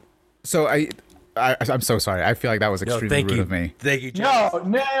up. So I'm so sorry. I feel like that was extremely rude of me. Thank you, James.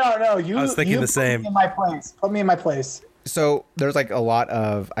 No. You. I was thinking the same. Put me in my place. Put me in my place. So there's like a lot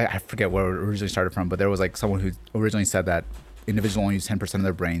of I forget where it originally started from, but there was like someone who originally said that individuals only use 10% of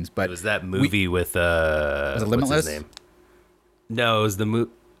their brains. But it was that movie with was it Limitless? What's his name? No, it was the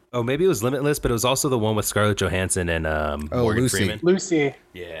movie. Oh, maybe it was Limitless, but it was also the one with Scarlett Johansson and Morgan Lucy. Freeman. Lucy.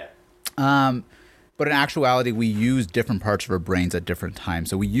 Yeah. But in actuality, we use different parts of our brains at different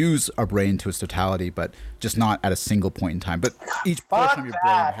times. So we use our brain to its totality, but just not at a single point in time. But each portion of your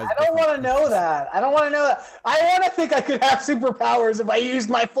brain has. I don't want to know that. I want to think I could have superpowers if I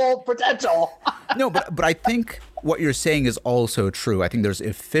used my full potential. No, but I think what you're saying is also true. I think there's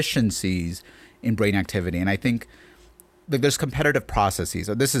efficiencies in brain activity, and I think there's competitive processes.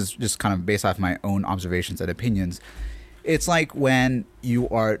 So this is just kind of based off my own observations and opinions. It's like when you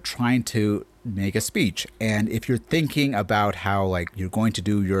are trying to make a speech, and if you're thinking about how like you're going to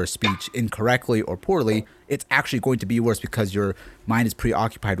do your speech incorrectly or poorly, it's actually going to be worse because your mind is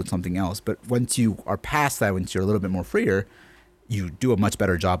preoccupied with something else. But once you are past that, once you're a little bit more freer, you do a much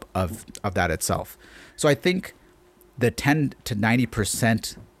better job of that itself. So I think the 10 to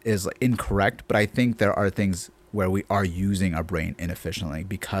 90% is incorrect, but I think there are things where we are using our brain inefficiently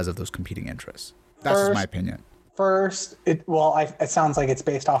because of those competing interests. That's just my opinion. First, it sounds like it's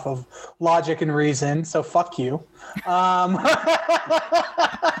based off of logic and reason, so fuck you.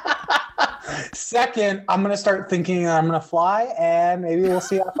 Second, I'm going to start thinking that I'm going to fly, and maybe we'll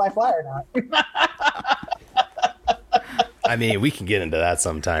see if I fly or not. I mean, we can get into that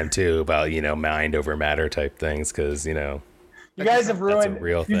sometime, too, about, mind over matter type things, because, You guys have ruined.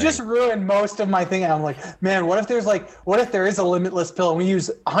 You just ruined most of my thing. I'm like, man, what if there is a limitless pill and we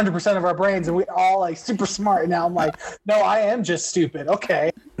use 100% of our brains and we all like super smart? And now I'm like, no, I am just stupid.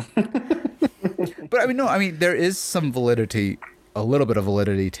 Okay. But I mean, there is some validity, a little bit of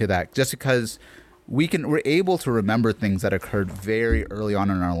validity to that, just because we're able to remember things that occurred very early on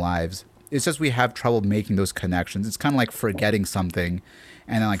in our lives. It's just we have trouble making those connections. It's kind of like forgetting something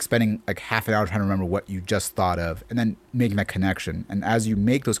and then like spending like half an hour trying to remember what you just thought of and then making that connection. And as you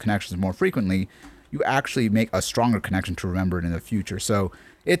make those connections more frequently, you actually make a stronger connection to remember it in the future. So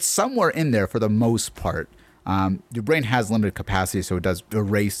it's somewhere in there for the most part. Your brain has limited capacity, so it does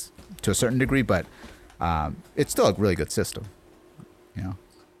erase to a certain degree, but it's still a really good system. I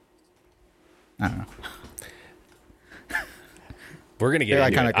don't know. We're going to get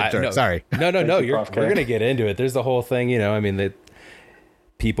into it. No, sorry. No. We're going to get into it. There's the whole thing, I mean, that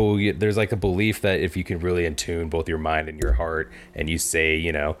people, there's like a belief that if you can really attune both your mind and your heart and you say,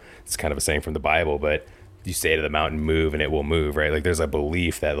 it's kind of a saying from the Bible, but you say to the mountain, move, and it will move, right? Like there's a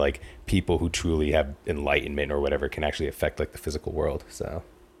belief that like people who truly have enlightenment or whatever can actually affect like the physical world. So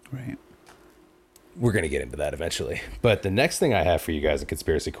right. We're going to get into that eventually. But the next thing I have for you guys in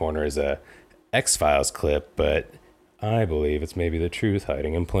Conspiracy Corner is a X-Files clip, but I believe it's maybe the truth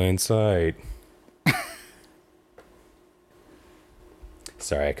hiding in plain sight.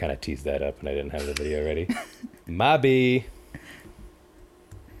 Sorry, I kind of teased that up and I didn't have the video ready. Mobby.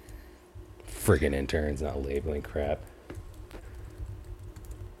 Friggin' interns not labeling crap.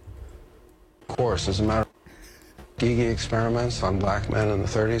 Of course, as a matter of Gigi experiments on black men in the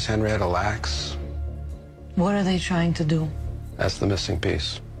 30s, Henrietta Lacks. What are they trying to do? That's the missing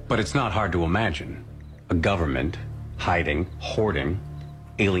piece. But it's not hard to imagine a government hiding, hoarding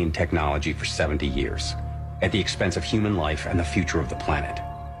alien technology for 70 years at the expense of human life and the future of the planet.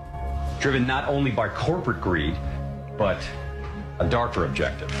 Driven not only by corporate greed, but a darker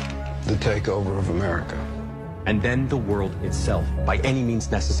objective. The takeover of America. And then the world itself, by any means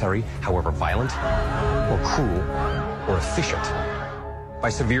necessary, however violent, or cruel, or efficient. By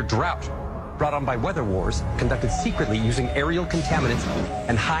severe drought, brought on by weather wars, conducted secretly using aerial contaminants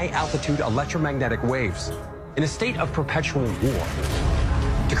and high-altitude electromagnetic waves. In a state of perpetual war.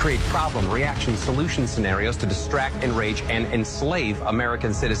 To create problem, reaction, solution scenarios to distract, enrage, and enslave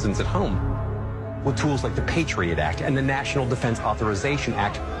American citizens at home. With tools like the Patriot Act and the National Defense Authorization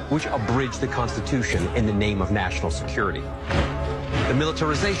Act, which abridge the Constitution in the name of national security. The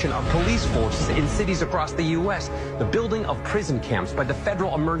militarization of police forces in cities across the U.S., the building of prison camps by the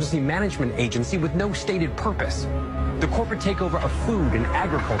Federal Emergency Management Agency with no stated purpose. The corporate takeover of food and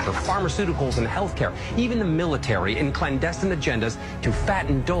agriculture, pharmaceuticals and healthcare, even the military in clandestine agendas to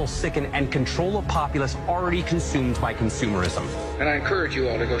fatten, dull, sicken, and control a populace already consumed by consumerism. And I encourage you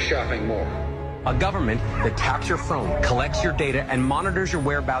all to go shopping more. A government that taps your phone, collects your data, and monitors your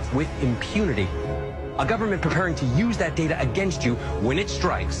whereabouts with impunity. A government preparing to use that data against you when it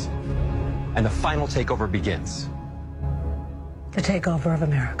strikes. And the final takeover begins. The takeover of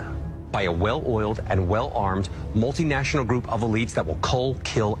America. By a well-oiled and well-armed multinational group of elites that will cull,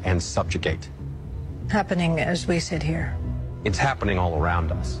 kill, and subjugate. Happening as we sit here. It's happening all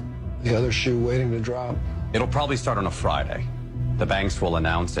around us. The other shoe waiting to drop. It'll probably start on a Friday. The banks will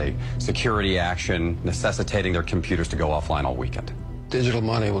announce a security action necessitating their computers to go offline all weekend. Digital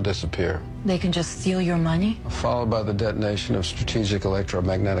money will disappear. They can just steal your money? Followed by the detonation of strategic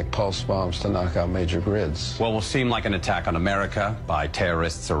electromagnetic pulse bombs to knock out major grids. What will seem like an attack on America by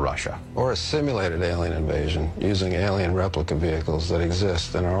terrorists or Russia. Or a simulated alien invasion using alien replica vehicles that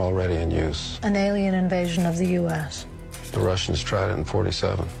exist and are already in use. An alien invasion of the U.S. The Russians tried it in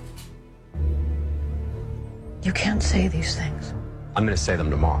 '47. You can't say these things. I'm going to say them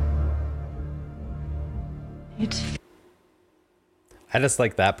tomorrow. I just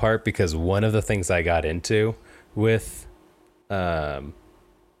like that part because one of the things I got into with this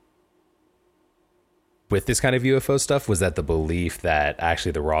kind of UFO stuff was that the belief that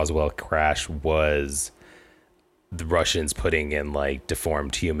actually the Roswell crash was the Russians putting in like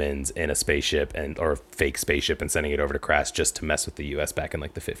deformed humans in a spaceship or fake spaceship and sending it over to crash just to mess with the US back in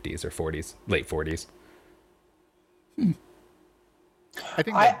like the 50s or 40s, late 40s. I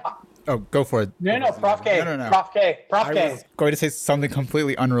think. Oh, go for it. No, Prof K. No. Prof K. I was going to say something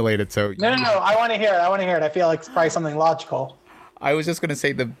completely unrelated. So No. I want to hear it. I feel like it's probably something logical. I was just going to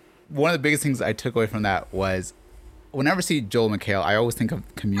say one of the biggest things I took away from that was whenever I see Joel McHale, I always think of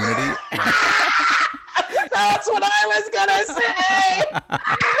Community. That's what I was gonna say.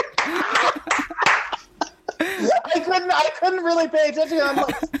 I couldn't really pay attention. I'm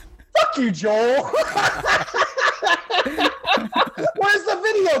like, fuck you, Joel. Where's the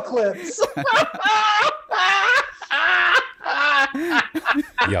video clips?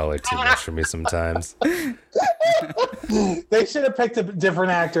 Y'all are too much for me sometimes. They should have picked a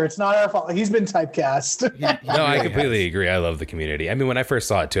different actor. It's not our fault. He's been typecast. No, I completely agree. I love the Community. I mean, when I first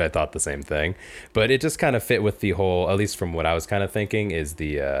saw it too, I thought the same thing, but it just kind of fit with the whole, at least from what I was kind of thinking, is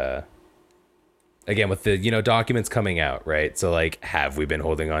the again with the documents coming out, right? So like, have we been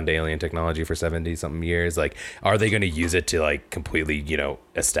holding on to alien technology for 70 something years? Like, are they going to use it to like completely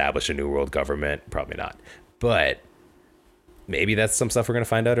establish a new world government? Probably not, but maybe that's some stuff we're going to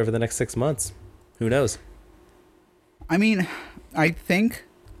find out over the next 6 months. Who knows? I mean, I think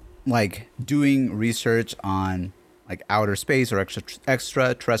like doing research on like outer space or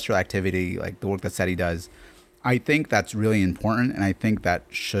extraterrestrial activity, like the work that SETI does, I think that's really important, and I think that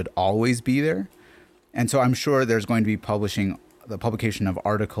should always be there. And so I'm sure there's going to be the publication of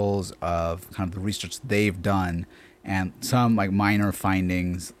articles of kind of the research they've done and some like minor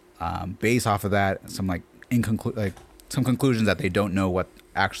findings based off of that, some like some conclusions that they don't know what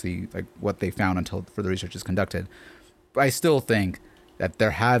actually like what they found until further research is conducted. But I still think that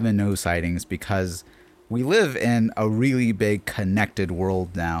there have been no sightings because we live in a really big connected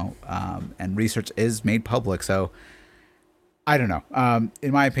world now, and research is made public. So I don't know.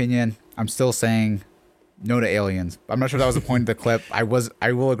 In my opinion, I'm still saying no to aliens. I'm not sure that was the point of the clip. I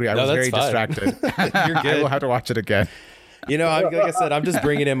will agree. I was very distracted. You're good. I will have to watch it again. You know, like I said, I'm just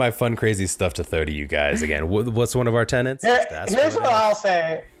bringing in my fun, crazy stuff to throw to you guys again. What's one of our tenets? Here's what I'll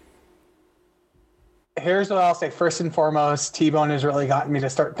say. First and foremost, T-Bone has really gotten me to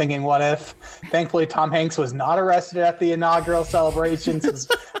start thinking, what if? Thankfully, Tom Hanks was not arrested at the inaugural celebrations.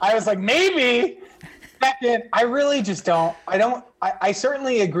 I was like, maybe. Second, I really just don't. I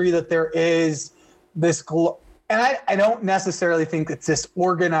certainly agree that there is this, and I don't necessarily think it's this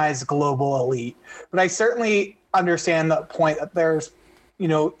organized global elite, but I certainly understand the point that there's,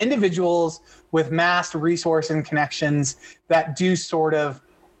 individuals with mass resource and connections that do sort of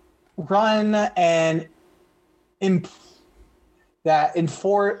run and enforce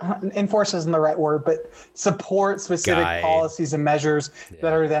isn't the right word, but support specific policies and measures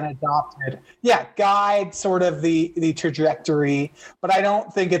that are then adopted. Yeah, guide sort of the trajectory, but I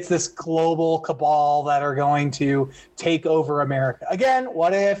don't think it's this global cabal that are going to take over America. Again,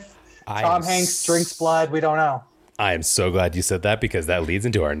 what if Tom Hanks drinks blood? We don't know. I am so glad you said that because that leads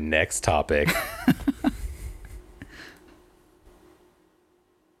into our next topic.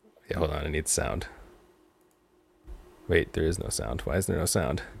 Yeah, hold on, I need sound. Wait, there is no sound. Why is there no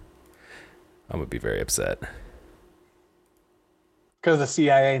sound? I'm gonna be very upset. Because the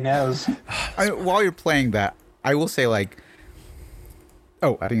CIA knows. While you're playing that, I will say I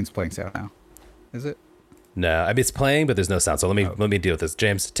think it's playing sound now. Is it? No, I mean it's playing, but there's no sound. So let me deal with this.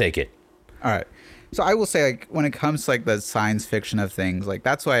 James, take it. All right. So I will say, when it comes to the science fiction of things,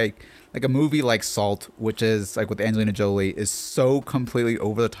 that's why a movie like Salt, which is with Angelina Jolie, is so completely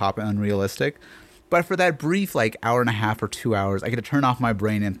over the top and unrealistic. But for that brief hour and a half or 2 hours, I get to turn off my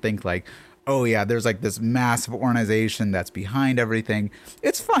brain and think oh yeah, there's this massive organization that's behind everything.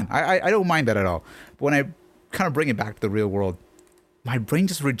 It's fun. I don't mind that at all. But when I kind of bring it back to the real world, my brain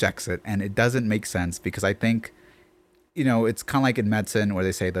just rejects it, and it doesn't make sense because I think, it's kind of like in medicine where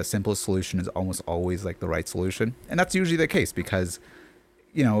they say the simplest solution is almost always the right solution. And that's usually the case because,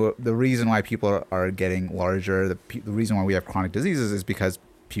 the reason why people are getting larger, the reason why we have chronic diseases is because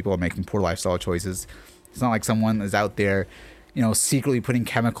people are making poor lifestyle choices. It's not like someone is out there, secretly putting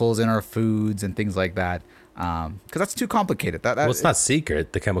chemicals in our foods and things like that. Because that's too complicated. Well, it's not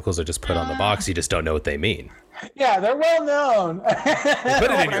secret. The chemicals are just put on the box. You just don't know what they mean. Yeah, they're well known. They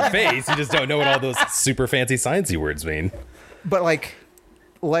put it in your face. You just don't know what all those super fancy sciencey words mean. But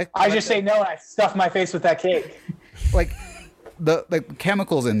I just say no and I stuff my face with that cake. The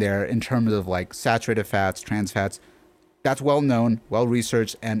chemicals in there in terms of saturated fats, trans fats, that's well known, well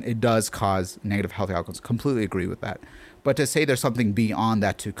researched, and it does cause negative health outcomes. Completely agree with that. But to say there's something beyond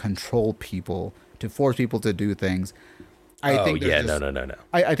that to control people, to force people to do things, I think no.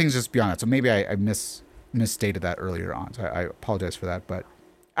 I think it's just beyond that. So maybe I misstated that earlier on. So I apologize for that, but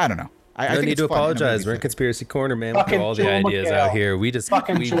I don't know. I think need to apologize. We're in Conspiracy Corner, man. We throw all the ideas out here.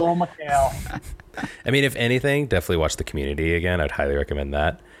 Fucking Joel McHale. I mean, if anything, definitely watch The Community again. I'd highly recommend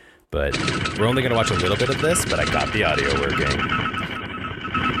that. But we're only going to watch a little bit of this, but I got the audio working.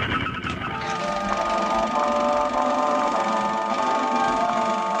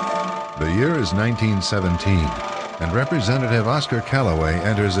 The year is 1917, and Representative Oscar Callaway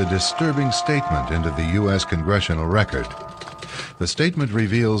enters a disturbing statement into the U.S. Congressional Record. The statement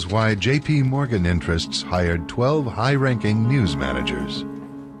reveals why J.P. Morgan interests hired 12 high-ranking news managers.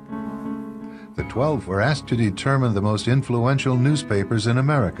 The 12 were asked to determine the most influential newspapers in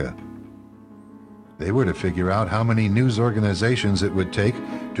America. They were to figure out how many news organizations it would take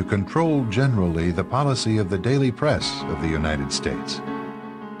to control generally the policy of the daily press of the United States.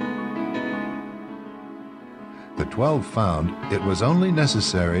 The 12 found it was only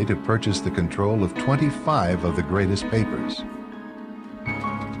necessary to purchase the control of 25 of the greatest papers.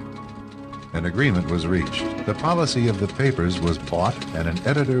 An agreement was reached. The policy of the papers was bought, and an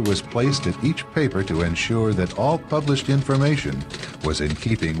editor was placed at each paper to ensure that all published information was in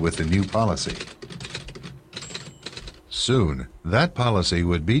keeping with the new policy. Soon, that policy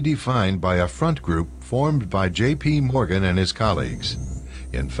would be defined by a front group formed by J.P. Morgan and his colleagues.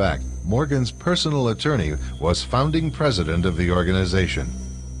 In fact, Morgan's personal attorney was founding president of the organization,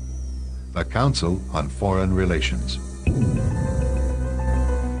 the Council on Foreign Relations.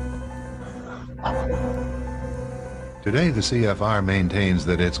 Today, the CFR maintains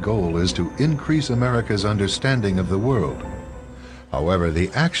that its goal is to increase America's understanding of the world. However, the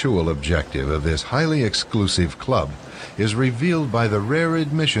actual objective of this highly exclusive club is revealed by the rare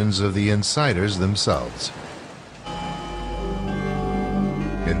admissions of the insiders themselves.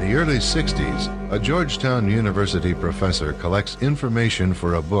 In the early 60s, a Georgetown University professor collects information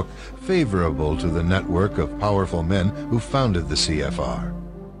for a book favorable to the network of powerful men who founded the CFR.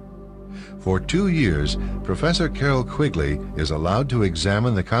 For 2 years, Professor Carroll Quigley is allowed to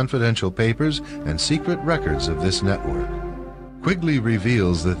examine the confidential papers and secret records of this network. Quigley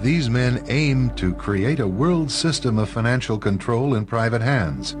reveals that these men aim to create a world system of financial control in private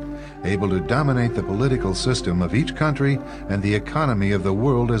hands, able to dominate the political system of each country and the economy of the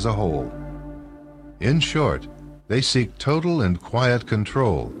world as a whole. In short, they seek total and quiet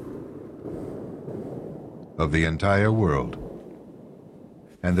control of the entire world.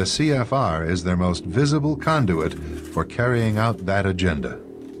 And the CFR is their most visible conduit for carrying out that agenda.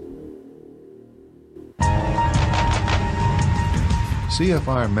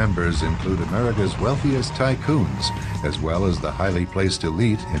 CFR members include America's wealthiest tycoons, as well as the highly placed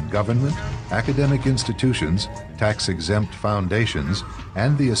elite in government, academic institutions, tax-exempt foundations,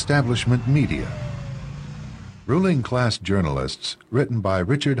 and the establishment media. Ruling Class Journalists, written by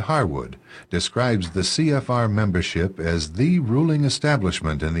Richard Harwood, describes the CFR membership as the ruling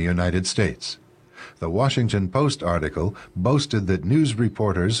establishment in the United States. The Washington Post article boasted that news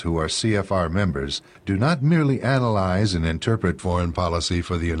reporters who are CFR members do not merely analyze and interpret foreign policy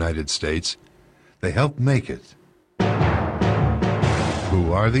for the United States, they help make it.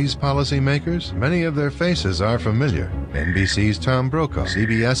 Who are these policymakers? Many of their faces are familiar. NBC's Tom Brokaw,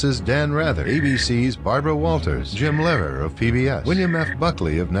 CBS's Dan Rather, ABC's Barbara Walters, Jim Lehrer of PBS, William F.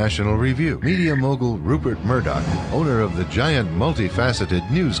 Buckley of National Review, media mogul Rupert Murdoch, owner of the giant multifaceted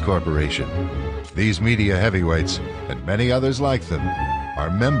News Corporation. These media heavyweights, and many others like them, are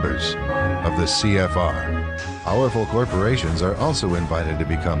members of the CFR. Powerful corporations are also invited to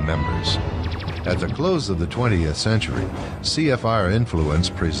become members. At the close of the 20th century, CFR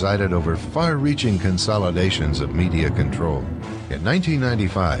influence presided over far-reaching consolidations of media control. In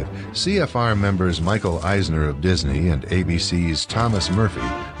 1995, CFR members Michael Eisner of Disney and ABC's Thomas Murphy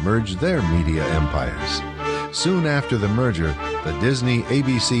merged their media empires. Soon after the merger, the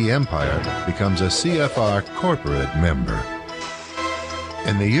Disney-ABC empire becomes a CFR corporate member.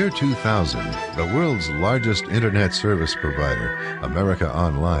 In the year 2000, the world's largest internet service provider, America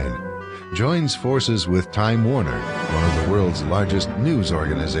Online, joins forces with Time Warner, one of the world's largest news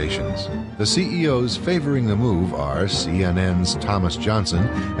organizations. The CEOs favoring the move are CNN's Thomas Johnson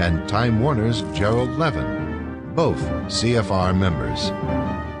and Time Warner's Gerald Levin, both CFR members.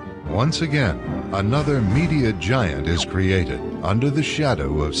 Once again, another media giant is created under the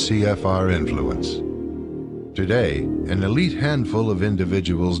shadow of CFR influence. Today, an elite handful of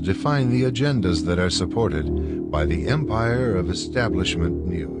individuals define the agendas that are supported by the empire of establishment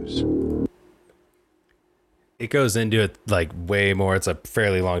news. It goes into it like way more. It's a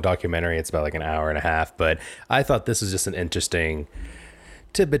fairly long documentary. It's about like an hour and a half, but I thought this was just an interesting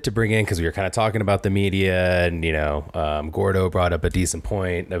tidbit to bring in because we were kind of talking about the media and, you know, Gordo brought up a decent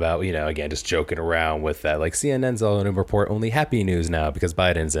point about, you know, again, just joking around with that. Like CNN's all going to report only happy news now because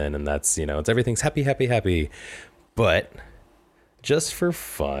Biden's in, and that's, you know, it's everything's happy, happy, happy. But just for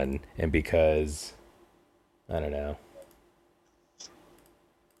fun and because, I don't know.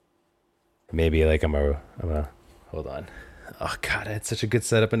 Maybe like I'm a hold on. Oh God, I had such a good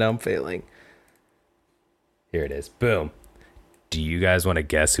setup and now I'm failing. Here it is. Boom. Do you guys want to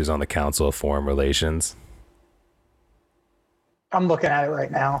guess who's on the Council of Foreign Relations? I'm looking at it right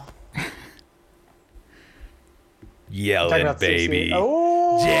now. Yellen, baby.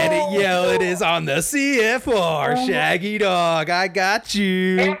 Oh. Janet Yellen is on the CFR. Shaggy Dog, I got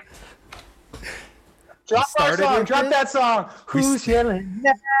you. Drop that song. Drop that song. Who's yelling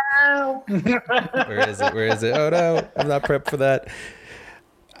now? Where is it? Where is it? Oh no, I'm not prepped for that.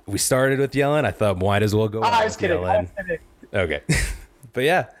 We started with Yellen. I thought might as well go. I was kidding. Okay, but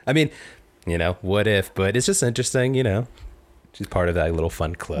yeah, I mean, you know, what if? But it's just interesting, you know. She's part of that little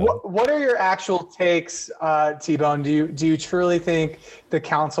fun club. What are your actual takes, T-Bone? Do you truly think the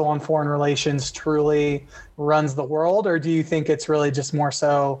Council on Foreign Relations truly runs the world, or do you think it's really just more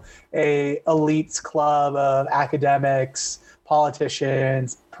so a elites club of academics,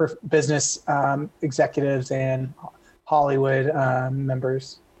 politicians, business executives, and Hollywood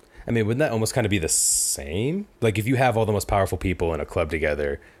members? I mean, wouldn't that almost kind of be the same? Like if you have all the most powerful people in a club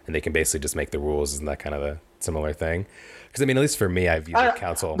together and they can basically just make the rules, isn't that kind of a similar thing? Because I mean, at least for me, I view the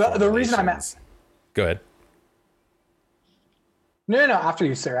Council. The reason I'm at. Go ahead. No, after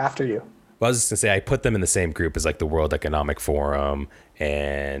you, sir. After you. Well, I was just gonna say I put them in the same group as like the World Economic Forum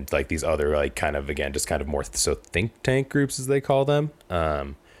and like these other like kind of again just kind of more so think tank groups as they call them.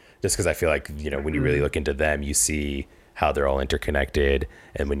 just because I feel like, you know, when you really look into them, you see how they're all interconnected.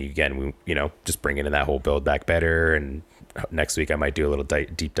 And when you, you know, just bring in that whole Build Back Better, and next week I might do a little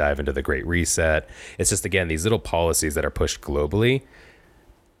deep dive into the Great Reset. It's just, again, these little policies that are pushed globally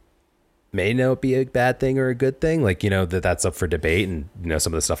may not be a bad thing or a good thing. Like, you know, that's up for debate. And, you know,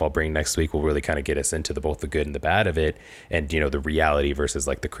 some of the stuff I'll bring next week will really kind of get us into both the good and the bad of it. And, you know, the reality versus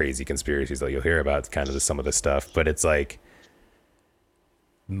like the crazy conspiracies that you'll hear about, kind of some of the stuff. But it's like,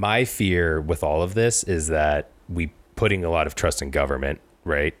 my fear with all of this is that we putting a lot of trust in government,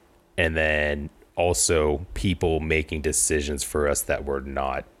 right? And then also people making decisions for us that were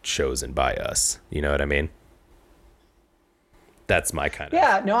not chosen by us. You know what I mean? That's my kind of.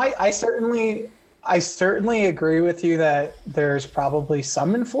 Yeah, no, I certainly agree with you that there's probably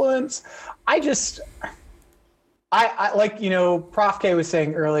some influence. I like, you know, Prof K was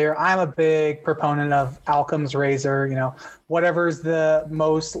saying earlier, I'm a big proponent of Occam's razor. You know, whatever's the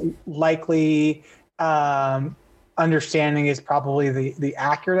most likely understanding is probably the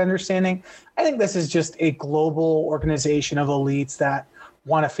accurate understanding. I think this is just a global organization of elites that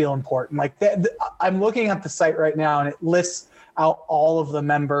want to feel important. Like I'm looking at the site right now, and it lists out all of the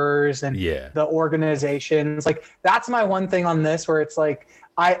members and the organizations. Like, that's my one thing on this, where it's like,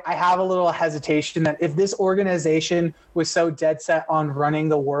 I have a little hesitation that if this organization was so dead set on running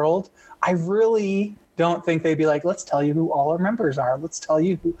the world, I really don't think they'd be like, let's tell you who all our members are. Let's tell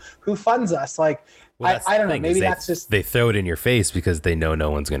you who funds us. Like, well, I don't know. Maybe that's just, they throw it in your face because they know no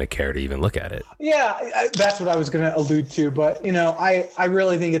one's going to care to even look at it. Yeah, that's what I was going to allude to. But, you know, I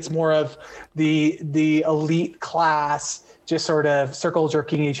really think it's more of the elite class just sort of circle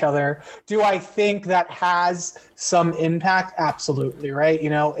jerking each other. Do I think that has some impact? Absolutely, right? You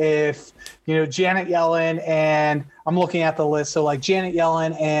know, if, you know, Janet Yellen, and I'm looking at the list, so like Janet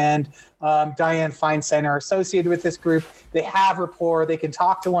Yellen and Dianne Feinstein are associated with this group. They have rapport. They can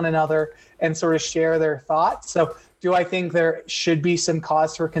talk to one another and sort of share their thoughts. So do I think there should be some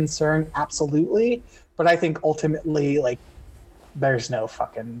cause for concern? Absolutely. But I think ultimately, like, there's no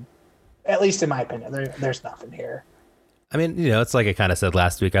fucking, at least in my opinion, there's nothing here. I mean, you know, it's like I kind of said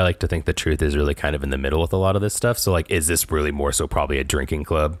last week, I like to think the truth is really kind of in the middle with a lot of this stuff. So, like, is this really more so probably a drinking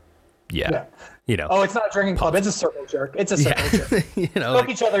club? Yeah. You know. Oh, it's not a drinking club. It's a circle jerk. It's a circle jerk. You know, stroke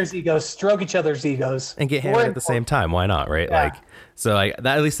each other's egos, stroke each other's egos. And get hammered at the same time. Why not, right? Yeah. Like, so that,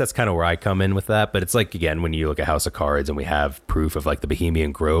 at least that's kind of where I come in with that. But it's like, again, when you look at House of Cards and we have proof of like the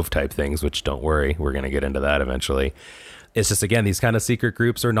Bohemian Grove type things, which don't worry, we're going to get into that eventually. It's just, again, these kind of secret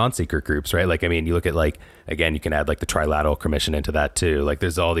groups or non-secret groups, right? Like, I mean, you look at, like, again, you can add like the Trilateral Commission into that too. Like,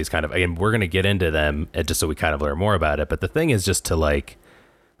 there's all these kind of, again, we're going to get into them just so we kind of learn more about it. But the thing is just to like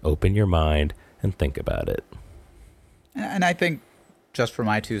open your mind and think about it. And I think, just for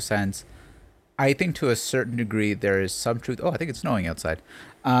my 2 cents, I think to a certain degree there is some truth. Oh, I think it's snowing outside.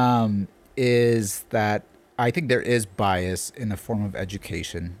 Is that I think there is bias in the form of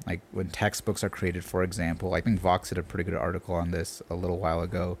education, like when textbooks are created, for example. I think Vox did a pretty good article on this a little while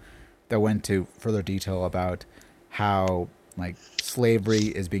ago that went to further detail about how like slavery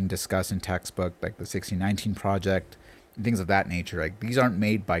is being discussed in textbook, like the 1619 Project, and things of that nature. Like, these aren't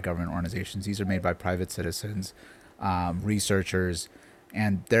made by government organizations; these are made by private citizens, researchers,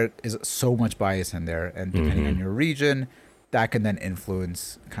 and there is so much bias in there. And depending on your region, that can then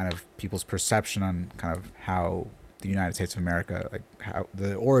influence kind of people's perception on kind of how the United States of America, like how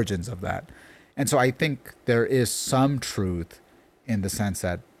the origins of that. And so I think there is some truth in the sense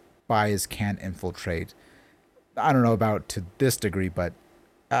that bias can infiltrate. I don't know about to this degree, but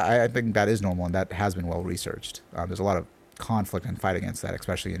I think that is normal and that has been well researched. There's a lot of conflict and fight against that,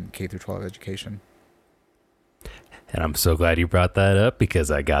 especially in K through 12 education. And I'm so glad you brought that up because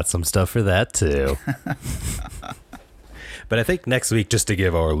I got some stuff for that too. But I think next week, just to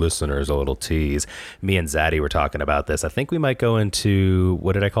give our listeners a little tease, me and Zaddy were talking about this. I think we might go into,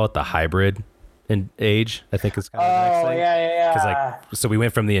 what did I call it? The hybrid age, I think is kind of the next thing. Yeah. 'Cause like, so we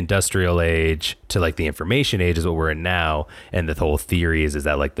went from the industrial age to like the information age is what we're in now. And the whole theory is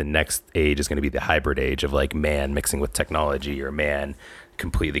that like the next age is going to be the hybrid age of like man mixing with technology, or man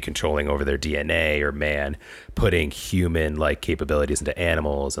completely controlling over their DNA, or man putting human like capabilities into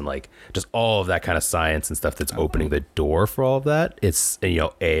animals, and like just all of that kind of science and stuff that's opening the door for all of that. It's, you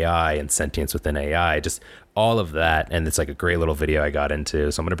know, AI and sentience within AI, just all of that. And it's like a great little video I got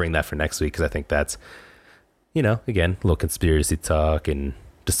into. So I'm going to bring that for next week because I think that's, you know, again, a little conspiracy talk and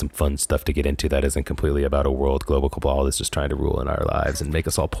just some fun stuff to get into that isn't completely about a world global cabal that's just trying to rule in our lives and make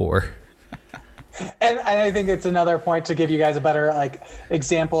us all poor. And I think it's another point to give you guys a better like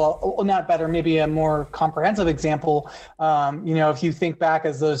example, well, not better, maybe a more comprehensive example. You know, if you think back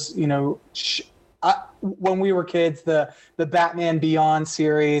as those, you know, when we were kids, the Batman Beyond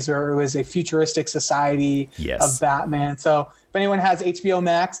series, or it was a futuristic society of Batman. So if anyone has HBO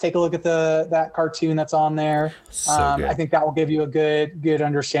Max, take a look at that cartoon that's on there. So good. I think that will give you a good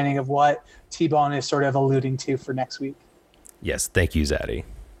understanding of what T-Bone is sort of alluding to for next week. Yes, thank you, Zaddy.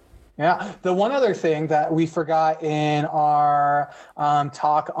 Yeah. The one other thing that we forgot in our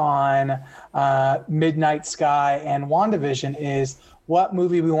talk on Midnight Sky and WandaVision is what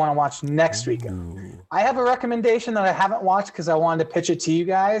movie we want to watch next week. I have a recommendation that I haven't watched because I wanted to pitch it to you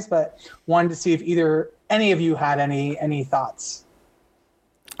guys, but wanted to see if any of you had any thoughts.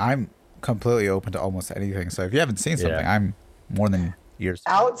 I'm completely open to almost anything. So if you haven't seen something, I'm more than yours.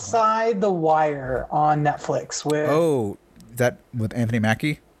 Outside the Wire on Netflix with that with Anthony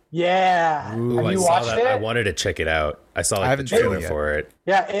Mackie. Yeah. Ooh, have you I saw watched that. it? I wanted to check it out. I saw the trailer for it.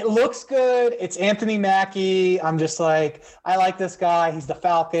 Yeah, it looks good. It's Anthony Mackie. I'm just like, I like this guy. He's the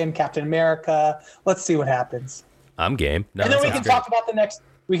Falcon, Captain America. Let's see what happens. I'm game. No, and then that we can sounds talk about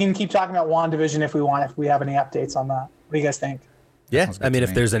we can keep talking about WandaVision if we want, if we have any updates on that. What do you guys think? Yeah, I mean,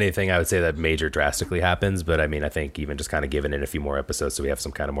 if there's anything, I would say that major drastically happens. But I mean, I think even just kind of giving it a few more episodes so we have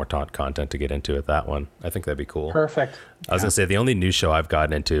some kind of more content to get into with that one. I think that'd be cool. Perfect. I was going to say the only new show I've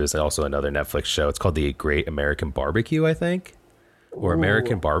gotten into is also another Netflix show. It's called The Great American Barbecue, I think. Or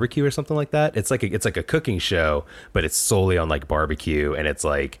American Barbecue or something like that. It's like a cooking show, but it's solely on like barbecue. And it's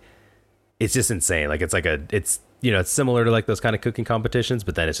just insane. Like it's similar to like those kind of cooking competitions,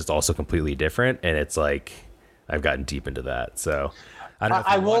 but then it's just also completely different. And it's like, I've gotten deep into that. So I don't know if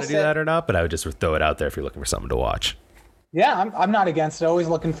I want to do that or not, but I would just throw it out there if you're looking for something to watch. Yeah, I'm not against it. Always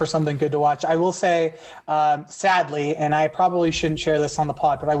looking for something good to watch. I will say, sadly, and I probably shouldn't share this on the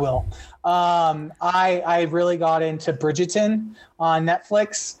pod, but I will. I really got into Bridgerton on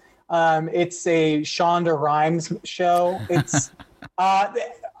Netflix. It's a Shonda Rhimes show. It's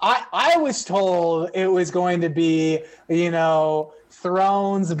I was told it was going to be,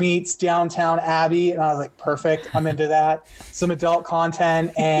 Thrones meets Downtown Abbey, and I was like, perfect. I'm into that. Some adult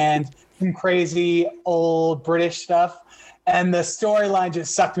content and some crazy old British stuff. And the storyline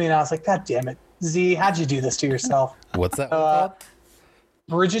just sucked me, and I was like, God damn it, Z, how'd you do this to yourself? What's that called?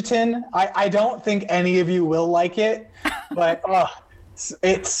 Bridgerton. I don't think any of you will like it, but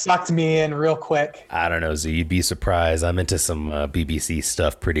it sucked me in real quick. I don't know, Z, you'd be surprised. I'm into some BBC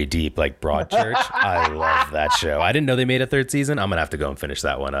stuff pretty deep, like Broadchurch. I love that show. I didn't know they made a third season. I'm going to have to go and finish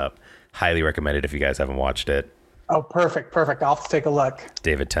that one up. Highly recommend it if you guys haven't watched it. Oh, perfect. I'll have to take a look.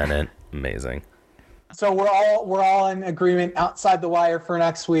 David Tennant, amazing. So we're all in agreement outside the wire for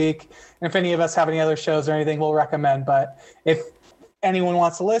next week. And if any of us have any other shows or anything, we'll recommend. But if anyone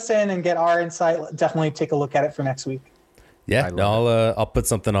wants to listen and get our insight, definitely take a look at it for next week. Yeah, I'll put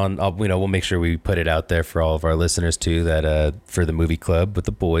something on. We'll make sure we put it out there for all of our listeners too. That for the movie club with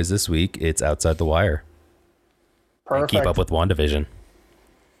the boys this week, it's Outside the Wire. Perfect. And keep up with WandaVision.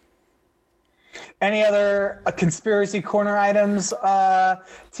 Any other conspiracy corner items,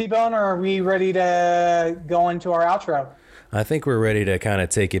 T-Bone, or are we ready to go into our outro? I think we're ready to kind of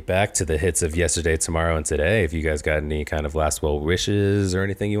take it back to the hits of yesterday, tomorrow, and today. If you guys got any kind of last well wishes or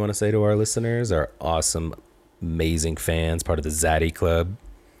anything you want to say to our listeners, our awesome, amazing fans, part of the Zaddy Club.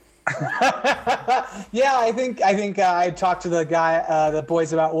 Yeah, I think I talked to the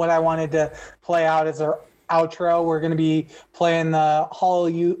boys about what I wanted to play out as our outro. We're going to be playing the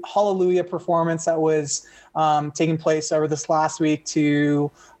Hallelujah performance that was taking place over this last week to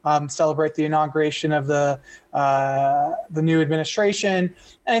celebrate the inauguration of the new administration.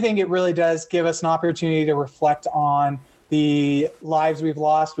 And I think it really does give us an opportunity to reflect on the lives we've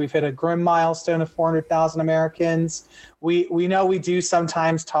lost. We've hit a grim milestone of 400,000 Americans. We know we do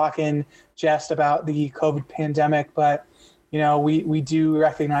sometimes talk in jest about the COVID pandemic, but we do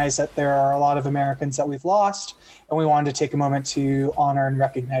recognize that there are a lot of Americans that we've lost, and we wanted to take a moment to honor and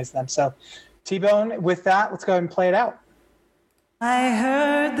recognize them. So, T-Bone, with that, let's go ahead and play it out. I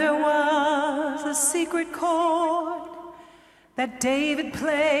heard there was a secret chord that David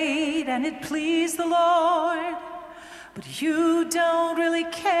played and it pleased the Lord. But you don't really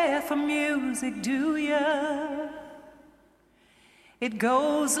care for music, do ya? It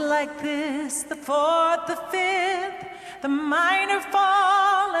goes like this: the fourth, the fifth, the minor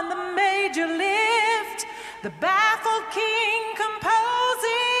fall and the major lift, the baffled king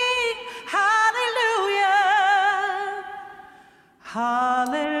composing hallelujah,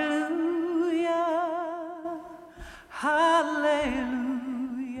 hallelujah, hallelujah,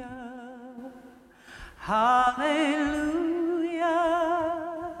 hallelujah.